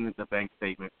 eventually getting the bank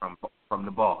statement from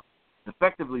the boss,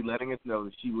 effectively letting us know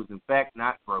that she was in fact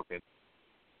not broken.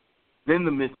 Then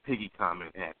the Miss Piggy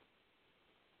comment happened.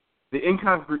 The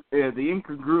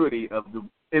incongruity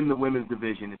in the women's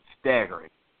division is staggering.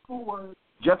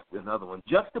 Just another one.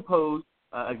 Juxtaposed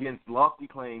against lofty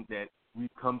claims that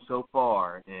we've come so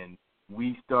far and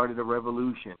we started a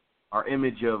revolution. Our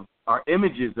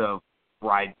images of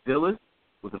bridezillas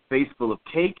with a face full of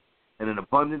cake and an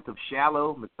abundance of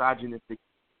shallow, misogynistic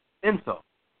insults.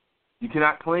 You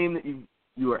cannot claim that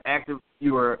you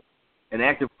are an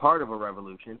active part of a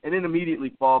revolution and then immediately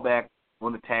fall back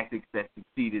on the tactics that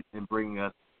succeeded in bringing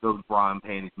us those bra and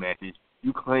panties matches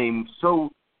you claim to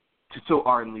so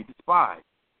ardently despise.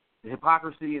 The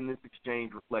hypocrisy in this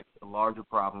exchange reflects a larger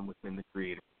problem within the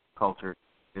creative culture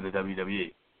in the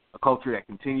WWE, a culture that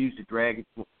continues to drag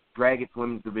its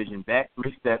women's division back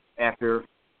 3 steps after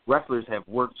wrestlers have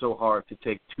worked so hard to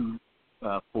take 2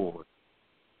 forward.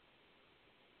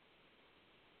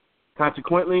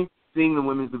 Consequently, seeing the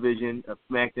women's division of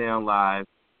SmackDown Live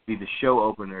be the show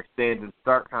opener stands in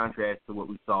stark contrast to what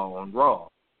we saw on Raw.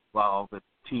 While the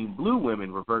Team Blue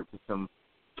women revert to some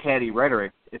catty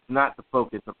rhetoric, it's not the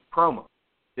focus of the promo.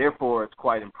 Therefore, it's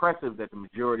quite impressive that the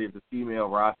majority of the female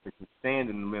roster can stand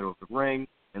in the middle of the ring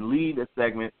and lead a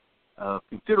segment of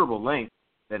considerable length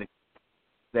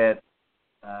that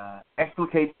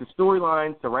explicates the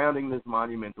storyline surrounding this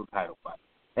monumental title fight.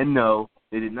 And no,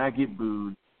 they did not get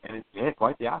booed, and it's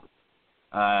quite the opposite.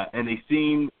 And they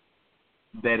seem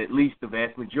that at least the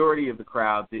vast majority of the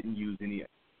crowd didn't use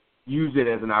it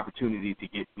as an opportunity to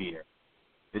get beer.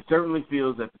 It certainly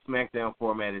feels that the SmackDown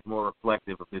format is more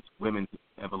reflective of this women's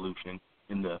evolution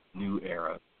in the new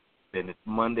era than its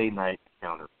Monday night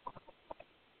counterpart.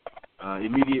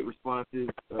 Immediate responses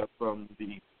from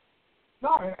the...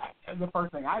 No, the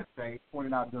first thing I'd say,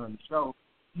 pointed out during the show,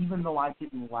 even though I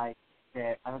didn't like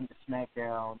that I think the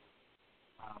SmackDown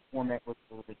format was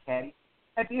a little bit catty,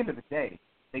 at the end of the day,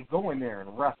 they go in there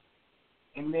and wrestle.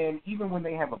 And then even when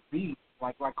they have a beef,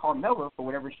 like Carmella, for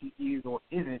whatever she is or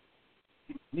isn't,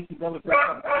 Nikki Bella does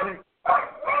something quick.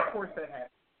 Of course that happens.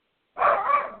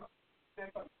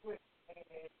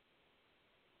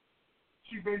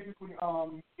 She basically,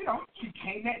 she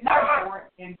came that night for it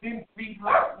and then beat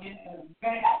her in the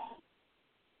back.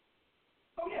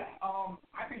 So yeah,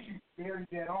 I think she's very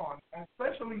dead on,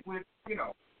 especially with,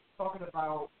 talking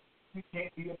about we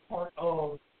can't be a part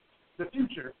of the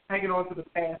future, hanging on to the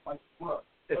past like what.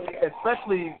 So, yeah.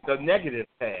 Especially the negative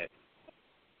past.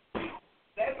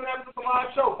 That's what happens with the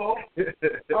live show, folks.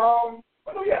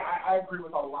 But no, yeah, I agree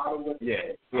with a lot of what you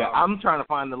said. Yeah, I'm trying to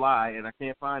find the lie, and I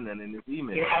can't find that in this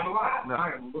email. You have a lie. No.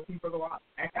 I am looking for the lie.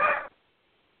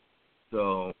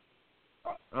 So,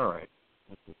 all right.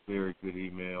 That's a very good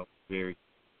email, very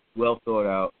well thought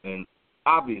out, and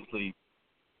obviously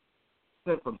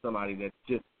sent from somebody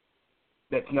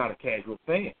that's not a casual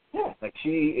fan. Yeah. Like she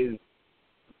is,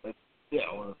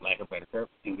 lack of a better term,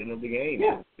 student of the game.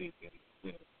 Yeah.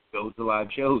 Goes to live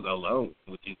shows alone,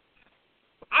 which is,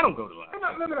 I don't go to live shows.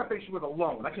 Let me not say she was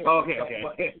alone. I can't. Okay.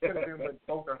 She could have been with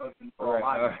both her husbands for a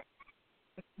while.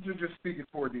 Just speaking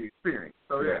for the experience.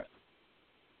 So yeah.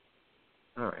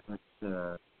 All right. Let's.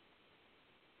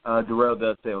 Darrell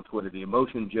does say on Twitter, the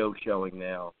emotion Joe's showing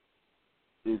now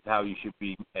is how you should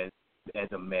be as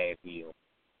a mad heel.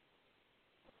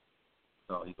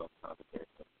 So he's on commentary.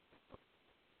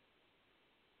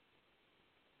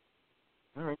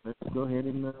 All right, let's go ahead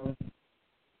and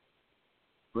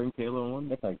bring Taylor on.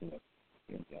 That's how you do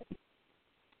it.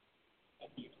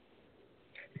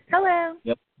 Hello.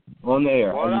 Yep. On the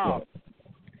air. What how you up? doing?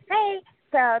 Hey.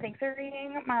 So thanks for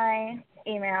reading my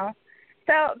email.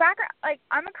 So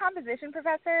I'm a composition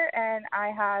professor, and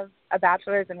I have a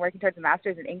bachelor's and working towards a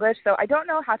master's in English. So I don't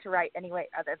know how to write any way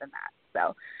other than that.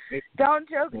 So don't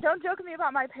joke with me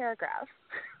about my paragraph.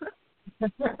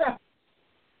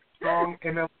 Strong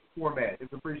enough format.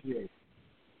 It's appreciated.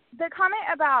 The comment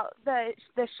about the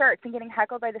shirts and getting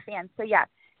heckled by the fans. So yeah,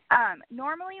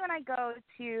 normally when I go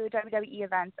to WWE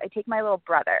events, I take my little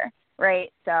brother,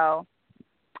 right? So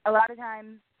a lot of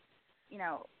times,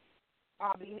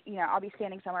 I'll be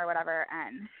standing somewhere or whatever,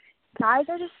 and guys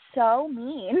are just so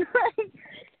mean.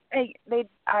 they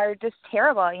are just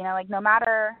terrible. You know, like no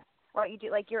matter what you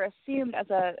do, like you're assumed as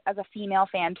a female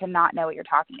fan to not know what you're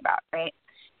talking about, right?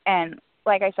 And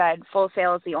like I said, Full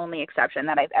Sail is the only exception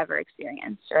that I've ever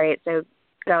experienced, right? So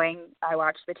I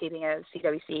watched the taping of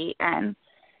CWC, and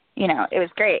you know, it was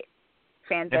great.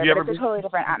 Fans there, but it's a totally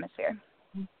different atmosphere.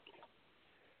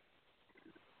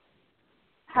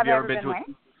 Have you ever been where?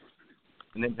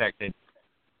 An Impact in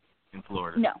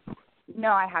Florida?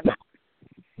 No, I haven't.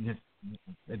 Just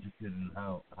interested in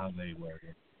how they were.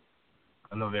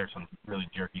 I know there's some really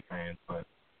jerky fans, but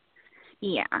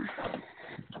yeah.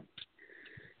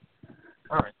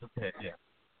 All right, okay, yeah.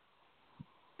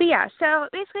 But yeah, so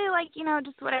basically, like, you know,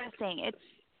 just what I was saying,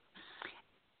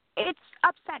 it's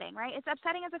upsetting, right? It's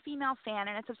upsetting as a female fan,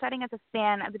 and it's upsetting as a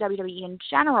fan of the WWE in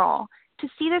general to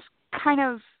see this kind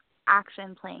of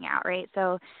action playing out, right?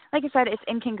 So, like I said, it's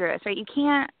incongruous, right? You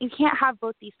can't have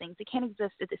both these things. They can't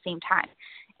exist at the same time,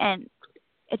 and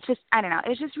it's just, I don't know,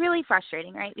 it's just really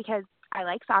frustrating, right? Because I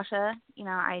like Sasha, you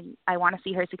know, I want to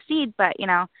see her succeed, but you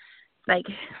know, like,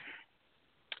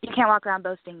 you can't walk around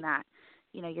boasting that,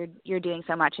 you know, you're doing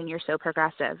so much and you're so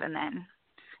progressive, and then,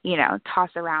 you know, toss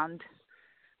around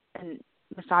a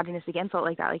misogynistic insult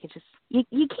like that. Like, it's just, you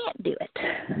can't do it.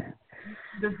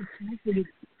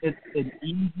 It's an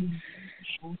easy,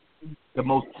 the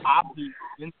most obvious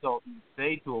insult you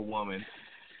say to a woman.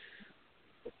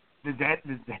 Because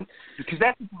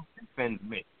that's what offends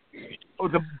me.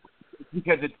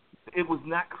 Because it was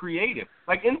not creative.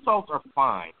 Like, insults are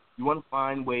fine. You want to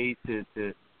find ways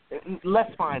to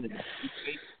let's find it.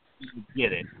 You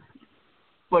get it.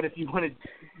 But if you want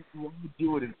to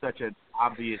do it in such an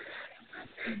obvious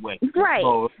way,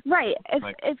 right?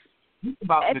 Think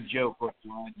about the joke or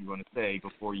line you want to say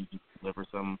before you deliver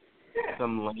some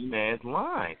lame ass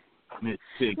line.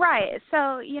 Right.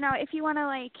 So, you know, if you want to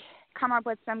like come up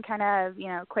with some kind of, you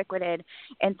know, quick-witted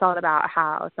insult about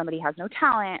how somebody has no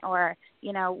talent or,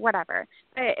 you know, whatever,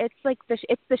 it's like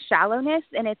it's the shallowness,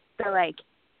 and it's the like,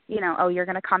 you know, oh, you're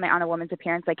going to comment on a woman's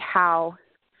appearance, like how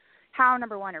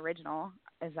number one, original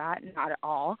is that? Not at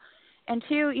all. And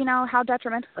two, you know, how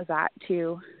detrimental is that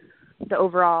to the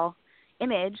overall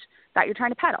image that you're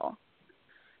trying to peddle,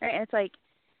 right? And it's like,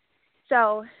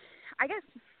 so I guess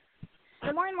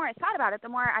the more and more I thought about it, the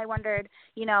more I wondered,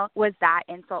 you know, was that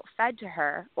insult fed to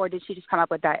her, or did she just come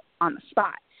up with that on the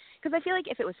spot? Because I feel like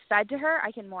if it was fed to her,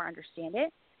 I can more understand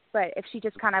it. But if she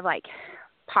just kind of like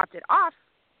popped it off,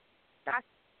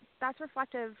 that's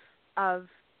reflective of,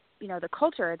 you know, the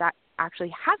culture that actually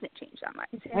hasn't changed that much.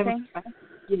 You see what I'm saying? I have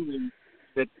a feeling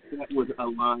that was a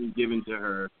line given to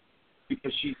her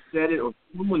because she said it, or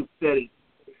someone said it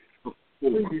before.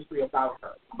 Previously about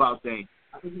her. About Dana.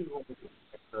 I think it was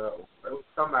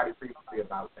somebody previously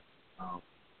about that.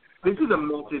 This is a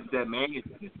message that Mangus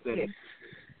has said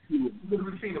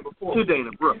We've seen it before. to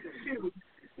Dana Brooks.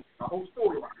 The whole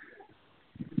storyline.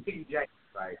 T. Jackson,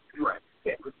 right? Right.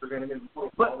 Yeah, was presented in the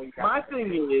But my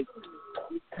thing is,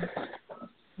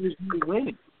 there's no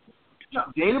winning.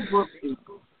 Dana Brooks is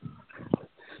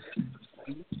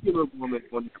a muscular woman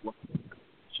on the floor.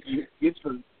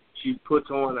 She puts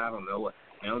on, I don't know what,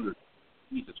 under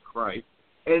Jesus Christ.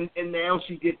 And now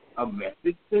she gets a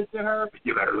message sent to her,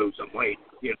 you better lose some weight.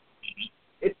 You know,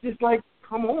 it's just like,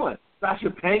 come on. Sasha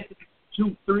Banks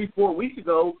 2, 3, 4 weeks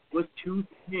ago was too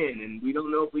thin, and we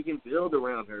don't know if we can build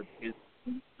around her because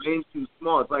the frame's too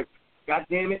small. It's like, God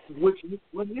damn it, what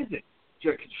is it?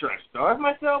 Should I starve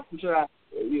myself, or should I,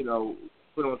 you know,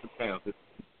 put on some pounds?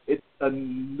 It's a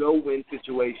no-win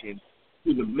situation.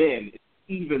 To the men, it's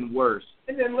even worse.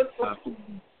 And then let's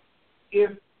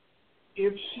if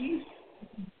she's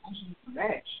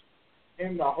match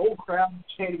and the whole crowd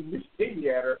chanting Miss Piggy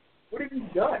at her, what have you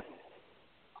done?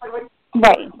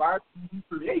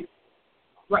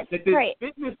 Right. That this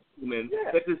fitness woman,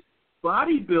 that this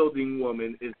bodybuilding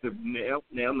woman is now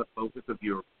the focus of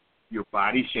your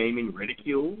body shaming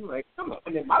ridicule. Like, come on.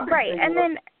 And then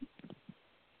then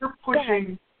you're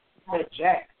pushing Nia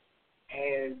Jax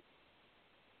as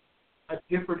a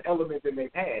different element than they've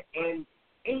had, and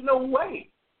ain't no way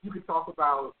you could talk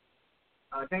about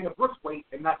Dana Brooks' weight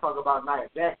and not talk about Nia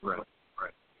Jax. Right.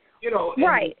 You know,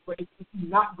 but it's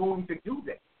not going to do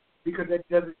that because that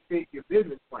doesn't fit your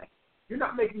business plan. You're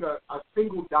not making a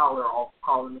single dollar off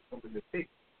calling this woman the Piggy.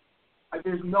 Like,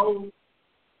 there's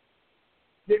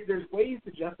ways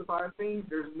to justify things.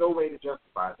 There's no way to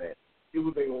justify that. It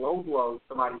was a low blow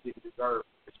somebody didn't deserve.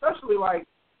 Especially, like,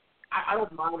 I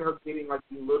don't mind her getting, like,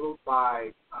 belittled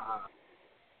by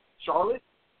Charlotte.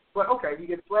 But, okay, you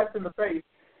get slapped in the face.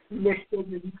 Next thing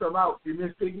you come out, you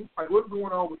Miss Piggy. Like, what's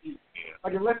going on with you?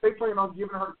 Like, unless they plan on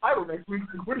giving her the title next week,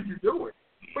 what are you doing?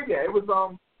 But, yeah, it was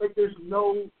like there's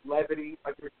no levity,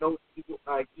 like there's no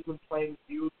even playing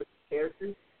field with the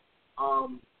characters,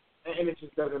 and it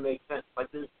just doesn't make sense.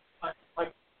 Like there's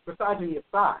like misogyny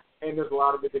aside, and there's a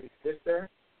lot of it that exists there,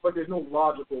 but there's no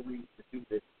logical reason to do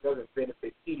this. It doesn't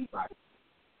benefit anybody.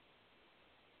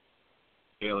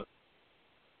 Taylor.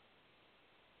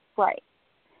 Right.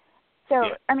 So,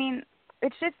 Yeah. I mean,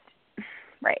 it's just,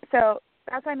 right. So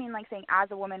that's what I mean, like saying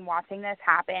as a woman watching this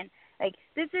happen, like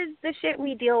this is the shit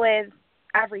we deal with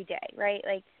every day, right?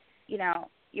 Like, you know,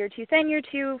 you're too thin, you're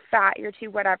too fat, you're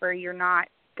too whatever, you're not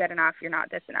good enough, you're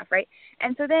not this enough, right?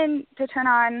 And so then to turn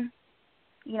on,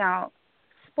 you know,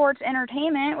 sports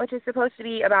entertainment, which is supposed to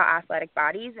be about athletic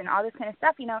bodies and all this kind of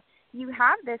stuff, you know, you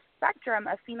have this spectrum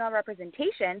of female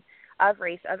representation of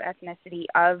race, of ethnicity,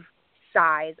 of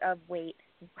size, of weight,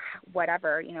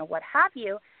 whatever, you know, what have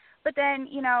you. But then,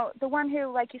 you know, the one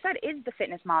who, like you said, is the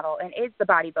fitness model and is the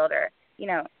bodybuilder, you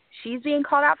know, she's being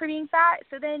called out for being fat.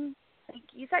 So then, like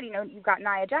you said, you know, you've got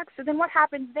Nia Jax. So then what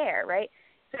happens there, right?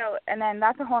 So, and then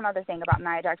that's a whole other thing about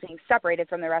Nia Jax being separated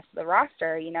from the rest of the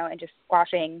roster, you know, and just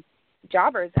squashing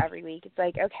jobbers every week. It's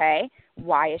like, okay,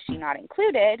 why is she not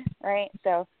included, right?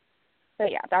 So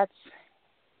yeah, that's,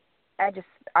 I just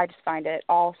find it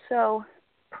all so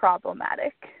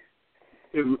problematic.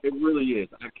 It really is.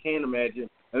 I can't imagine.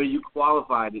 I mean, you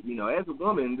qualified it, you know, as a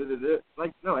woman.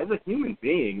 Like, no, as a human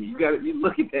being, you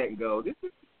look at that and go,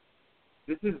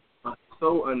 this is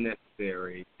so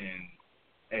unnecessary,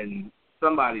 and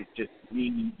somebody's just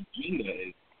meaning Gina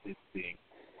is being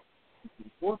in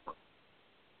the forefront.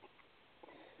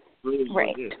 Really,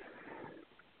 right. It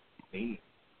is.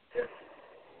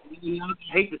 You know,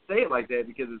 I hate to say it like that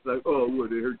because it's like, oh, what,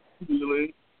 they hurt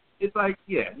feelings? It's like,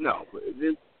 yeah, no,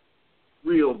 there's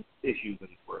real issues in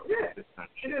the world. Yeah, this kind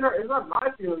of shit. shit. It's not my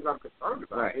feelings I'm concerned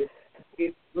about. Right.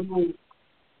 It's little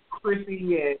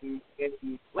Chrissy and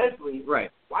Leslie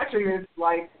watching this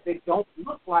like they don't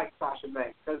look like Sasha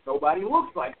Banks because nobody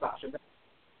looks like Sasha Banks.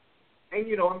 And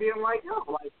you know, I'm being like, no,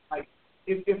 like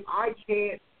if I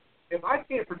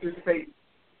can't participate,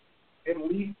 at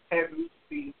least have me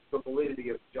see the validity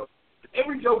of the joke.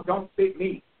 Every joke don't fit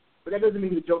me, but that doesn't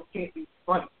mean the joke can't be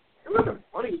funny. It wasn't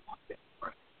funny about that,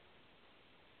 right?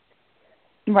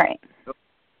 Right.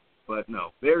 But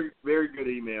no, very, very good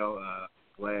email.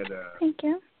 Glad. Thank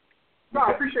you. No,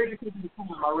 I appreciate you keeping it cool.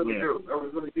 I really do. That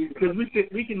was really easy. Because we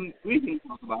can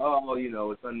talk about, oh, you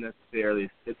know, it's unnecessary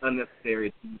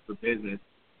for business,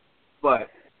 but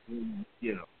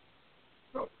you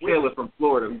know, Taylor from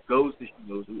Florida, who goes to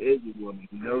shows, who is a woman,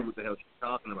 who knows what the hell she's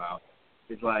talking about,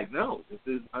 is like, no, this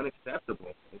is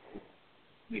unacceptable. It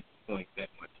makes the point that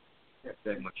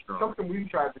much stronger. Something we've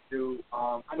tried to do,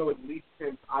 I know at least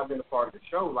since I've been a part of the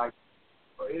show, like,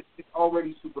 it's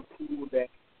already super cool that,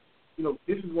 you know,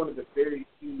 this is one of the very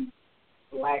few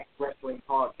black wrestling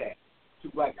podcasts, two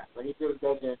black guys. Like, it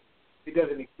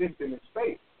doesn't exist in this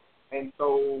space. And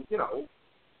so, you know,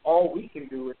 all we can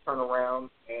do is turn around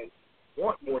and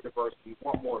want more diversity,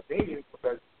 want more opinions,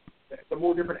 because the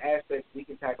more different aspects we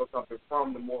can tackle something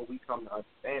from, the more we come to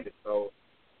understand it. So,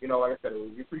 you know, like I said,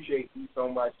 we appreciate you so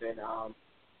much, and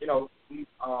you know, these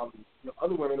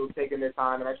other women who've taken their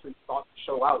time and actually thought the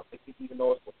show out. They didn't even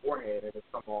know us beforehand, and it's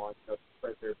come on, you know, to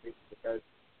express their opinions, because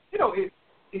you know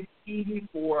it's easy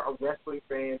for a wrestling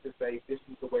fan to say this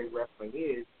is the way wrestling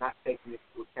is, not taking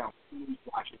into account who's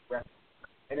watching wrestling,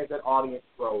 and as that audience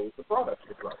grows, the product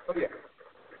should grow. So yeah.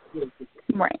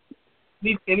 Right.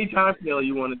 Anytime, Taylor,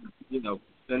 you want to, you know,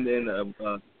 send in a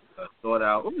thought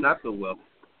out, or not so well,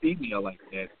 email like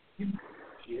that, send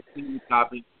a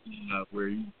topic where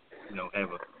you know, have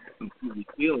some serious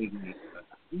feelings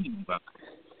about it.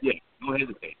 Yeah, don't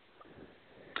hesitate.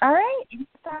 All right.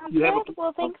 Sounds good.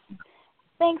 Well,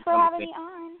 thanks for having me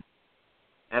on.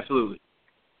 Absolutely.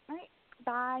 All right.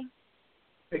 Bye.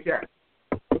 Take care.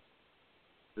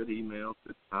 Good email.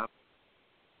 Good topic.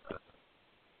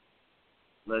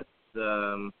 Let's, you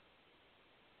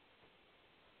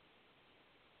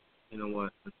know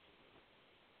what? Let's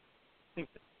think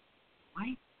that.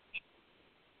 Right?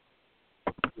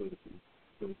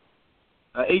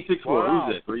 864. Wow.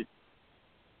 Who's that? Great.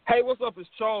 Hey, what's up? It's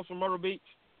Charles from Myrtle Beach.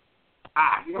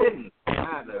 You didn't.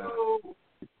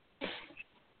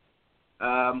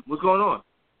 What's going on?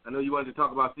 I know you wanted to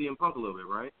talk about CM Punk a little bit,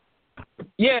 right?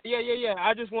 Yeah.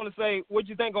 I just want to say, what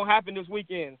you think gonna happen this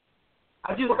weekend?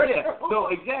 So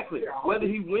exactly. Whether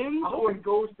he wins or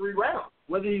goes 3 rounds.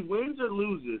 Whether he wins or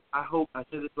loses, I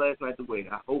said this last night to Wade,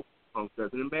 I hope Punk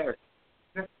doesn't embarrass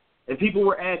him. And people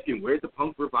were asking, where'd the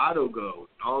Punk bravado go?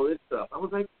 And all this stuff. I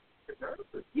was like,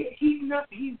 yeah, he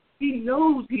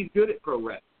knows he's good at pro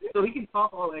wrestling. So he can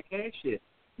talk all that cash shit.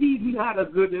 he's not a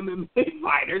good MMA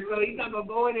fighter, so he's not gonna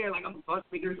go in there like I'm a punch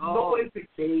figure. No way to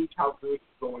gauge how good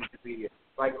he's going to be.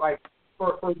 Like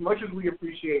for as much as we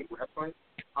appreciate wrestling,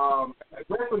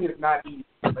 wrestling is not easy.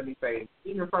 Let me say,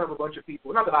 getting in front of a bunch of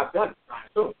people. Not that I've done it,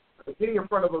 so but getting in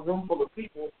front of a room full of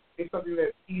people is something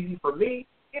that's easy for me.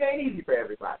 It ain't easy for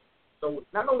everybody. So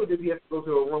not only does he have to go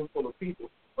to a room full of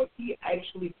people, but he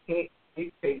actually can't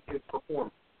dictate his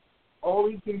performance. All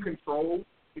he can control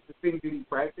is the things that he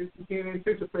practiced. He can't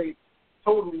anticipate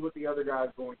totally what the other guy's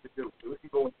going to do. So it can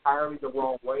go entirely the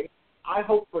wrong way. I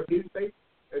hope for his sake,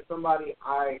 as somebody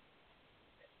I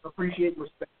appreciate,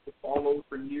 respect, and follow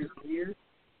for years and years,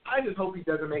 I just hope he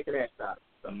doesn't make an ass out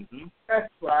of it. So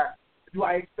that's why. Do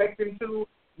I expect him to?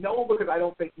 No, because I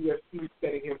don't think UFC is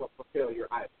setting him up for failure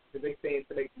either. Because they stand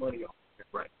to make money off of it.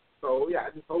 Right. So, yeah, I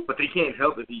just hope. But they can't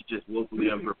help if he's just woefully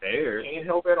unprepared. Can't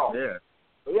help at all. Yeah.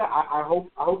 So, yeah, I hope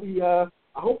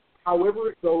however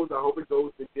it goes, I hope it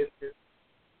goes the distance.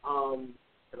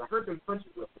 Because I heard them punches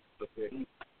up a bit.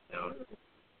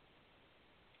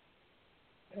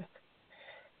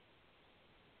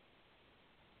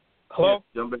 Hello?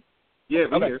 Yeah,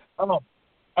 we're okay. here.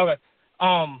 Okay.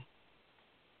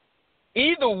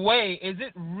 Either way, is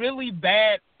it really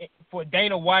bad for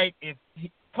Dana White if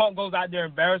Punk goes out there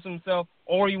and embarrasses himself,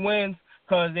 or he wins?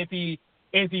 Because if he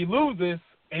loses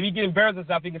and he gets embarrassed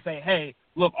himself, he can say, "Hey,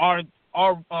 look, our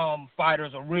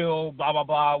fighters are real, blah blah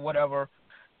blah, whatever."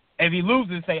 If he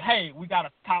loses, say, "Hey, we got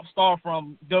a top star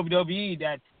from WWE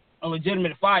that's a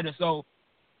legitimate fighter." So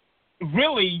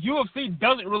really, UFC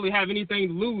doesn't really have anything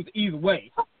to lose either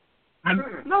way.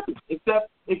 Nothing except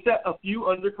a few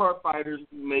undercard fighters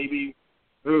maybe.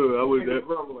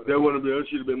 That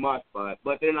should have been my spot,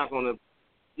 but they're not gonna.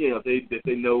 If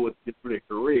they know what's good for their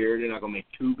career, they're not gonna make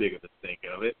too big of a stink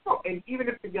of it. Oh, and even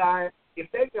if that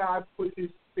guy puts his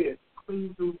fist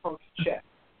clean through Punk's chest,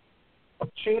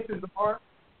 chances are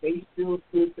they still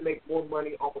stood to make more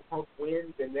money off of Punk's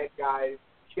win than that guy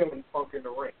killing Punk in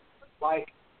the ring.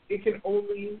 Like, it can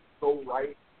only go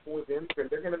right for them because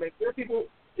they're gonna make their people.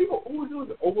 Who's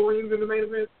the Overeem's in the main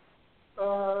event?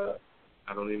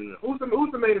 I don't even know. Who's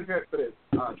the main event for this,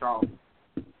 Charles?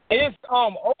 It's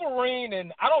Overeem,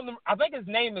 and I think his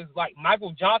name is like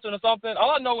Michael Johnson or something.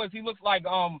 All I know is he looks like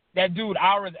that dude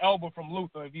Iris Elba from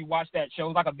Luther. If you watch that show,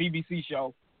 it's like a BBC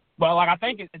show. But like I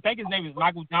think his name is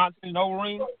Michael Johnson.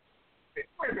 Overeem.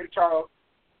 Wait a minute, Charles.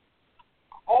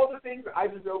 All the things that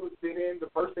Iris Elba's been in, the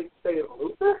first thing you say is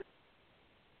Luther.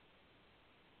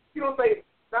 You don't say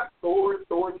not Thor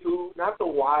 2, not The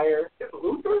Wire. It's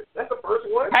Luther. That's the first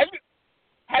one.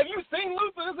 Have you seen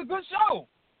Luther? It's a good show.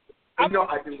 I do. Like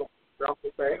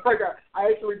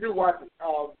I actually do watch it.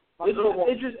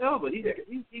 Idris Elba.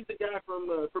 He's the guy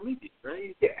from Prometheus,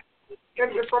 right? Yeah.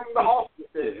 It's from the Office.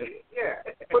 Yeah.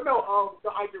 But no,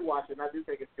 I do watch it, and I do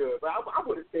think it's good. But I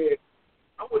would have said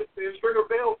Stringer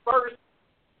Bell first.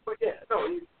 But yeah,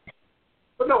 no.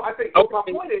 But no, I think my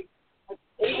point is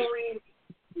Wolverine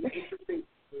is interesting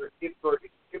if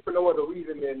for no other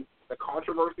reason than the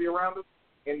controversy around him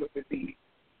and the physique.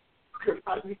 Because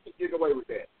I think he can get away with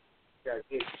that.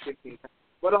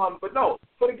 But no.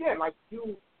 But again, like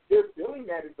they're billing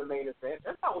that as the main event.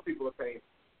 That's not what people are saying.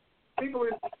 People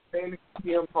are saying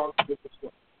CM Punk is the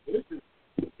show. This is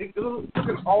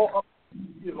all up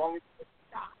as long as it's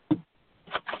not.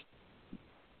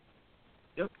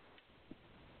 Yep.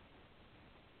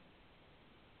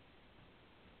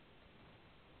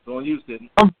 It's on you,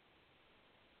 Sidney.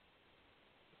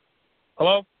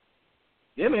 Hello?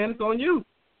 Yeah, man, it's on you.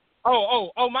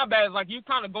 Oh, my bad. It's like you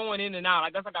kind of going in and out. I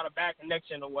guess I got a bad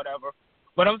connection or whatever.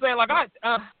 But I'm saying, like,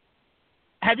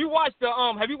 have you watched the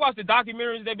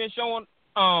documentaries they've been showing?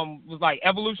 Was like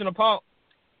Evolution of Punk.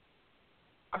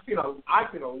 I've seen a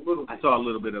little bit. I saw a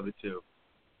little bit of it too.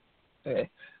 Yeah.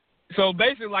 So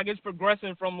basically, like, it's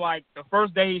progressing from like the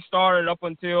first day he started up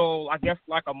until I guess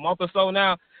like a month or so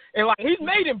now, and like he's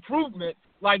made improvements.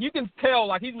 Like you can tell,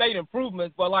 like he's made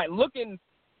improvements. But like looking.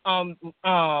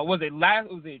 Was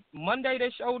it Monday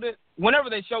they showed it? Whenever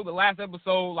they showed the last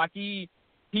episode, like he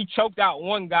choked out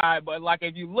one guy, but like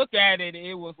if you look at it,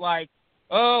 it was like,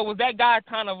 was that guy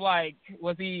kind of like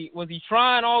was he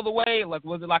trying all the way? Like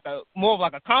was it like a more of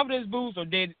like a confidence boost, or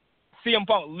did CM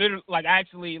Punk literally like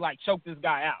actually like choke this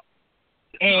guy out?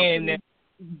 And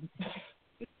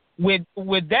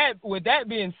with that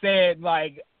being said,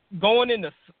 like going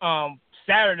into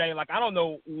Saturday, like I don't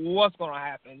know what's gonna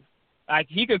happen. Like,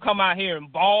 he could come out here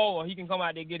and ball, or he can come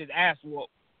out there and get his ass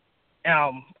whooped.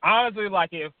 Honestly, like,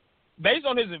 if, based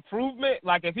on his improvement,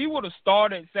 like, if he would have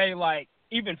started, say, like,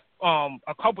 even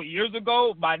a couple years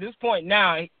ago, by this point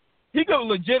now, he could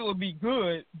legitimately be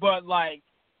good, but, like,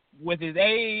 with his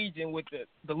age and with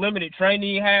the limited training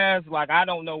he has, like, I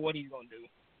don't know what he's going to do.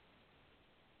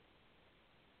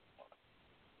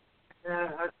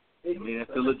 I mean, that's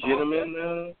a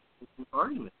legitimate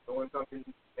argument. Doing something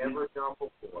he's never done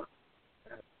before.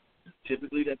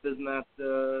 Typically, that does not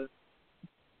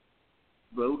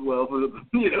bode well for the,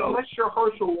 Unless you're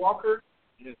Herschel Walker,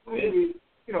 who is,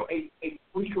 a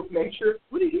freak of nature.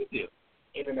 What did he do?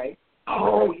 MMA.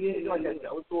 Oh, yeah. He's like that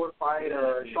Bellator fight,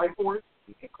 Strikeforce,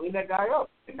 and clean that guy up.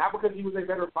 And not because he was a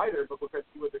better fighter, but because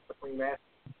he was a supreme athlete.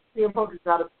 CM Punk is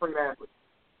not a supreme athlete.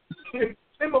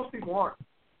 And most people aren't.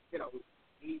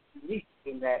 He's unique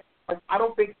in that. I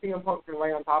don't think CM Punk can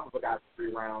lay on top of a guy for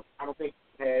 3 rounds. I don't think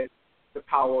he has the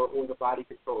power or the body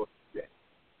control to do that.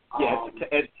 Yeah,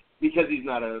 because he's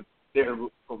not they're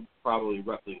probably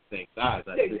roughly the same size.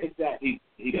 Exactly.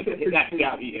 He doesn't. That's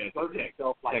how he has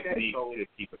technique so, to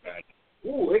keep a guy.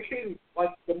 Ooh, it can,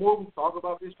 the more we talk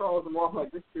about this, Charles, the more I'm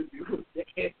like, this could be really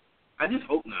bad. I just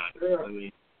hope not. Yeah. I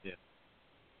mean, yeah.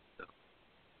 So.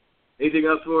 Anything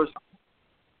else for us?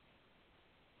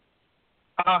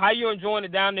 How you enjoying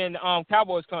it down in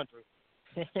Cowboys country?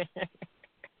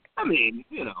 I mean,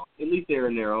 at least they're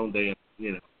in their own damn,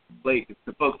 place. It's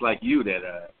the folks like you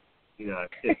that,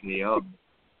 piss me off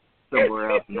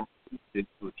somewhere else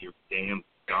with your damn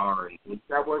star and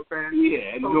Cowboys fans.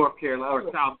 Yeah, in North Carolina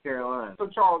or South Carolina. So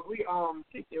Charles, we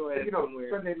kick your ass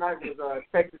Sunday night was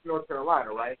Texas, North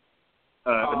Carolina, right?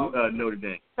 Notre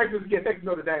Dame. Texas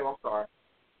Notre Dame. I'm sorry.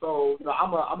 So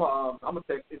I'm a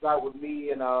Texas guy with me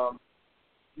and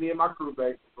my crew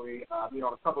basically. A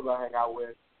couple that I hang out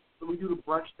with. So we do the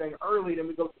brunch thing early, then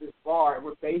we go to this bar, and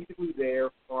we're basically there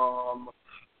from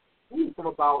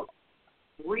about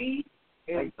 3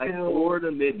 until like 4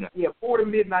 to midnight. Yeah, 4 to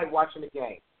midnight watching the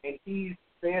game, and he's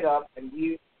fed up, and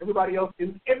everybody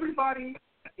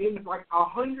in like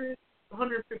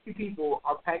 150 people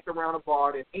are packed around a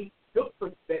bar that ain't built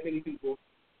for that many people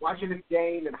watching this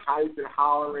game and hype and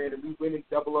hollering, and we win in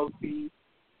double OT.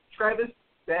 Travis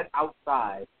sat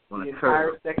outside the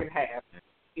entire second half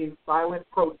in silent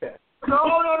protest.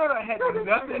 No. It had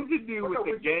nothing to do with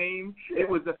the game. It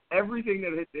was everything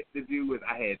that had to do with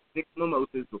I had 6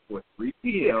 mimosas before 3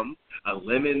 p.m., a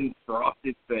lemon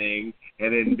frosted thing,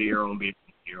 and then beer on beer.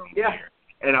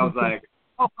 And I was like,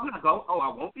 I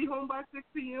won't be home by 6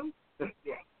 p.m.?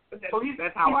 Yeah. So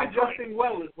that's how I drank. Adjusting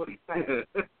well is what he's saying.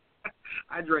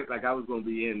 I drank like I was going to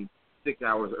be in 6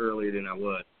 hours earlier than I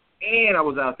was. And I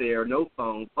was out there, no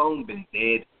phone. Phone been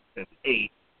dead since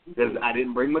 8 because I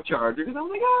didn't bring my charger because I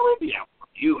was like, we'll be out for a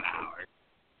few hours.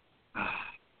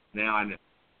 Now I know.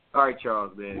 All right,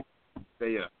 Charles, man.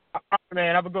 Stay up. All right,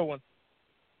 man. Have a good one.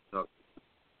 So,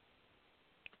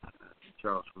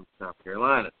 Charles from South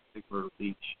Carolina, Big Myrtle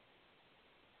Beach.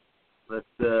 We're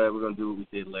gonna do what we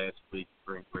did last week.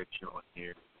 Bring Rich on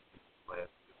here.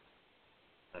 Last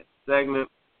segment.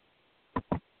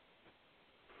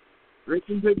 Rich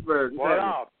in Pittsburgh. What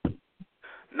up?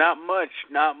 Not much.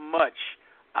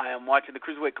 I am watching the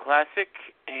Cruiserweight Classic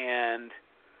and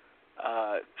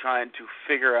trying to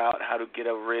figure out how to get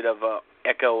rid of a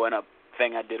echo and a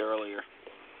thing I did earlier.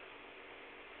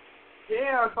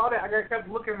 Yeah, I saw that. I kept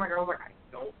looking I was like, I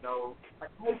don't know. I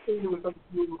kind of think it was something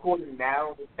he was recording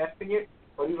now and testing it,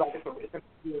 but he's like, it's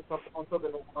something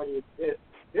that already exists.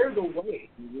 There's a way.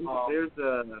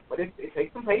 But it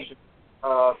takes some patience.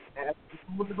 And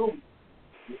with the Google.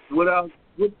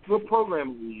 What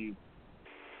program do you use?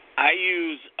 I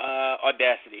use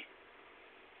Audacity.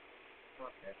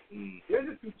 Okay. There's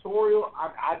a tutorial.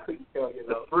 I couldn't tell you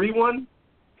though. The free one?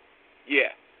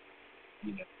 Yeah.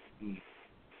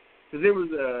 Because there was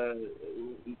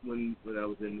when I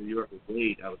was in New York with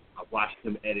Wade, I watched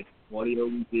him edit audio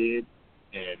we did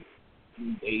and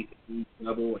bass and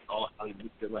double and all how he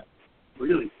looked at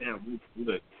really sound really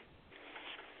good.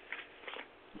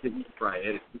 I think we could probably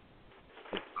edit.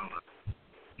 I don't know.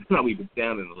 It's probably been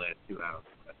down in the last 2 hours.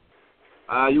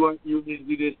 You want to do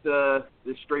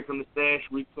this straight from the stash,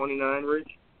 week 29, Rich?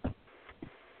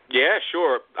 Yeah,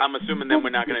 sure. I'm assuming then we're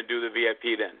not going to do the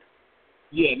VIP then.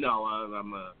 Yeah, no,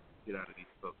 I'm get out of these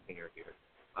folks' hair here.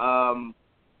 What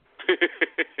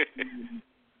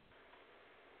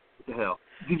the hell?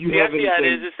 Did you have anything? Yeah,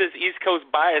 it's this East Coast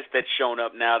bias that's shown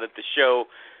up now that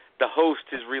the host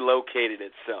has relocated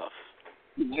itself.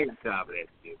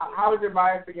 How is it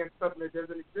biased against something that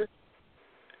doesn't exist?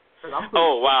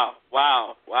 Oh,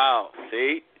 wow.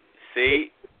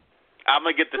 See? I'm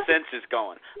going to get the census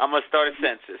going. I'm going to start a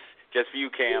census just for you,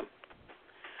 Cam.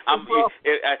 I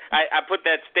put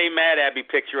that Stay Mad Abby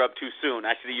picture up too soon.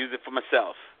 I should have used it for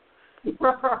myself.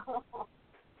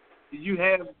 Did you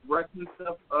have wrestling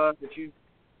stuff that you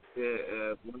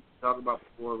wanted to talk about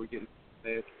before we get into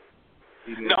that?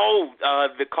 No,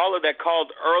 the caller that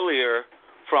called earlier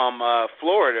from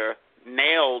Florida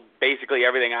nailed basically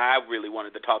everything I really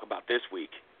wanted to talk about this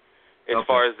week. As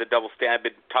far as the double standard, I've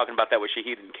been talking about that with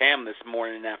Shahid and Cam this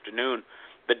morning and afternoon,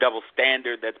 the double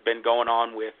standard that's been going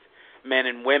on with men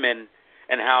and women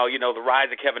and how, you know, the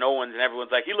rise of Kevin Owens and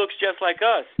everyone's like, he looks just like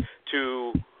us,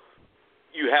 to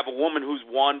you have a woman who's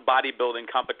won bodybuilding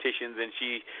competitions and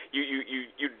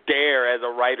you dare as a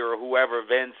writer or whoever,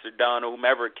 Vince or Dunn or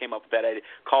whomever came up with that idea,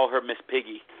 call her Miss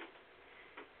Piggy.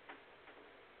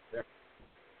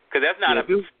 Because that's not a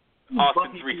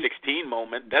Austin 316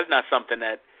 moment. That's not something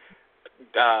that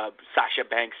Sasha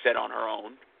Banks said on her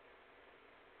own.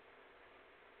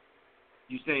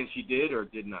 You saying she did or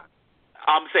did not?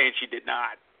 I'm saying she did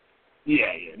not.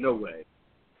 Yeah, no way.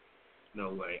 No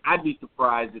way. I'd be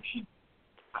surprised if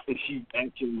she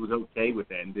actually was okay with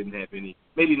that and didn't have any,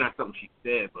 maybe not something she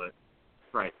said, but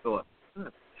probably thought,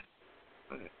 to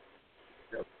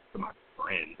my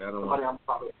friend, I don't know.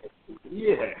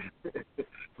 Yeah.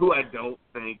 Who I don't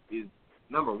think is,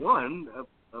 number one,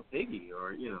 a piggy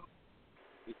or, you know.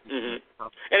 Mm-hmm.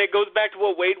 And it goes back to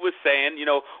what Wade was saying. You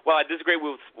know, while I disagree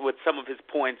with some of his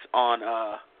points on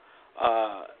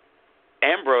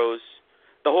Ambrose,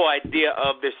 the whole idea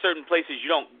of there's certain places you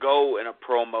don't go in a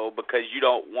promo because you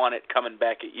don't want it coming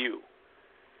back at you.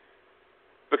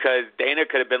 Because Dana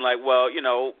could have been like, well, you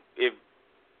know, if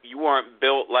you weren't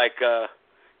built like a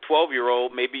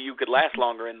 12-year-old, maybe you could last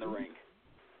longer in the ring.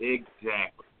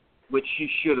 Exactly. Which she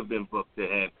should have been booked to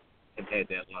have had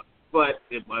that luck. But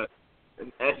it was,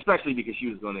 especially because she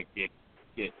was going to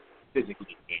get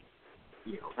physically,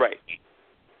 you know. Right.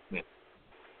 Yeah.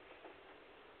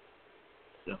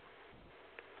 So,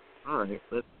 all right,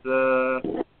 let's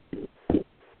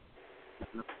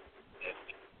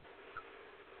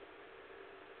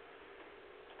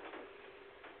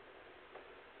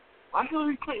why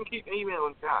Hillary Clinton keep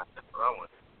emailing Josh? That's what I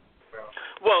want.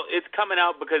 Well, it's coming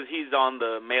out because he's on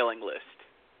the mailing list.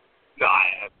 No,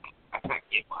 I can't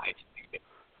get why.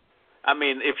 I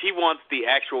mean, if he wants the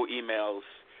actual emails,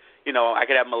 you know, I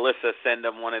could have Melissa send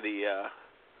him one of the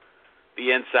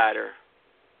insider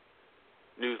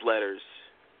newsletters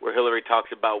where Hillary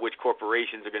talks about which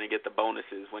corporations are going to get the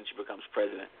bonuses when she becomes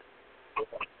president.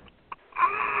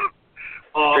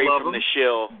 Straight from the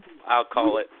shill, I'll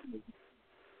call it.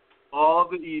 All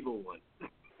the evil ones.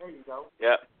 There you go.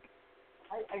 Yep.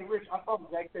 Hey, Rich, I saw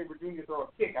Zack Sabre Jr. throw a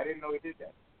kick. I didn't know he did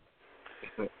that.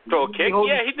 Throw a kick?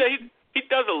 Yeah, he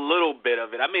does a little bit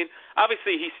of it. I mean,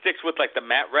 obviously he sticks with like the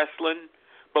mat wrestling,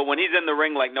 but when he's in the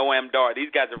ring like Noam Dar, these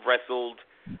guys have wrestled.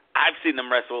 I've seen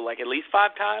them wrestle like at least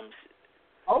 5 times.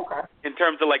 Okay. In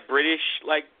terms of like British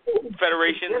like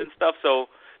federations and stuff, so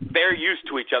they're used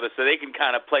to each other, so they can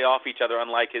kind of play off each other.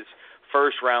 Unlike his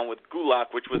first round with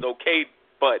Gulak, which was okay,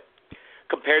 but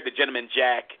compared to Gentleman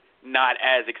Jack, not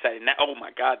as exciting. Now, oh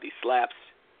my God, these slaps.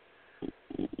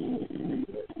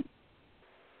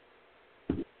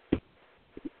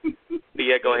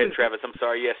 Yeah, go ahead, Travis. I'm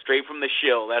sorry. Yeah, straight from the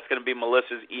shill. That's going to be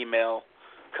Melissa's email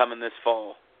coming this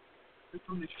fall.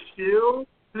 From the shill?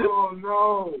 Oh,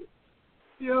 no.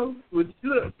 Yo, when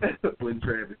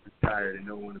Travis is tired and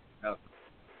no one is out.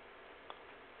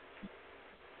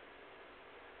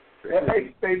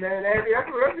 Hey, man, Andy, that's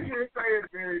what you're saying.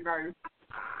 Very nice.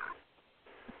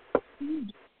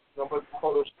 I'll put the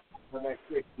photos the next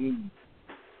week.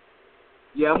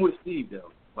 Yeah, I'm with Steve,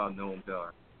 though, about Noam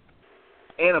Dar.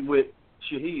 And I'm with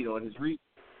Shahid on his reach.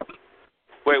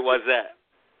 Wait, what's that?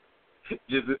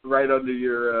 Just right under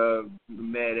your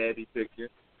Mad Abby picture.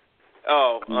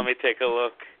 Oh, let me take a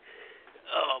look.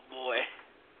 Oh, boy.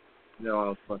 No,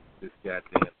 I'll fuck this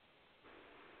goddamn.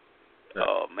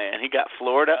 Oh, man, he got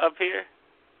Florida up here?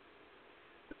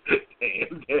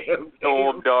 Damn.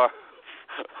 Noam Dar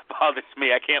bothers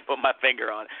me. I can't put my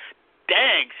finger on it.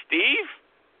 Dang, Steve.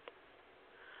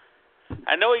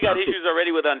 I know he got issues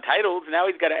already with Untitled. Now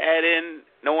he's got to add in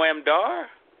Noam Dar.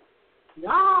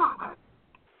 Yeah.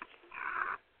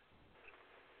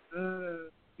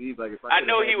 Steve, like if I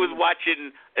know he was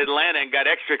watching Atlanta and got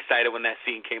extra excited when that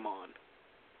scene came on.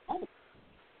 Oh.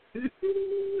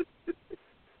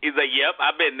 He's like, yep,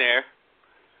 I've been there.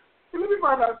 Let me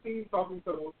find out Steve talking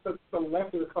to the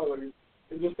left of the colors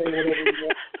and just say whatever he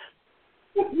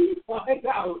wants. Find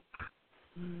out.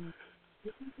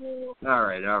 All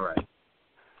right.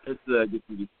 Let's get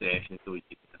through this session so we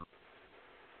get to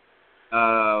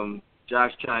know.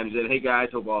 Josh chimes in, hey guys,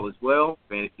 hope all is well.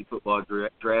 Fantasy football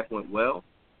draft went well.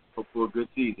 Hope for a good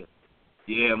season.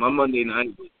 Yeah, my Monday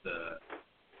night was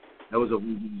that was a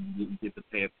week we didn't get to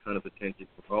pay a ton of attention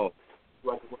for all.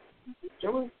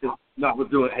 No, I was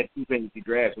doing had 2 fantasy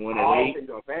drafts, one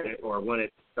at 8 or one at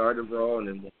the start of Raw, and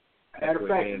then Matter of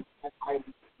fact,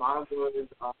 mine was,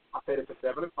 I said it for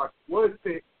 7 o'clock. It was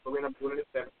 6, but we ended up doing it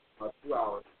at 7, 2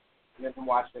 hours. And then from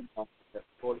watching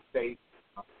Florida State,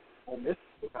 on this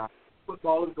time,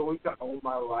 football is going to own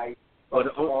my life. Well,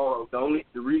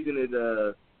 the reason it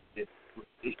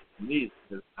for me is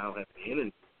because I don't have the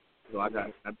internet. So I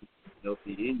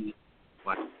LTE,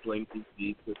 like playing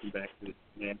TV, switching back to the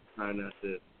snap, trying not to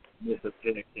miss a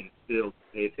pick and still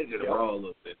pay attention to ball a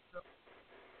little bit.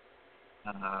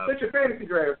 Set your fantasy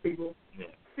draft, people. Yeah.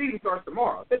 Season starts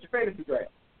tomorrow. Set your fantasy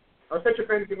draft. Or set your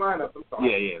fantasy lineup. I'm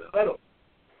sorry. Yeah.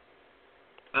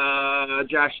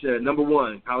 Josh, number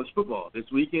 1, college football. This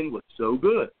weekend was so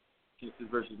good. Texas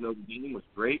versus Notre Dame was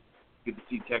great. Good to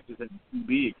see Texas at the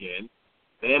QB again.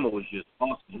 Bama was just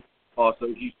awesome. Also,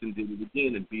 Houston did it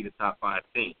again and beat a top 5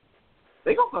 team.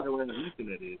 They gonna fucking win Houston.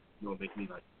 That is, make me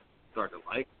start to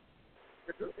like.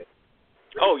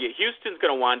 Oh yeah, Houston's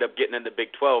gonna wind up getting in the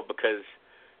Big 12 because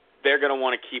they're gonna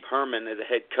want to keep Herman as a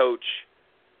head coach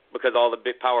because all the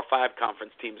big Power 5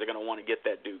 conference teams are gonna want to get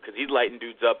that dude because he's lighting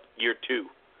dudes up year 2.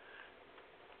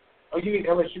 Oh, you mean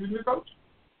LSU's new coach?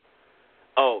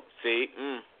 Oh, see,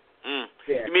 Yeah.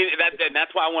 You mean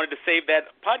that's why I wanted to save that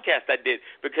podcast I did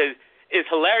because it's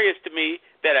hilarious to me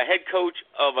that a head coach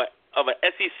of a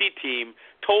SEC team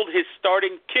told his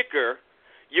starting kicker,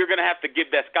 "You're gonna have to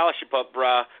give that scholarship up,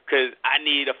 brah, because I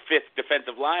need a 5th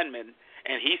defensive lineman,"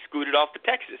 and he scooted off to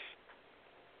Texas.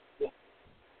 Yeah.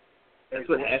 That's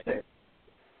what happened.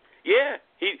 Yeah,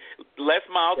 Les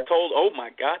Miles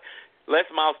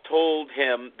told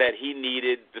him that he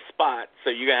needed the spot, so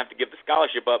you're going to have to give the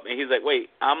scholarship up. And he's like, wait,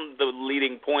 I'm the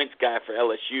leading points guy for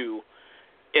LSU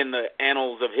in the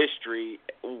annals of history.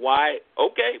 Why?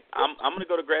 Okay, I'm going to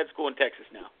go to grad school in Texas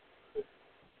now.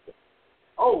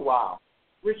 Oh, wow.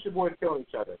 Wish your boys killing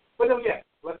each other. But no, yeah,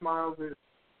 Les Miles is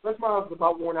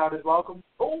about worn out his welcome.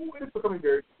 Oh, it's becoming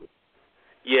very good.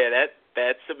 Yeah,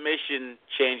 that submission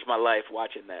changed my life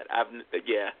watching that.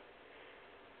 Yeah.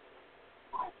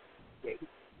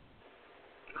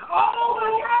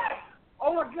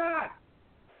 Oh my God!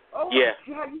 Yeah.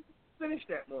 You finished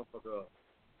that motherfucker up.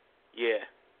 Yeah.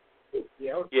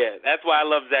 Yeah. Yeah, that's why I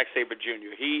love Zack Sabre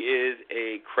Jr. He is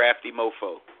a crafty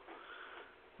mofo.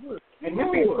 And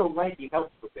him being so lanky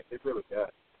helps with it. It really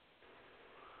does.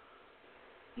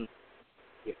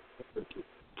 Yeah.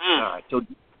 All right. So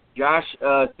Josh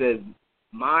says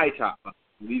my top 5.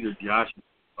 Leader Josh's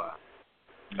top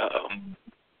 5. Uh-oh.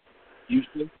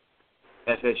 Houston,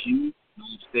 FSU,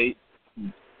 New State.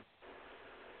 Does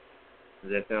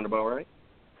that sound about right?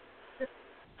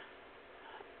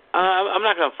 I'm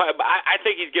not going to fight, but I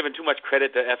think he's giving too much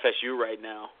credit to FSU right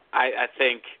now. I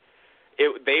think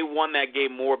they won that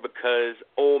game more because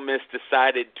Ole Miss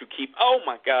decided to keep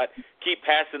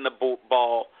passing the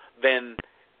ball than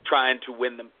trying to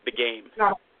win the game.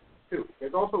 No, too.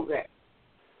 There's also that.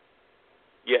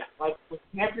 Yeah. Like,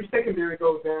 after secondary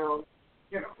goes down,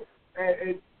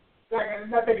 it's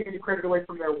not taking any credit away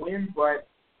from their win, but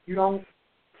you don't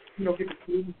get the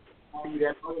team on you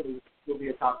that early. You'll be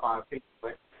a top 5 pick,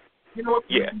 but you know what?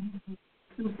 Yeah.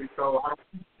 So I don't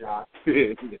think Josh.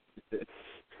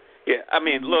 Yeah, I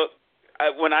mean, look,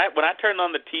 when I turned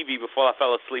on the TV before I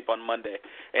fell asleep on Monday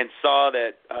and saw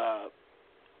that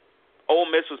Ole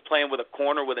Miss was playing with a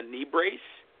corner with a knee brace,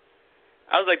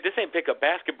 I was like, this ain't pickup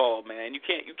basketball, man. You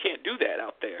can't do that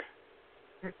out there.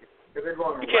 You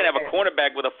can't have a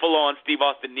cornerback with a full-on Steve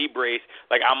Austin knee brace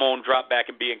like I'm on drop back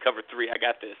and be in cover 3. I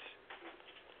got this.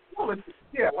 Well,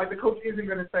 like the coach isn't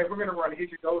going to say, we're going to run hit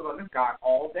your goals on this guy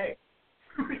all day.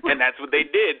 And that's what they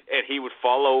did. And he would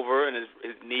fall over and his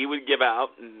knee would give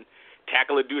out and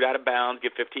tackle a dude out of bounds,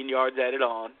 get 15 yards at it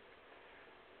on.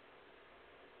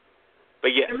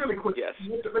 But yes, and really quick, yes.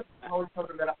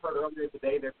 Something that I heard earlier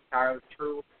today that's entirely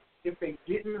true. If they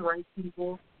didn't rank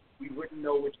people, we wouldn't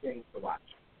know which games to watch.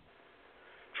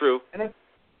 True. And that's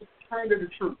kind of the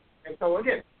truth. And so,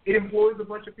 again, it employs a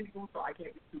bunch of people, so I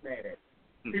can't be too mad at it.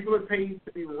 People are paid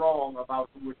to be wrong about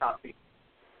who are top people.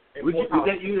 Was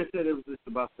that you that said it was just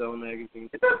about selling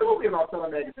magazines? It's absolutely about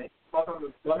selling magazines. It's about selling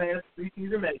this dumbass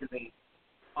preseason magazine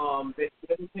that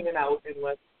doesn't hang out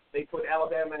unless they put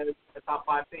Alabama as a top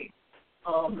 5 team.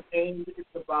 And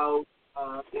it's about,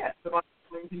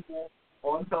 putting people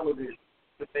on television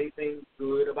to say things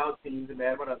good about teams and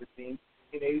bad about other teams.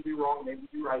 And maybe be wrong, maybe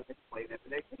be right, and play that the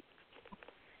next week.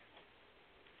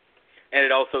 And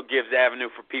it also gives avenue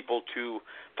for people to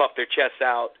puff their chests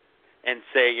out and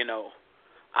say,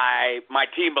 my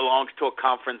team belongs to a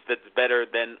conference that's better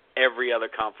than every other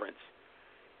conference.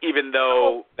 Even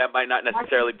though that might not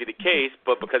necessarily be the case,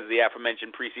 but because of the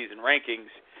aforementioned preseason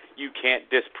rankings, you can't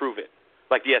disprove it.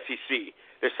 Like the SEC.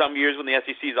 There's some years when the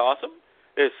SEC is awesome.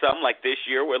 There's some like this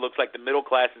year where it looks like the middle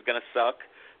class is going to suck,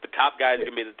 the top guys are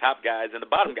going to be the top guys, and the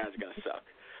bottom guys are going to suck.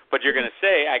 But you're going to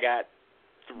say, I got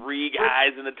 3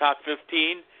 guys in the top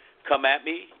 15 come at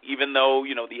me, even though,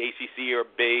 the ACC or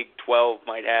Big 12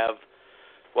 might have,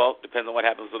 well, depends on what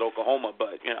happens with Oklahoma,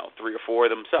 but, 3 or 4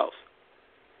 themselves.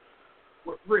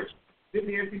 Rich, didn't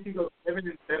the SEC go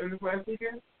 7-7 this last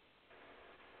weekend?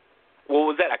 What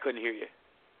was that? I couldn't hear you.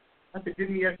 I said,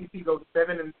 didn't the SEC go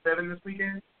 7-7 this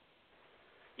weekend?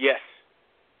 Yes.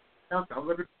 Sounds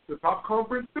like the top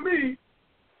conference to me.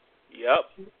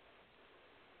 Yep.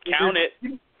 Count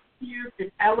it.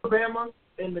 If Alabama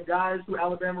and the guys who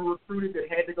Alabama recruited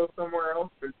that had to go somewhere else,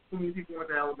 there's too many people went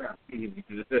to Alabama. Yeah,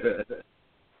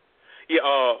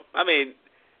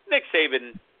 Nick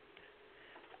Saban,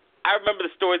 I remember the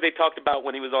stories they talked about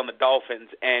when he was on the Dolphins,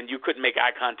 and you couldn't make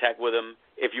eye contact with him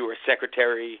if you were a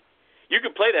secretary. You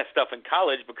could play that stuff in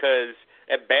college because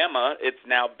at Bama, it's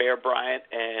now Bear Bryant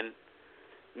and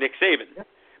Nick Saban.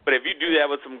 But if you do that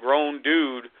with some grown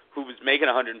dude who was making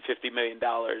 $150 million,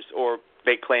 or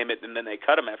they claim it and then they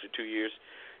cut him after 2 years,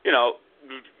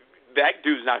 that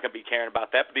dude's not going to be caring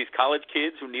about that. But these college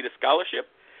kids who need a scholarship,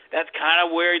 that's kind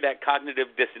of where that cognitive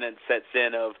dissonance sets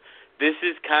in of, this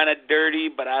is kind of dirty,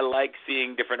 but I like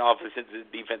seeing different offenses and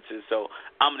defenses, so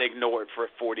I'm going to ignore it for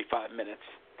 45 minutes.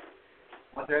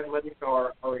 Athletics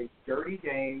are a dirty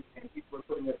game, and people are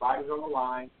putting their bodies on the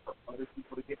line for other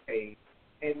people to get paid,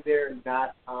 and they're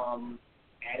not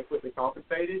adequately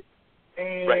compensated.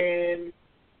 And right.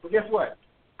 Well, guess what?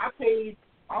 I paid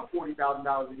my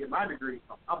 $40,000 to get my degree.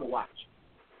 I'm going to watch.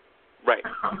 Right.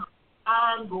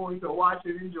 I'm going to watch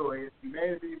and enjoy it.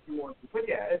 Humanity if you want to. But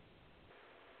yeah,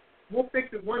 we'll fix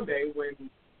it one day when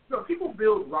people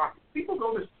build rockets. People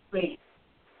go to space.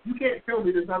 You can't tell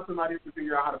me there's not somebody who can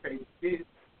figure out how to pay these kids.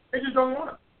 They just don't want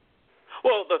to.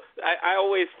 Well, I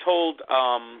always told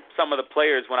some of the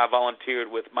players when I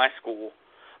volunteered with my school,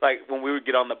 like when we would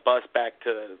get on the bus back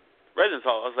to residence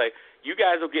hall, I was like, you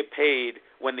guys will get paid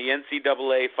when the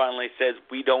NCAA finally says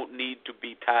we don't need to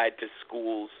be tied to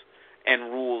schools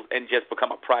and rules and just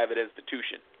become a private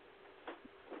institution.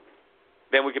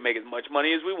 Then we can make as much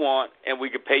money as we want, and we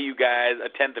could pay you guys a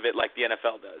tenth of it like the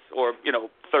NFL does, or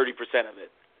 30% of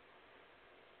it.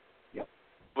 Yep.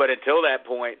 But until that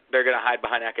point, they're going to hide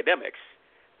behind academics.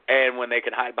 And when they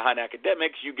can hide behind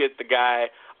academics, you get the guy,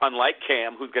 unlike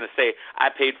Cam, who's going to say, I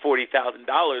paid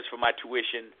 $40,000 for my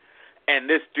tuition, and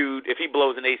this dude, if he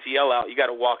blows an ACL out, you got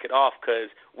to walk it off because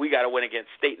we got to win against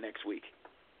State next week.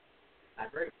 I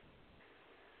agree.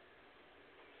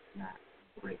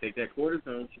 We're going to take that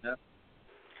cortisone,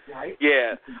 Right.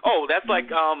 Yeah. Oh, that's like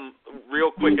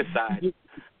real quick aside.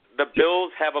 The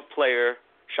Bills have a player,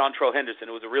 Shantrell Henderson,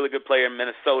 who was a really good player in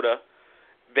Minnesota.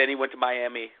 Then he went to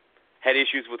Miami, had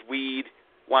issues with weed,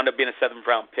 wound up being a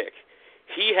 7th-round pick.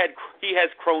 He has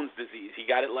Crohn's disease. He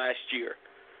got it last year,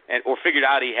 or figured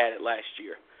out he had it last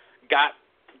year. Got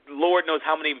Lord knows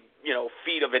how many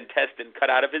feet of intestine cut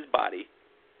out of his body,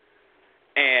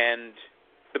 and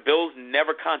the Bills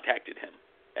never contacted him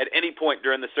at any point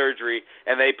during the surgery,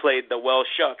 and they played the well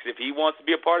shucks. If he wants to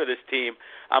be a part of this team,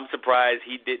 I'm surprised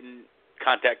he didn't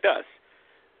contact us.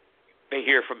 They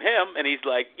hear from him, and he's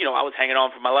like, I was hanging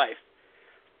on for my life.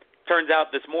 Turns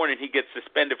out this morning he gets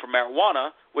suspended for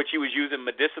marijuana, which he was using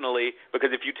medicinally,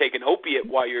 because if you take an opiate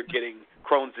while you're getting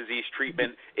Crohn's disease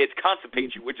treatment, it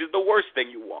constipates you, which is the worst thing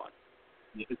you want.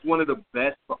 It's one of the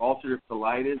best for ulcerative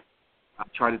colitis. I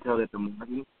try to tell that to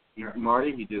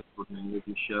Marty. He just with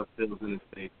his shove pills in his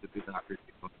face that the doctor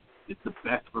it's the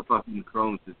best for fucking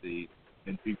Crohn's disease,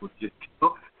 and people just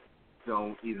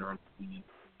don't either understand,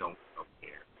 don't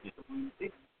care.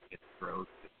 It's gross.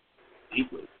 It's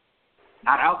deeply.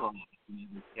 Not alcohol in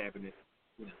this cabinet,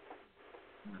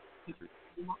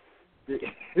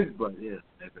 but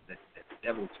that's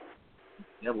devil's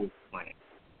plan.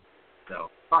 So,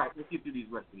 all right, let's get through these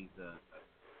rest of these.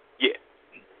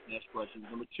 Next question,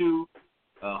 number 2,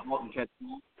 Halt and Catch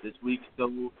this week.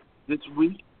 So this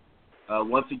week,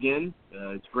 once again,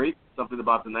 it's great. Something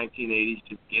about the 1980s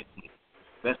just gets me.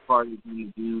 Best part of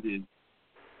being dude is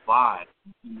Bob,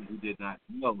 who did not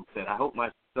know, said, I hope my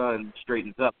son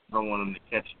straightens up. I don't want him to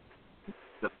catch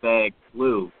the fag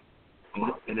flu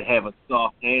and to have a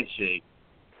soft handshake.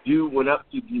 Dude went up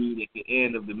to dude at the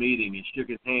end of the meeting and shook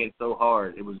his hand so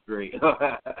hard. It was great.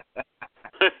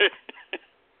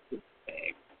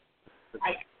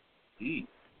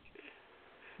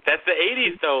 That's the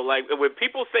 80s, though. Like, when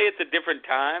people say it's a different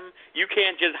time, you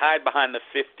can't just hide behind the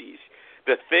 50s.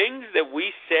 The things that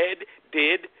we said,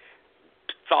 did,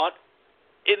 thought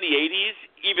in the 80s,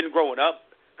 even growing up,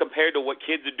 compared to what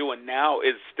kids are doing now,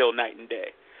 is still night and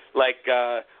day. Like,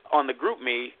 on the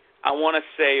GroupMe, I want to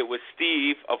say it was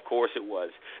Steve, of course it was,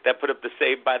 that put up the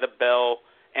Saved by the Bell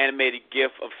animated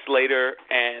GIF of Slater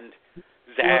and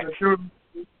Zach.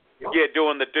 Yeah,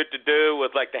 doing the do-do-do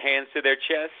with, like, the hands to their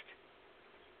chest.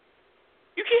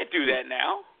 You can't do that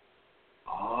now.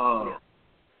 Oh.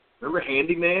 Remember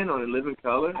Handyman on In Living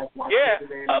Color? Yeah,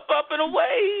 up and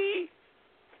away.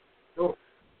 Or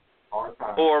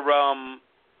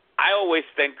I always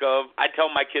think of, I tell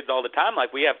my kids all the time,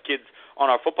 like we have kids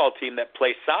on our football team that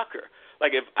play soccer.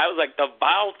 Like if I was like the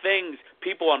vile things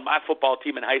people on my football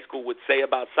team in high school would say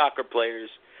about soccer players,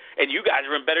 and you guys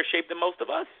are in better shape than most of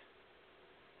us.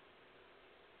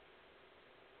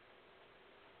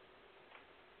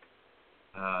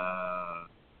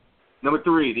 Number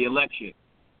 3, the election.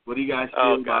 What do you guys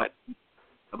feel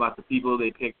about the people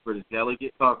they picked for the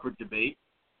delegate for debate?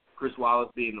 Chris Wallace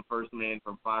being the first man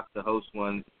from Fox to host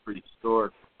one is pretty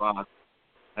historic for Fox.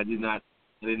 I did not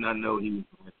know he was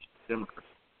a Democrat.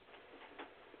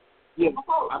 Yeah,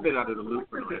 I've been out of the loop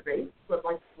for debate, but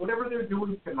like whatever they're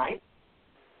doing tonight,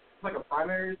 like a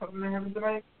primary or something they're having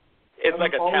tonight. It's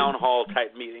like a town hall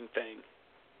type meeting thing.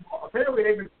 Apparently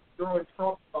they've been throwing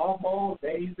Trump softballs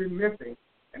that he's been missing,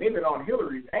 and they've been on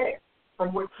Hillary's ass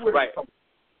from what Twitter. Right.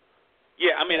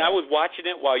 Yeah, I mean, I was watching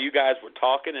it while you guys were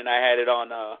talking, and I had it on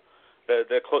the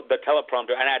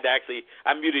teleprompter, and I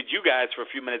muted you guys for a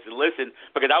few minutes to listen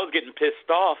because I was getting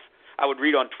pissed off. I would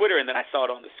read on Twitter, and then I saw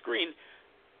it on the screen.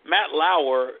 Matt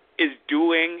Lauer is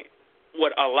doing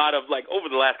what a lot of, like, over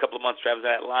the last couple of months, Travis,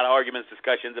 I had a lot of arguments,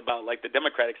 discussions about, like, the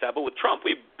Democratic side, but with Trump,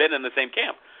 we've been in the same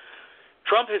camp.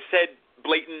 Trump has said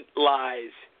blatant lies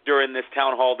during this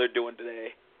town hall they're doing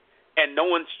today, and no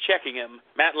one's checking him.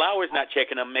 Matt Lauer's not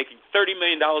checking him, making $30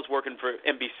 million working for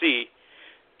NBC,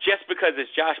 just because, as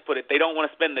Josh put it, they don't want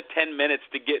to spend the 10 minutes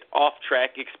to get off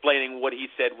track explaining what he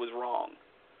said was wrong.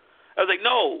 I was like,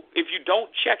 no, if you don't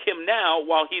check him now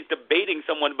while he's debating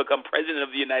someone to become president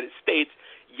of the United States,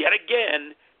 yet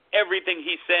again, everything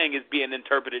he's saying is being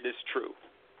interpreted as true.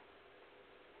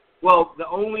 Well, the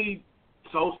only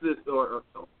solstice or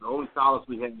the only solace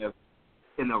we have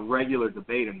in a regular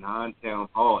debate, a non-town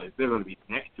hall, is they're going to be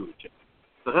next to each other.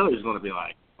 So Hillary's going to be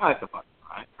like, oh, that's a fucking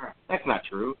lie. That's not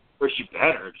true. Or she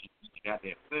better if she's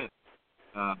goddamn sense.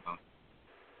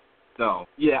 So,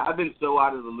 yeah, I've been so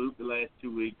out of the loop the last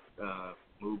 2 weeks,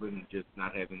 moving and just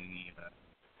not having any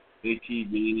big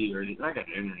TV or anything. I got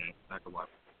the internet. I can watch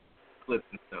clips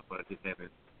and stuff, but I just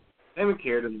haven't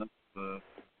cared enough,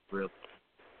 really.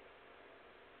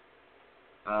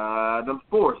 Number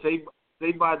 4, Saved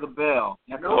by the Bell.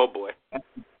 Oh, boy.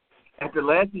 After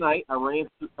last night, I ran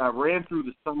through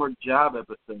the summer job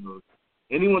episodes.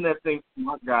 Anyone that thinks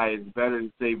Smart Guy is better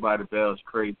than Saved by the Bell is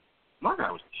crazy. Smart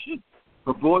Guy was shit.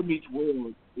 But Boy Meets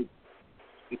World, it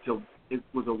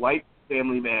was a white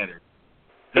family matter.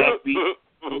 Zach beats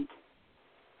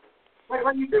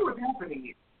like you see what's happening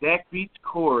here. Zach beats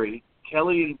Corey.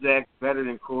 Kelly and Zach better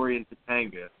than Corey and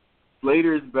Topanga.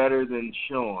 Slater is better than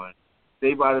Sean.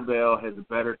 Saved by the Bell has a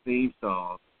better theme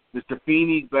song. Mr.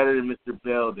 Feeney's better than Mr.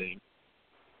 Belding.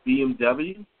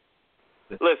 BMW?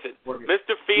 Listen,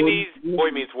 Mr. Feeney's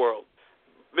Boy Meets World.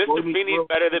 Mr. Feeney's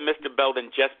better than Mr. Belding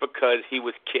just because he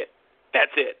was Kit.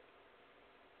 That's it.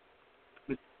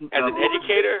 As an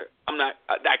educator,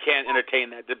 I can't entertain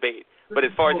that debate. But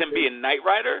as far as him being Knight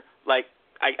Rider, like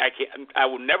I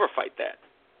will never fight that.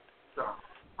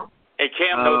 And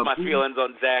Cam knows my feelings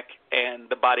on Zach and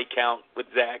the body count with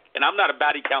Zach. And I'm not a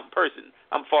body count person.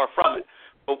 I'm far from it.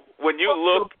 But when you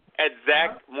look at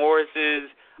Zach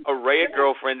Morris's array of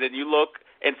girlfriends and you look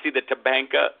and see that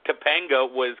Topanga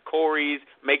was Corey's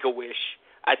Make-A-Wish,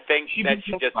 I think that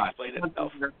should just explain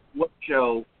itself. What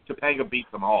show Topanga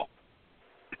beats them all?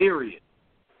 Period.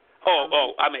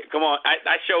 Oh, I mean, come on.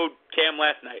 I showed Cam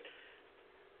last night.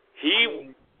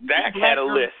 Zach had a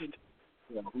list.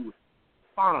 Yeah, who was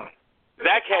fine.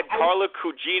 Zach had Carla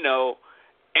Cugino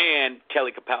and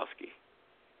Kelly Kapowski.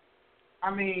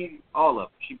 I mean, all of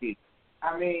them. She beat.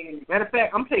 I mean, matter of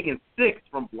fact, I'm taking 6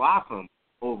 from Blossom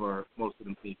over most of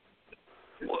them people.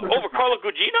 Over Carla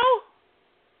Gugino?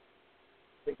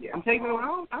 Yeah. I'm taking them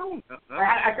out. I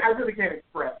really can't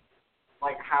express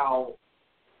like how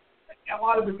a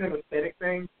lot of it's an aesthetic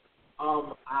thing.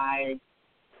 I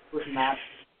was not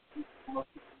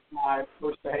my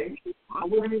per se. I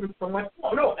wasn't even so much.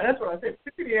 Oh no, and that's what I said.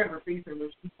 Tiffany Amber Thiessen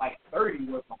was like 30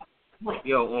 was my.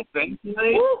 Yo, on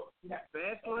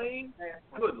Fastlane,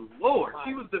 good Lord,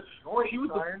 she was the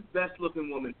best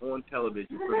looking woman on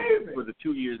television for the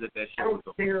 2 years that show was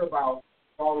on. I don't care about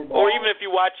volleyball. Or even if you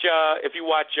watch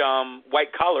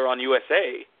White Collar on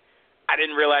USA, I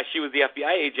didn't realize she was the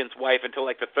FBI agent's wife until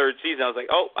like the 3rd season. I was like,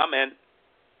 oh, I'm in.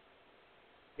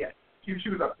 Yeah, she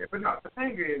was up there. But no, the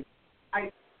thing is,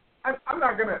 I'm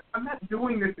not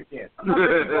doing this again. I'm not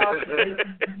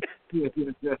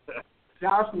doing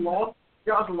Josh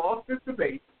lost this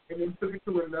debate and then took it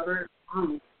to another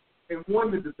group and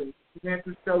won the debate. He had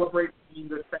to celebrate me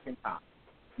the second time.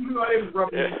 Even though I didn't rub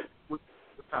it with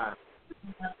the time.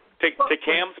 To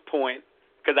Cam's point,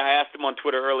 because I asked him on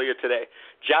Twitter earlier today,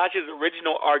 Josh's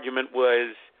original argument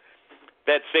was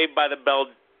that Saved by the Bell,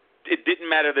 it didn't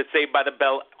matter that Saved by the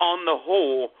Bell on the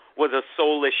whole was a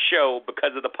soulless show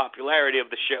because of the popularity of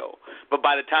the show. But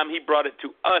by the time he brought it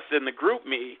to us in the group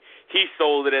me, he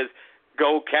sold it as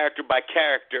go character by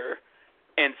character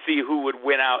and see who would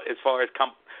win out as far as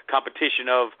competition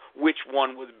of which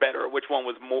one was better, which one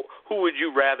was more, who would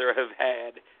you rather have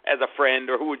had as a friend,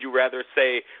 or who would you rather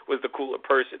say was the cooler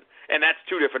person. And that's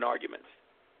two different arguments.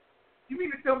 You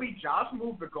mean to tell me Josh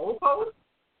moved the goalpost?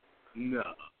 No.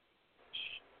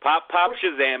 Pop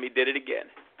Shazam, he did it again.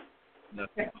 No.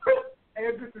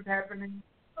 As this is happening,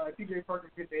 TJ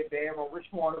Perkins get that damn on Rich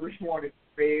Swann is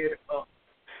fed up.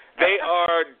 They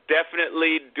are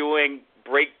definitely doing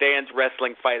breakdance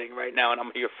wrestling fighting right now, and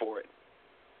I'm here for it.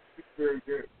 It's very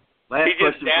good. Last he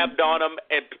just dabbed on him,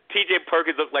 and TJ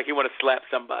Perkins looked like he wanted to slap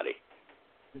somebody.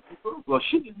 Well,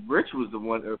 Rich was the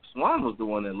one, or Swann was the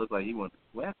one that looked like he wanted to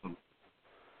slap him.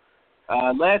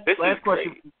 Last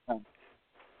question.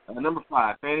 Number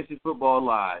 5, Fantasy Football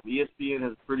Live. ESPN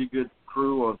has a pretty good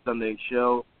crew on Sunday's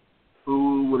show.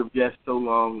 Who would have guessed so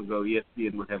long ago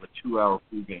ESPN would have a 2-hour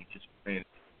pregame just for fantasy?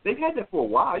 They've had that for a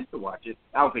while. I used to watch it.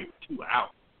 I don't think it was 2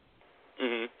 hours.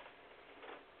 Mhm.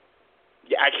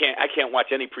 Yeah, I can't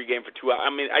watch any pregame for 2 hours. I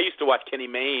mean, I used to watch Kenny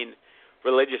Mayne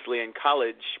religiously in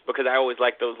college because I always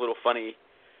liked those little funny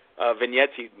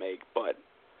vignettes he'd make, but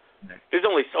there's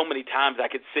only so many times I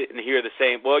could sit and hear the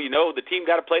same. Well, the team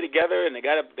got to play together, and they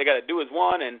got to do as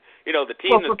one, and the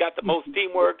team that's got the most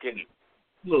teamwork. And a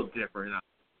little different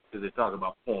because they talk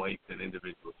about points and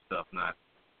individual stuff, not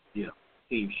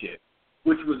team shit,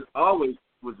 which was always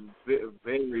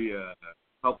very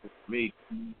helpful for me,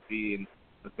 being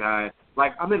a guy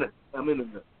like I'm in a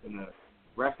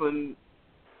wrestling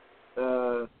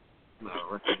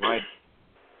right.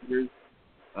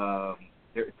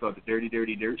 It's called the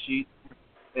Dirty Dirt Sheet,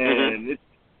 and it's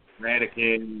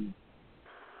Radican,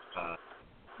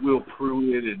 Will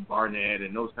Pruitt, and Barnett,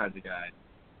 and those kinds of guys.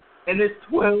 And there's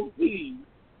 12 teams,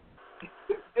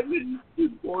 and then you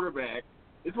quarterback.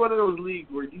 It's one of those leagues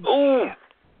where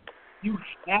you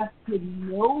have to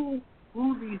know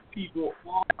who these people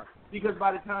are, because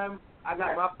by the time I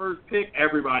got my first pick,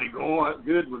 everybody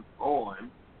good was gone.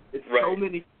 It's so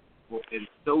many people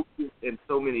and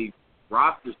so many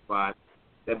roster spots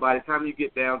that by the time you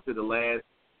get down to the last,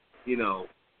 6th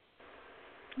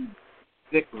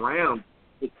round,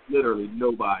 it's literally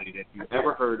nobody that you've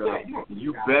ever heard of.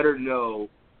 You better know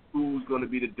who's going to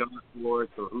be the dark horse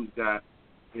or who's got,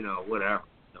 whatever.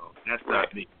 So that's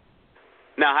not me.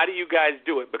 Now, how do you guys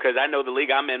do it? Because I know the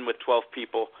league I'm in with 12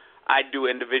 people, I do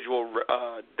individual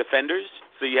defenders.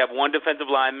 So you have one defensive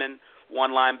lineman,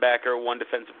 one linebacker, one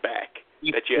defensive back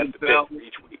that you have to pick for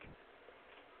each week.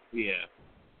 Yeah.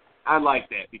 I like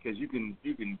that because you get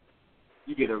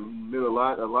a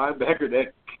linebacker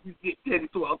that get 10,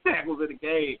 12 tackles in a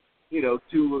game, a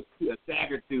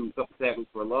sack or two, a couple tackles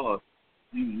for a loss.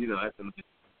 That's a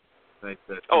nice.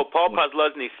 Paul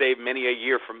Posluszny saved many a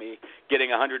year for me,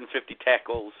 getting 150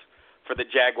 tackles for the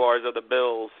Jaguars or the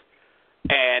Bills,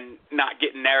 and not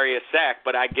getting nary a sack.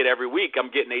 But I get every week. I'm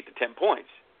getting 8 to 10 points.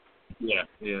 Yeah.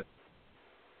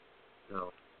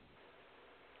 So,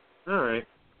 all right.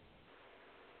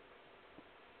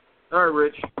 All right,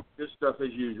 Rich. Good stuff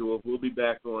as usual. We'll be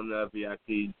back on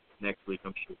VIP next week,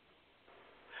 I'm sure.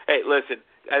 Hey, listen,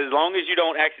 as long as you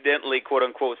don't accidentally,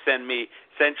 quote-unquote, send me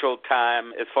Central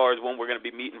Time as far as when we're going to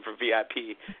be meeting for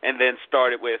VIP, and then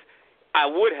start it with, I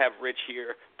would have Rich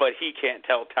here, but he can't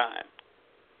tell time.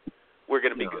 We're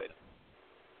going to be good.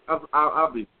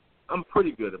 I'm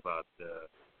pretty good about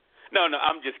No,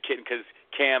 I'm just kidding because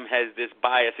Cam has this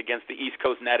bias against the East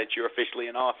Coast now that you're officially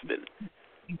in Austin.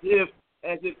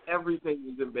 As if everything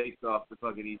is based off the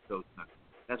fucking East Coast time.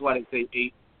 That's why they say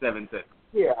 8-7 seconds.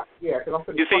 Yeah. Cause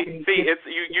I'm you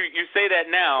say that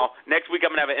now. Next week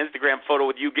I'm gonna have an Instagram photo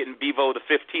with you getting Bevo the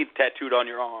 15th tattooed on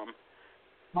your arm.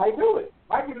 Might do it.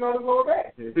 Might get it on his lower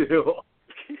back. It's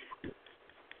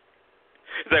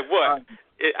like what?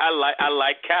 I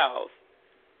like cows.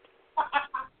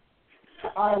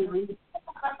 I agree.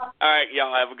 All right,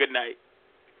 y'all have a good night.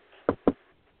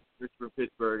 Rich from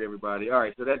Pittsburgh, everybody. All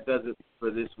right, so that does it for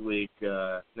this week.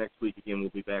 Next week again, we'll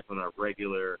be back on our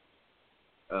regular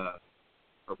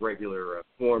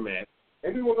format.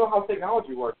 Maybe we'll know how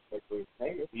technology works next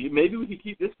Maybe we could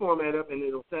keep this format up and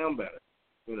it'll sound better.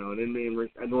 You know, and then me and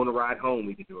Rich, on the ride home,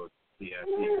 we could do a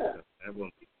CIC. That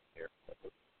won't be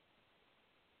terrible.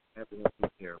 That won't be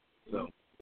terrible.